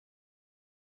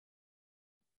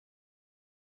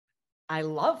 I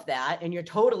love that. And you're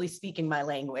totally speaking my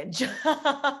language.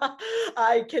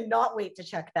 I cannot wait to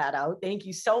check that out. Thank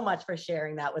you so much for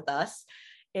sharing that with us.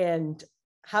 And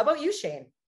how about you, Shane?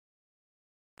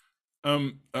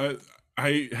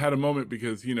 I had a moment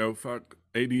because, fuck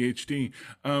ADHD,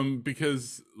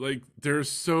 because there's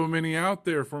so many out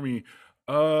there for me.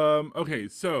 Okay.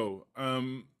 So,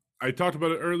 I talked about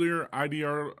it earlier,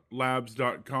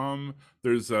 idrlabs.com.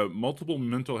 There's multiple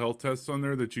mental health tests on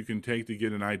there that you can take to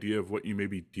get an idea of what you may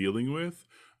be dealing with.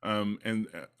 And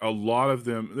a lot of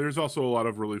them, there's also a lot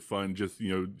of really fun, just,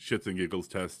 shits and giggles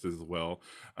tests as well.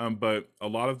 But a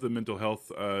lot of the mental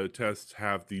health tests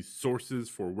have the sources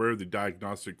for where the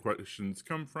diagnostic questions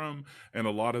come from. And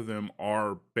a lot of them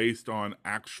are based on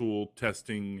actual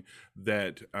testing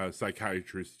that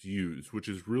psychiatrists use, which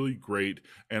is really great.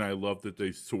 And I love that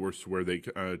they source where they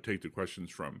take the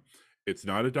questions from. It's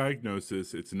not a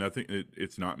diagnosis. It's nothing.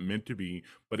 It's not meant to be,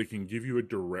 but it can give you a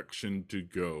direction to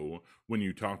go when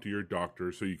you talk to your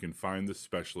doctor, so you can find the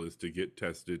specialist to get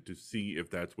tested to see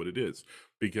if that's what it is.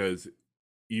 Because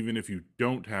even if you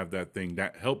don't have that thing,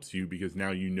 that helps you, because now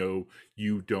you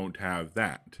don't have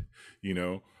that.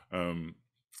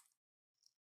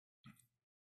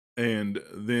 And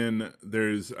then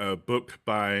there's a book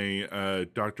by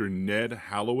Dr. Ned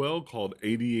Hallowell called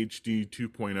ADHD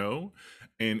 2.0.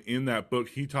 And in that book,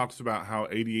 he talks about how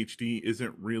ADHD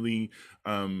isn't really,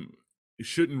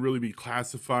 shouldn't really be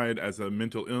classified as a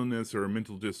mental illness or a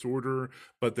mental disorder,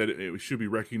 but that it should be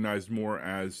recognized more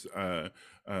as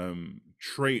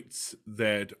traits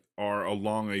that are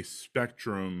along a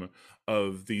spectrum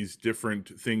of these different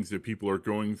things that people are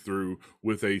going through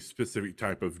with a specific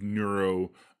type of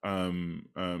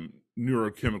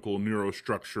neurochemical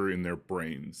neurostructure in their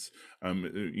brains.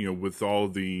 With all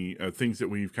the things that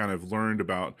we've kind of learned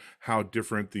about how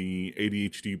different the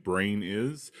ADHD brain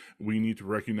is, we need to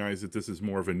recognize that this is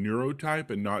more of a neurotype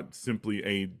and not simply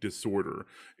a disorder.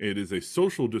 It is a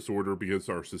social disorder because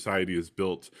our society is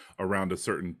built around a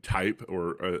certain type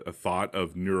or a thought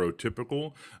of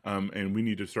neurotypical, and we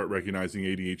need to start recognizing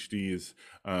ADHD is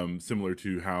similar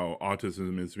to how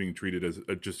autism is being treated as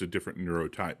just a different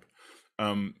neurotype.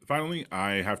 Finally,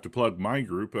 I have to plug my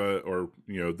group,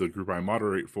 the group I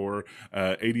moderate for,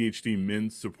 ADHD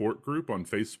Men's Support Group on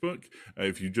Facebook.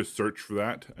 If you just search for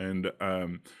that, and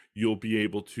you'll be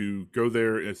able to go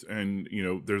there. And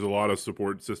there's a lot of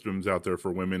support systems out there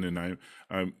for women, and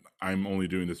I'm only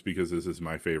doing this because this is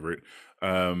my favorite.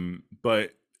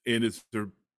 But it is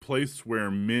the place where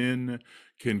men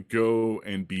can go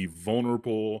and be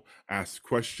vulnerable, ask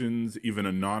questions, even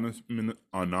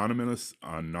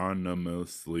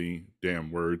anonymously,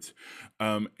 damn words,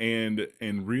 and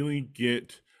really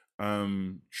get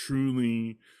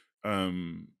truly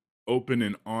open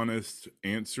and honest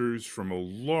answers from a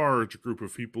large group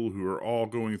of people who are all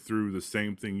going through the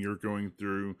same thing you're going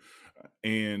through,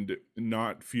 and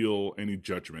not feel any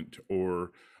judgment or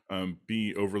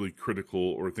be overly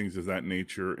critical or things of that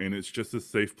nature. And it's just a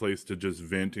safe place to just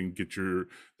vent and get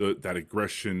that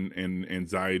aggression and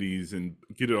anxieties and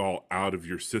get it all out of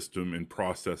your system and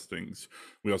process things.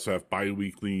 We also have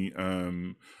bi-weekly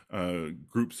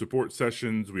group support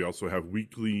sessions. We also have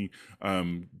weekly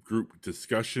group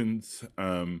discussions.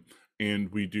 And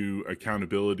we do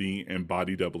accountability and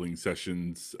body doubling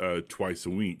sessions twice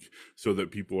a week, so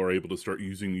that people are able to start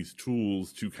using these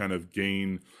tools to kind of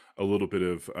gain a little bit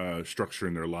of structure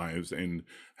in their lives, and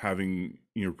having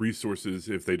resources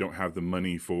if they don't have the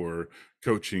money for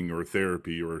coaching or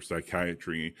therapy or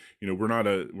psychiatry. We're not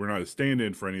a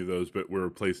stand-in for any of those, but we're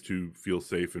a place to feel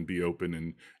safe and be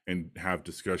open and have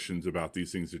discussions about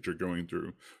these things that you're going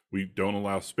through. We don't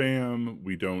allow spam.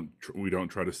 We don't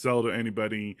try to sell to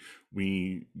anybody.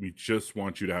 We just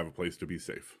want you to have a place to be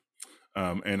safe.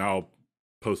 And I'll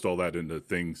post all that into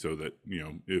things so that,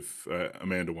 if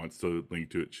Amanda wants to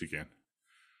link to it, she can.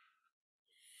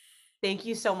 Thank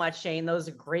you so much, Shane. Those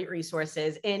are great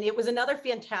resources. And it was another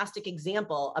fantastic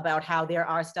example about how there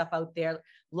are stuff out there,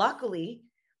 luckily,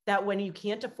 that when you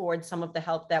can't afford some of the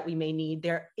help that we may need,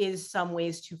 there is some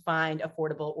ways to find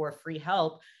affordable or free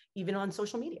help, even on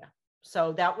social media.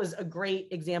 So that was a great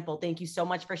example. Thank you so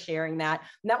much for sharing that.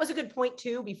 And that was a good point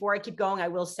too. Before I keep going, I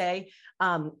will say,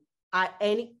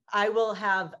 I will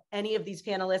have any of these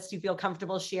panelists who feel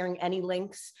comfortable sharing any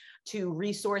links to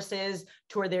resources,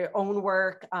 to their own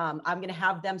work. I'm going to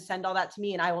have them send all that to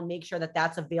me, and I will make sure that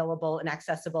that's available and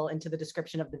accessible into the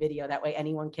description of the video. That way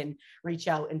anyone can reach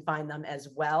out and find them as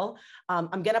well.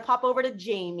 I'm going to pop over to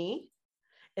Jamie,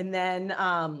 and then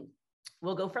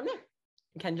we'll go from there.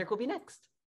 Kendrick will be next.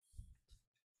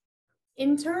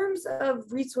 In terms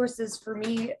of resources for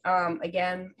me,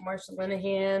 again, Marsha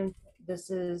Linehan, this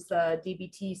is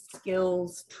DBT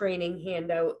skills training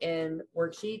handout and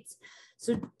worksheets.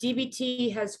 So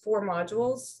DBT has 4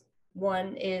 modules.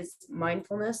 One is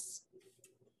mindfulness.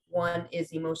 One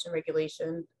is emotion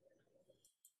regulation,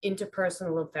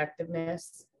 interpersonal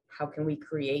effectiveness. How can we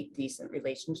create decent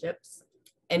relationships?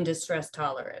 And distress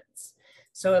tolerance.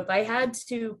 So if I had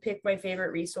to pick my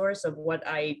favorite resource of what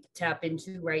I tap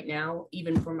into right now,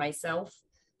 even for myself,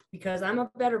 because I'm a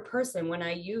better person when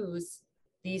I use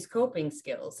these coping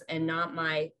skills and not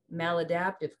my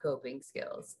maladaptive coping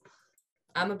skills.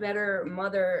 I'm a better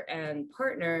mother and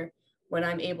partner when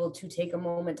I'm able to take a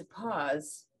moment to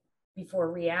pause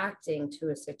before reacting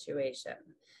to a situation.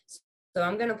 So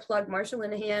I'm going to plug Marsha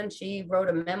Linehan. She wrote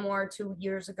a memoir 2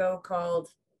 years ago called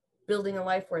Building a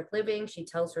Life Worth Living. She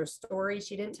tells her story.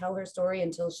 She didn't tell her story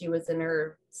until she was in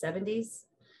her 70s.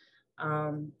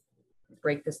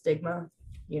 Break the stigma,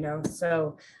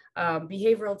 So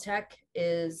behavioral tech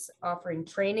is offering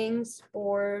trainings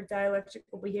for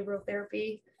dialectical behavioral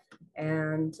therapy.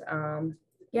 And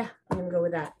yeah, I'm going to go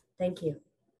with that. Thank you.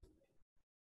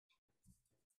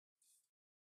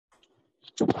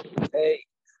 Hey,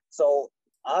 so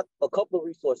a couple of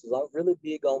resources. I'm really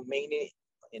big on meaning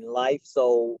in life.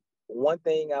 So one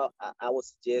thing I would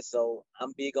suggest, so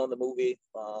I'm big on the movie,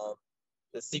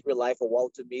 The Secret Life of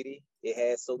Walter Mitty. It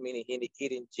has so many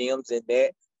hidden gems in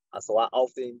that. So I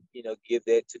often, give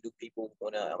that to new people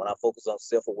when I focus on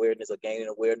self-awareness or gaining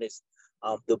awareness.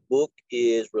 The book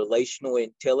is Relational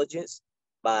Intelligence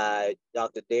by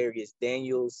Dr. Darius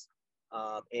Daniels,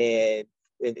 and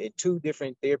 2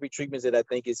 different therapy treatments that I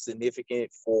think is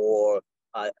significant for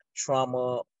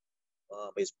trauma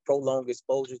is prolonged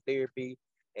exposure therapy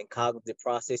and cognitive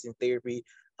processing therapy.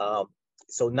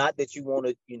 So not that you want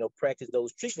to, practice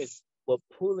those treatments, but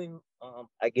pulling,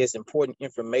 I guess, important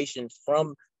information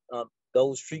from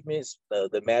those treatments,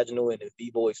 the vaginal and in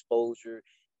vivo exposure,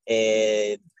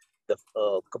 and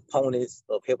the components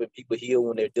of helping people heal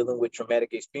when they're dealing with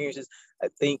traumatic experiences. I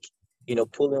think,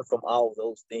 pulling from all of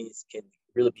those things can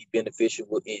really be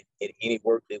beneficial in any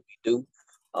work that we do.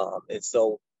 And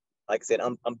so, like I said,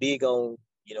 I'm big on,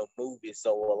 movies.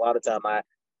 So a lot of time I,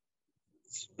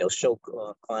 show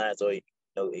clients or,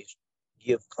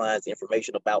 give clients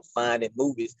information about finding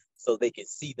movies so they can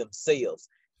see themselves.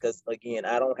 Because again,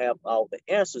 I don't have all the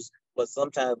answers, but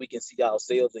sometimes we can see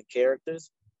ourselves in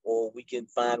characters, or we can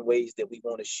find ways that we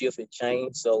want to shift and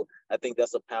change. So I think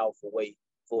that's a powerful way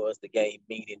for us to gain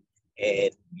meaning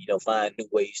and, find new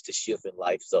ways to shift in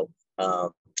life. So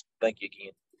thank you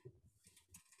again.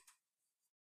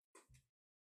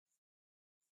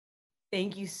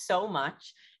 Thank you so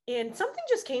much. And something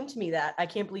just came to me that I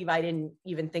can't believe I didn't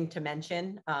even think to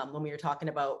mention when we were talking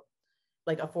about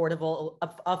like affordable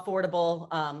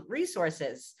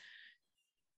resources.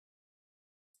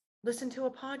 Listen to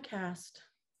a podcast.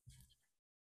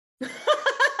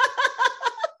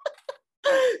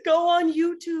 Go on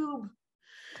YouTube.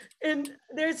 And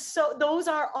those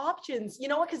are options,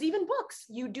 because even books,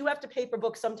 you do have to pay for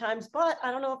books sometimes, but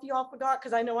I don't know if you all forgot,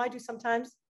 because I know I do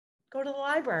sometimes, go to the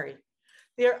library.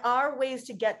 There are ways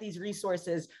to get these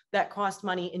resources that cost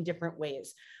money in different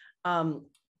ways.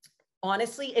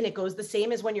 Honestly, and it goes the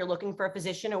same as when you're looking for a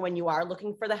physician or when you are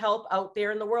looking for the help out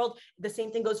there in the world. The same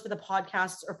thing goes for the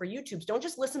podcasts or for YouTubes. Don't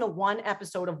just listen to one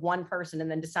episode of one person and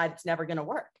then decide it's never going to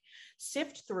work.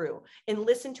 Sift through and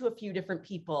listen to a few different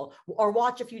people or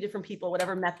watch a few different people,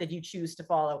 whatever method you choose to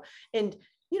follow. And,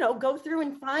 go through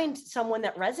and find someone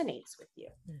that resonates with you.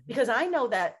 Because I know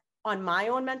that on my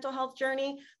own mental health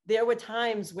journey, there were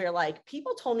times where like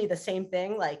people told me the same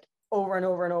thing, like over and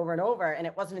over and over and over. And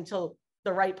it wasn't until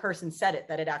the right person said it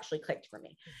that it actually clicked for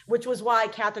me, which was why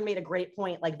Catherine made a great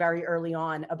point, like very early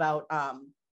on, about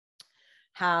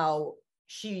how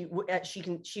she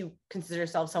considers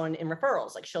herself someone in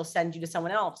referrals. Like she'll send you to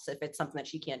someone else if it's something that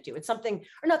she can't do. It's something,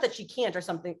 or not that she can't, or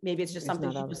something, maybe it's just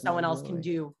something someone else can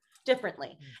do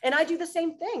differently. And I do the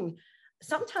same thing.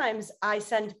 Sometimes I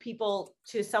send people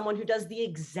to someone who does the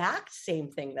exact same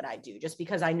thing that I do, just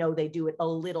because I know they do it a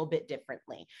little bit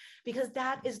differently, because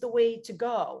that is the way to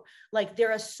go. Like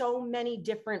there are so many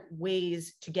different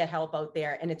ways to get help out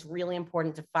there. And it's really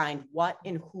important to find what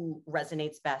and who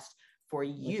resonates best for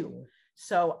you.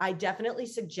 So I definitely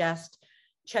suggest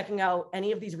checking out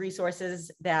any of these resources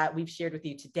that we've shared with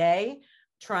you today,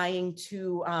 trying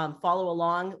to follow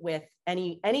along with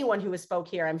anyone who has spoke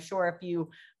here. I'm sure if you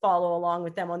follow along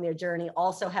with them on their journey,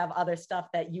 also have other stuff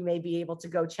that you may be able to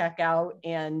go check out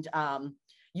and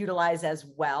utilize as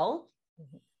well.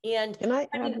 And can I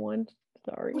add one?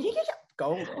 Sorry.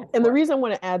 Go. And the reason I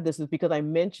want to add this is because I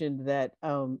mentioned that,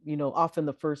 often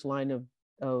the first line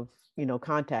of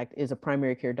contact is a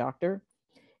primary care doctor.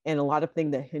 And a lot of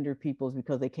things that hinder people is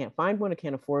because they can't find one or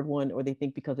can't afford one, or they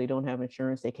think because they don't have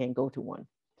insurance, they can't go to one.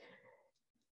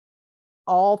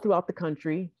 All throughout the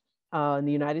country, in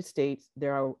the United States,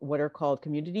 there are what are called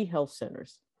community health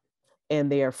centers,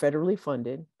 and they are federally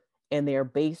funded, and they are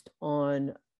based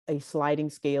on a sliding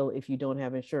scale if you don't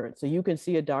have insurance. So you can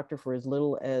see a doctor for as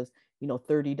little as,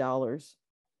 $30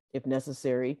 if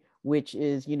necessary, which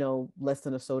is, less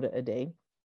than a soda a day.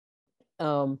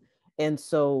 And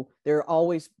so they're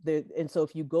always there. And so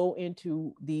if you go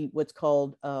into what's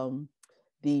called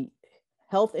the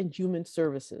Health and Human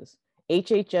Services,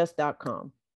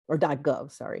 HHS.com or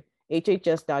 .gov, sorry,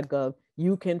 HHS.gov,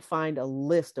 you can find a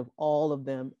list of all of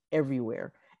them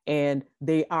everywhere. And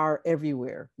they are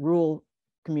everywhere, rural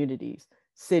communities,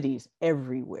 cities,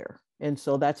 everywhere. And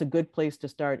so that's a good place to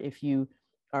start if you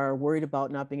are worried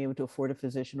about not being able to afford a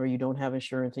physician, or you don't have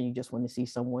insurance and you just want to see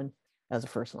someone as a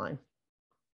first line.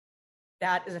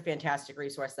 That is a fantastic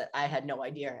resource that I had no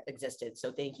idea existed.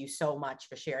 So thank you so much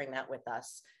for sharing that with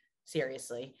us.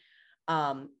 Seriously.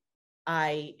 I'm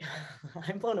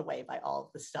blown away by all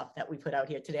of the stuff that we put out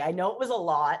here today. I know it was a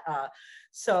lot.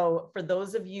 So for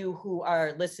those of you who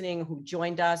are listening, who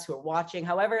joined us, who are watching,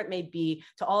 however it may be,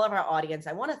 to all of our audience,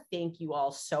 I want to thank you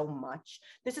all so much.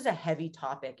 This is a heavy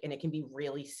topic and it can be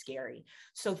really scary.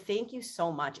 So thank you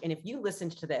so much. And if you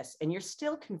listened to this and you're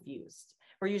still confused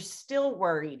or you're still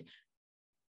worried,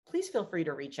 please feel free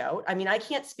to reach out. I mean, I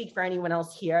can't speak for anyone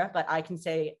else here, but I can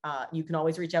say you can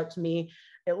always reach out to me.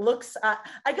 It looks, I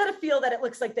got to feel that it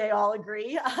looks like they all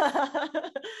agree.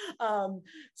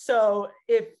 So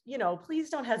if, please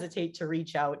don't hesitate to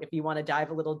reach out if you want to dive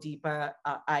a little deeper.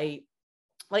 I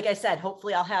like I said,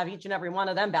 hopefully I'll have each and every one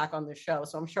of them back on the show.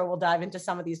 So I'm sure we'll dive into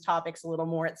some of these topics a little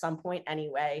more at some point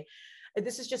anyway.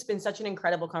 This has just been such an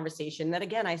incredible conversation that,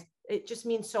 again, it just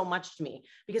means so much to me,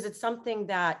 because it's something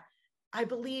that I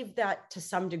believe that to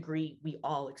some degree we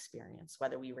all experience,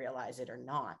 whether we realize it or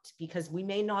not, because we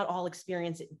may not all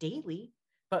experience it daily,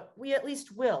 but we at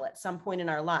least will at some point in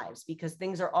our lives, because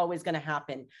things are always going to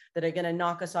happen that are going to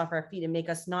knock us off our feet and make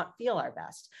us not feel our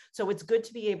best. So it's good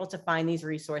to be able to find these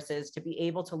resources, to be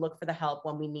able to look for the help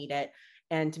when we need it,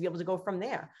 and to be able to go from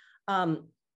there.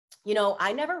 You know,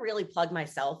 I never really plug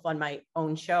myself on my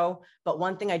own show, but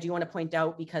one thing I do want to point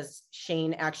out, because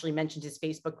Shane actually mentioned his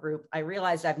Facebook group, I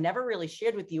realized I've never really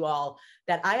shared with you all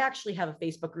that I actually have a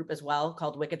Facebook group as well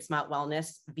called Wicked Smart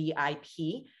Wellness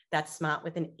VIP. That's smart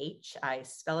with an H. I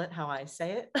spell it how I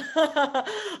say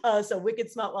it. So Wicked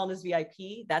Smart Wellness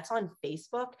VIP, that's on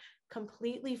Facebook,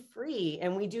 completely free.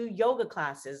 And we do yoga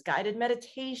classes, guided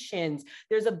meditations.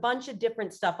 There's a bunch of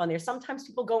different stuff on there. Sometimes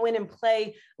people go in and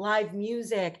play live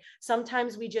music.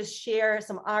 Sometimes we just share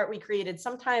some art we created.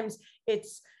 Sometimes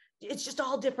it's just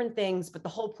all different things, but the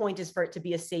whole point is for it to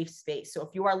be a safe space. So if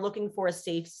you are looking for a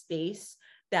safe space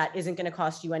that isn't going to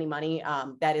cost you any money,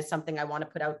 that is something I want to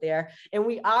put out there. And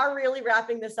we are really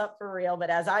wrapping this up for real. But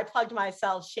as I plugged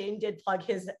myself, Shane did plug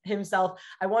himself.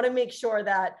 I want to make sure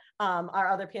that our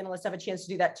other panelists have a chance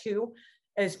to do that too.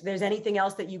 If there's anything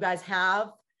else that you guys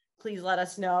have, please let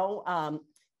us know.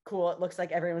 Cool. It looks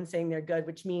like everyone's saying they're good,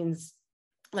 which means,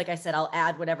 like I said, I'll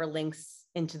add whatever links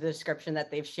into the description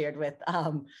that they've shared with.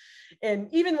 And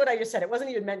even what I just said, it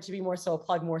wasn't even meant to be more so a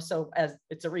plug, more so as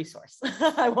it's a resource.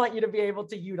 I want you to be able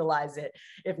to utilize it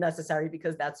if necessary,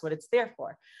 because that's what it's there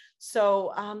for.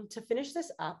 So to finish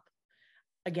this up,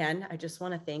 again, I just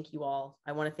want to thank you all.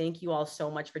 I want to thank you all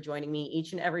so much for joining me,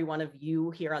 each and every one of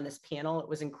you here on this panel. It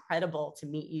was incredible to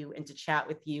meet you and to chat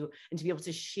with you and to be able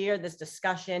to share this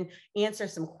discussion, answer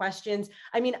some questions.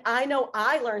 I mean, I know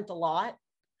I learned a lot.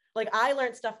 Like, I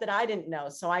learned stuff that I didn't know.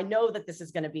 So I know that this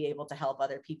is going to be able to help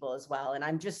other people as well. And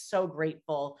I'm just so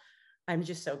grateful. I'm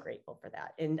just so grateful for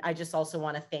that. And I just also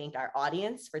want to thank our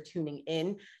audience for tuning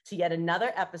in to yet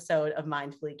another episode of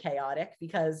Mindfully Chaotic,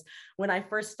 because when I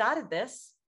first started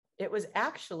this, it was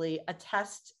actually a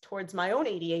test towards my own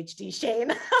ADHD,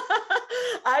 Shane.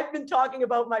 I've been talking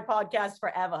about my podcast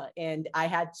forever, and I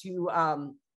had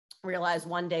to realize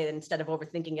one day that instead of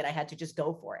overthinking it, I had to just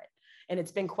go for it. And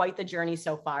it's been quite the journey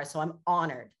so far. So I'm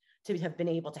honored to have been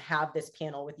able to have this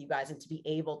panel with you guys and to be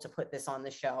able to put this on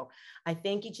the show. I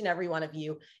thank each and every one of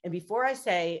you. And before I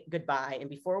say goodbye and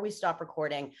before we stop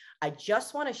recording, I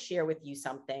just want to share with you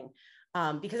something.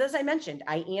 Because as I mentioned,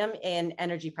 I am an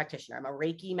energy practitioner. I'm a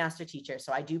Reiki master teacher.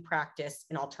 So I do practice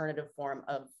an alternative form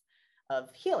of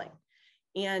healing.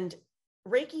 And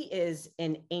Reiki is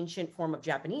an ancient form of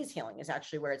Japanese healing, is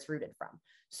actually where it's rooted from.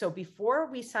 So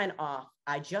before we sign off,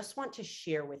 I just want to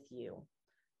share with you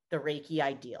the Reiki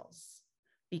ideals,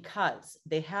 because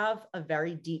they have a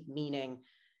very deep meaning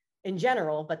in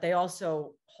general, but they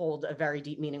also hold a very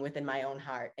deep meaning within my own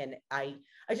heart. And I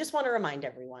just want to remind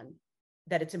everyone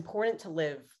that it's important to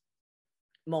live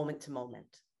moment to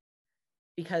moment,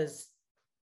 because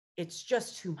it's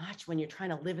just too much when you're trying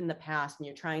to live in the past and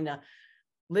you're trying to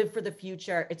live for the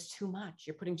future. It's too much.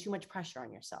 You're putting too much pressure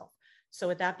on yourself. So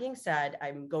with that being said,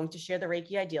 I'm going to share the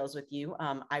Reiki ideals with you.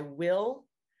 I will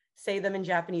say them in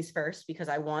Japanese first, because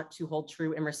I want to hold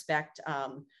true and respect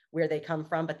where they come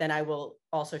from, but then I will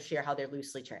also share how they're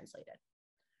loosely translated.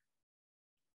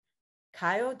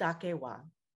 Kaio dake wa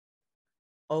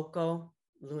oko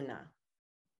luna.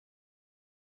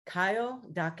 Kaio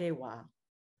dake wa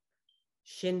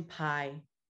shinpai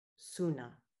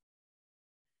suna.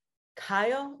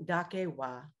 Kaio dake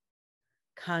wa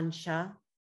kansha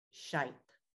shite.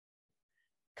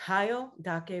 Kaio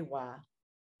dake wa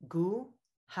gu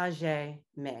haje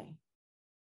me.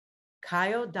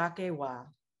 Kaio dake wa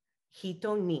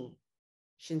hito ni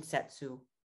shinsetsu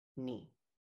ni.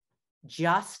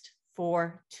 Just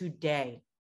for today,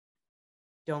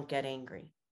 don't get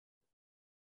angry.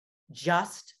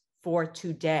 Just for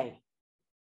today,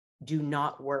 do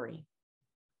not worry.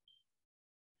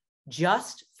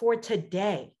 Just for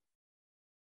today,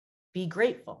 be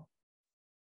grateful.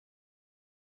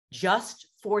 Just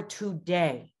for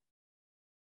today,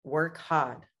 work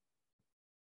hard.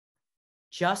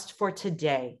 Just for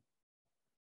today,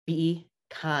 be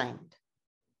kind,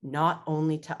 not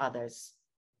only to others,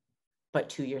 but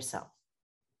to yourself.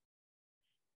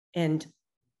 And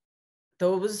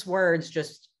those words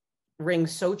just ring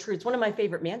so true. It's one of my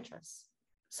favorite mantras.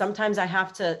 Sometimes I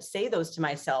have to say those to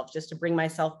myself just to bring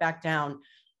myself back down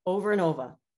over and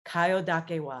over. Kaio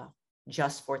dake wa,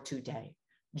 just for today.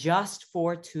 Just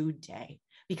for today.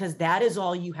 because that is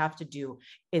all you have to do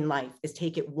in life, is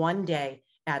take it one day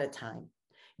at a time.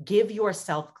 Give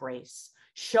yourself grace.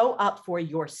 Show up for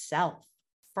yourself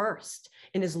first.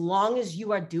 And as long as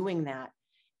you are doing that,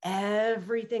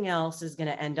 everything else is going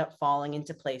to end up falling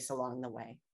into place along the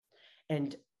way.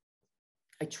 And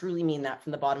I truly mean that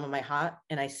from the bottom of my heart.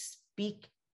 And I speak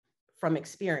from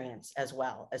experience as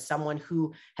well, as someone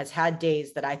who has had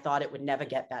days that I thought it would never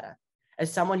get better,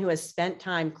 as someone who has spent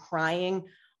time crying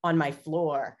on my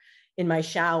floor, in my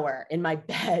shower, in my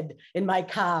bed, in my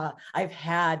car. I've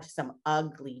had some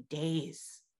ugly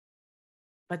days,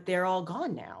 but they're all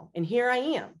gone now. And here I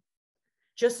am,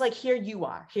 just like here you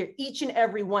are, here each and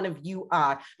every one of you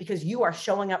are, because you are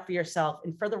showing up for yourself.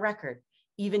 And for the record,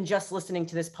 even just listening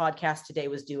to this podcast today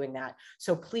was doing that.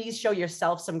 So please show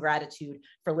yourself some gratitude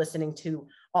for listening to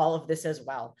all of this as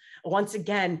well. Once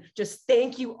again, just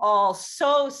thank you all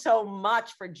so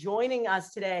much for joining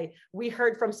us today. We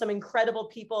heard from some incredible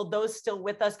people, those still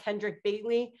with us: Kendrick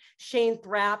Bailey, Shane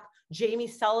Thrapp, Jamie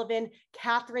Sullivan,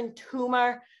 Catherine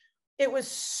Toomer. It was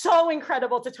so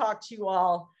incredible to talk to you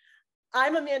all.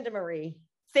 I'm Amanda Marie.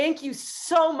 Thank you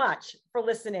so much for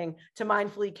listening to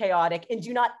Mindfully Chaotic. And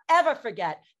do not ever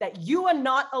forget that you are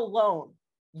not alone.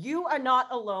 You are not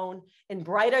alone, and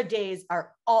brighter days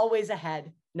are always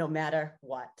ahead, no matter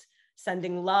what.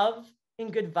 Sending love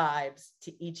and good vibes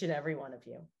to each and every one of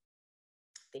you.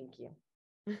 Thank you.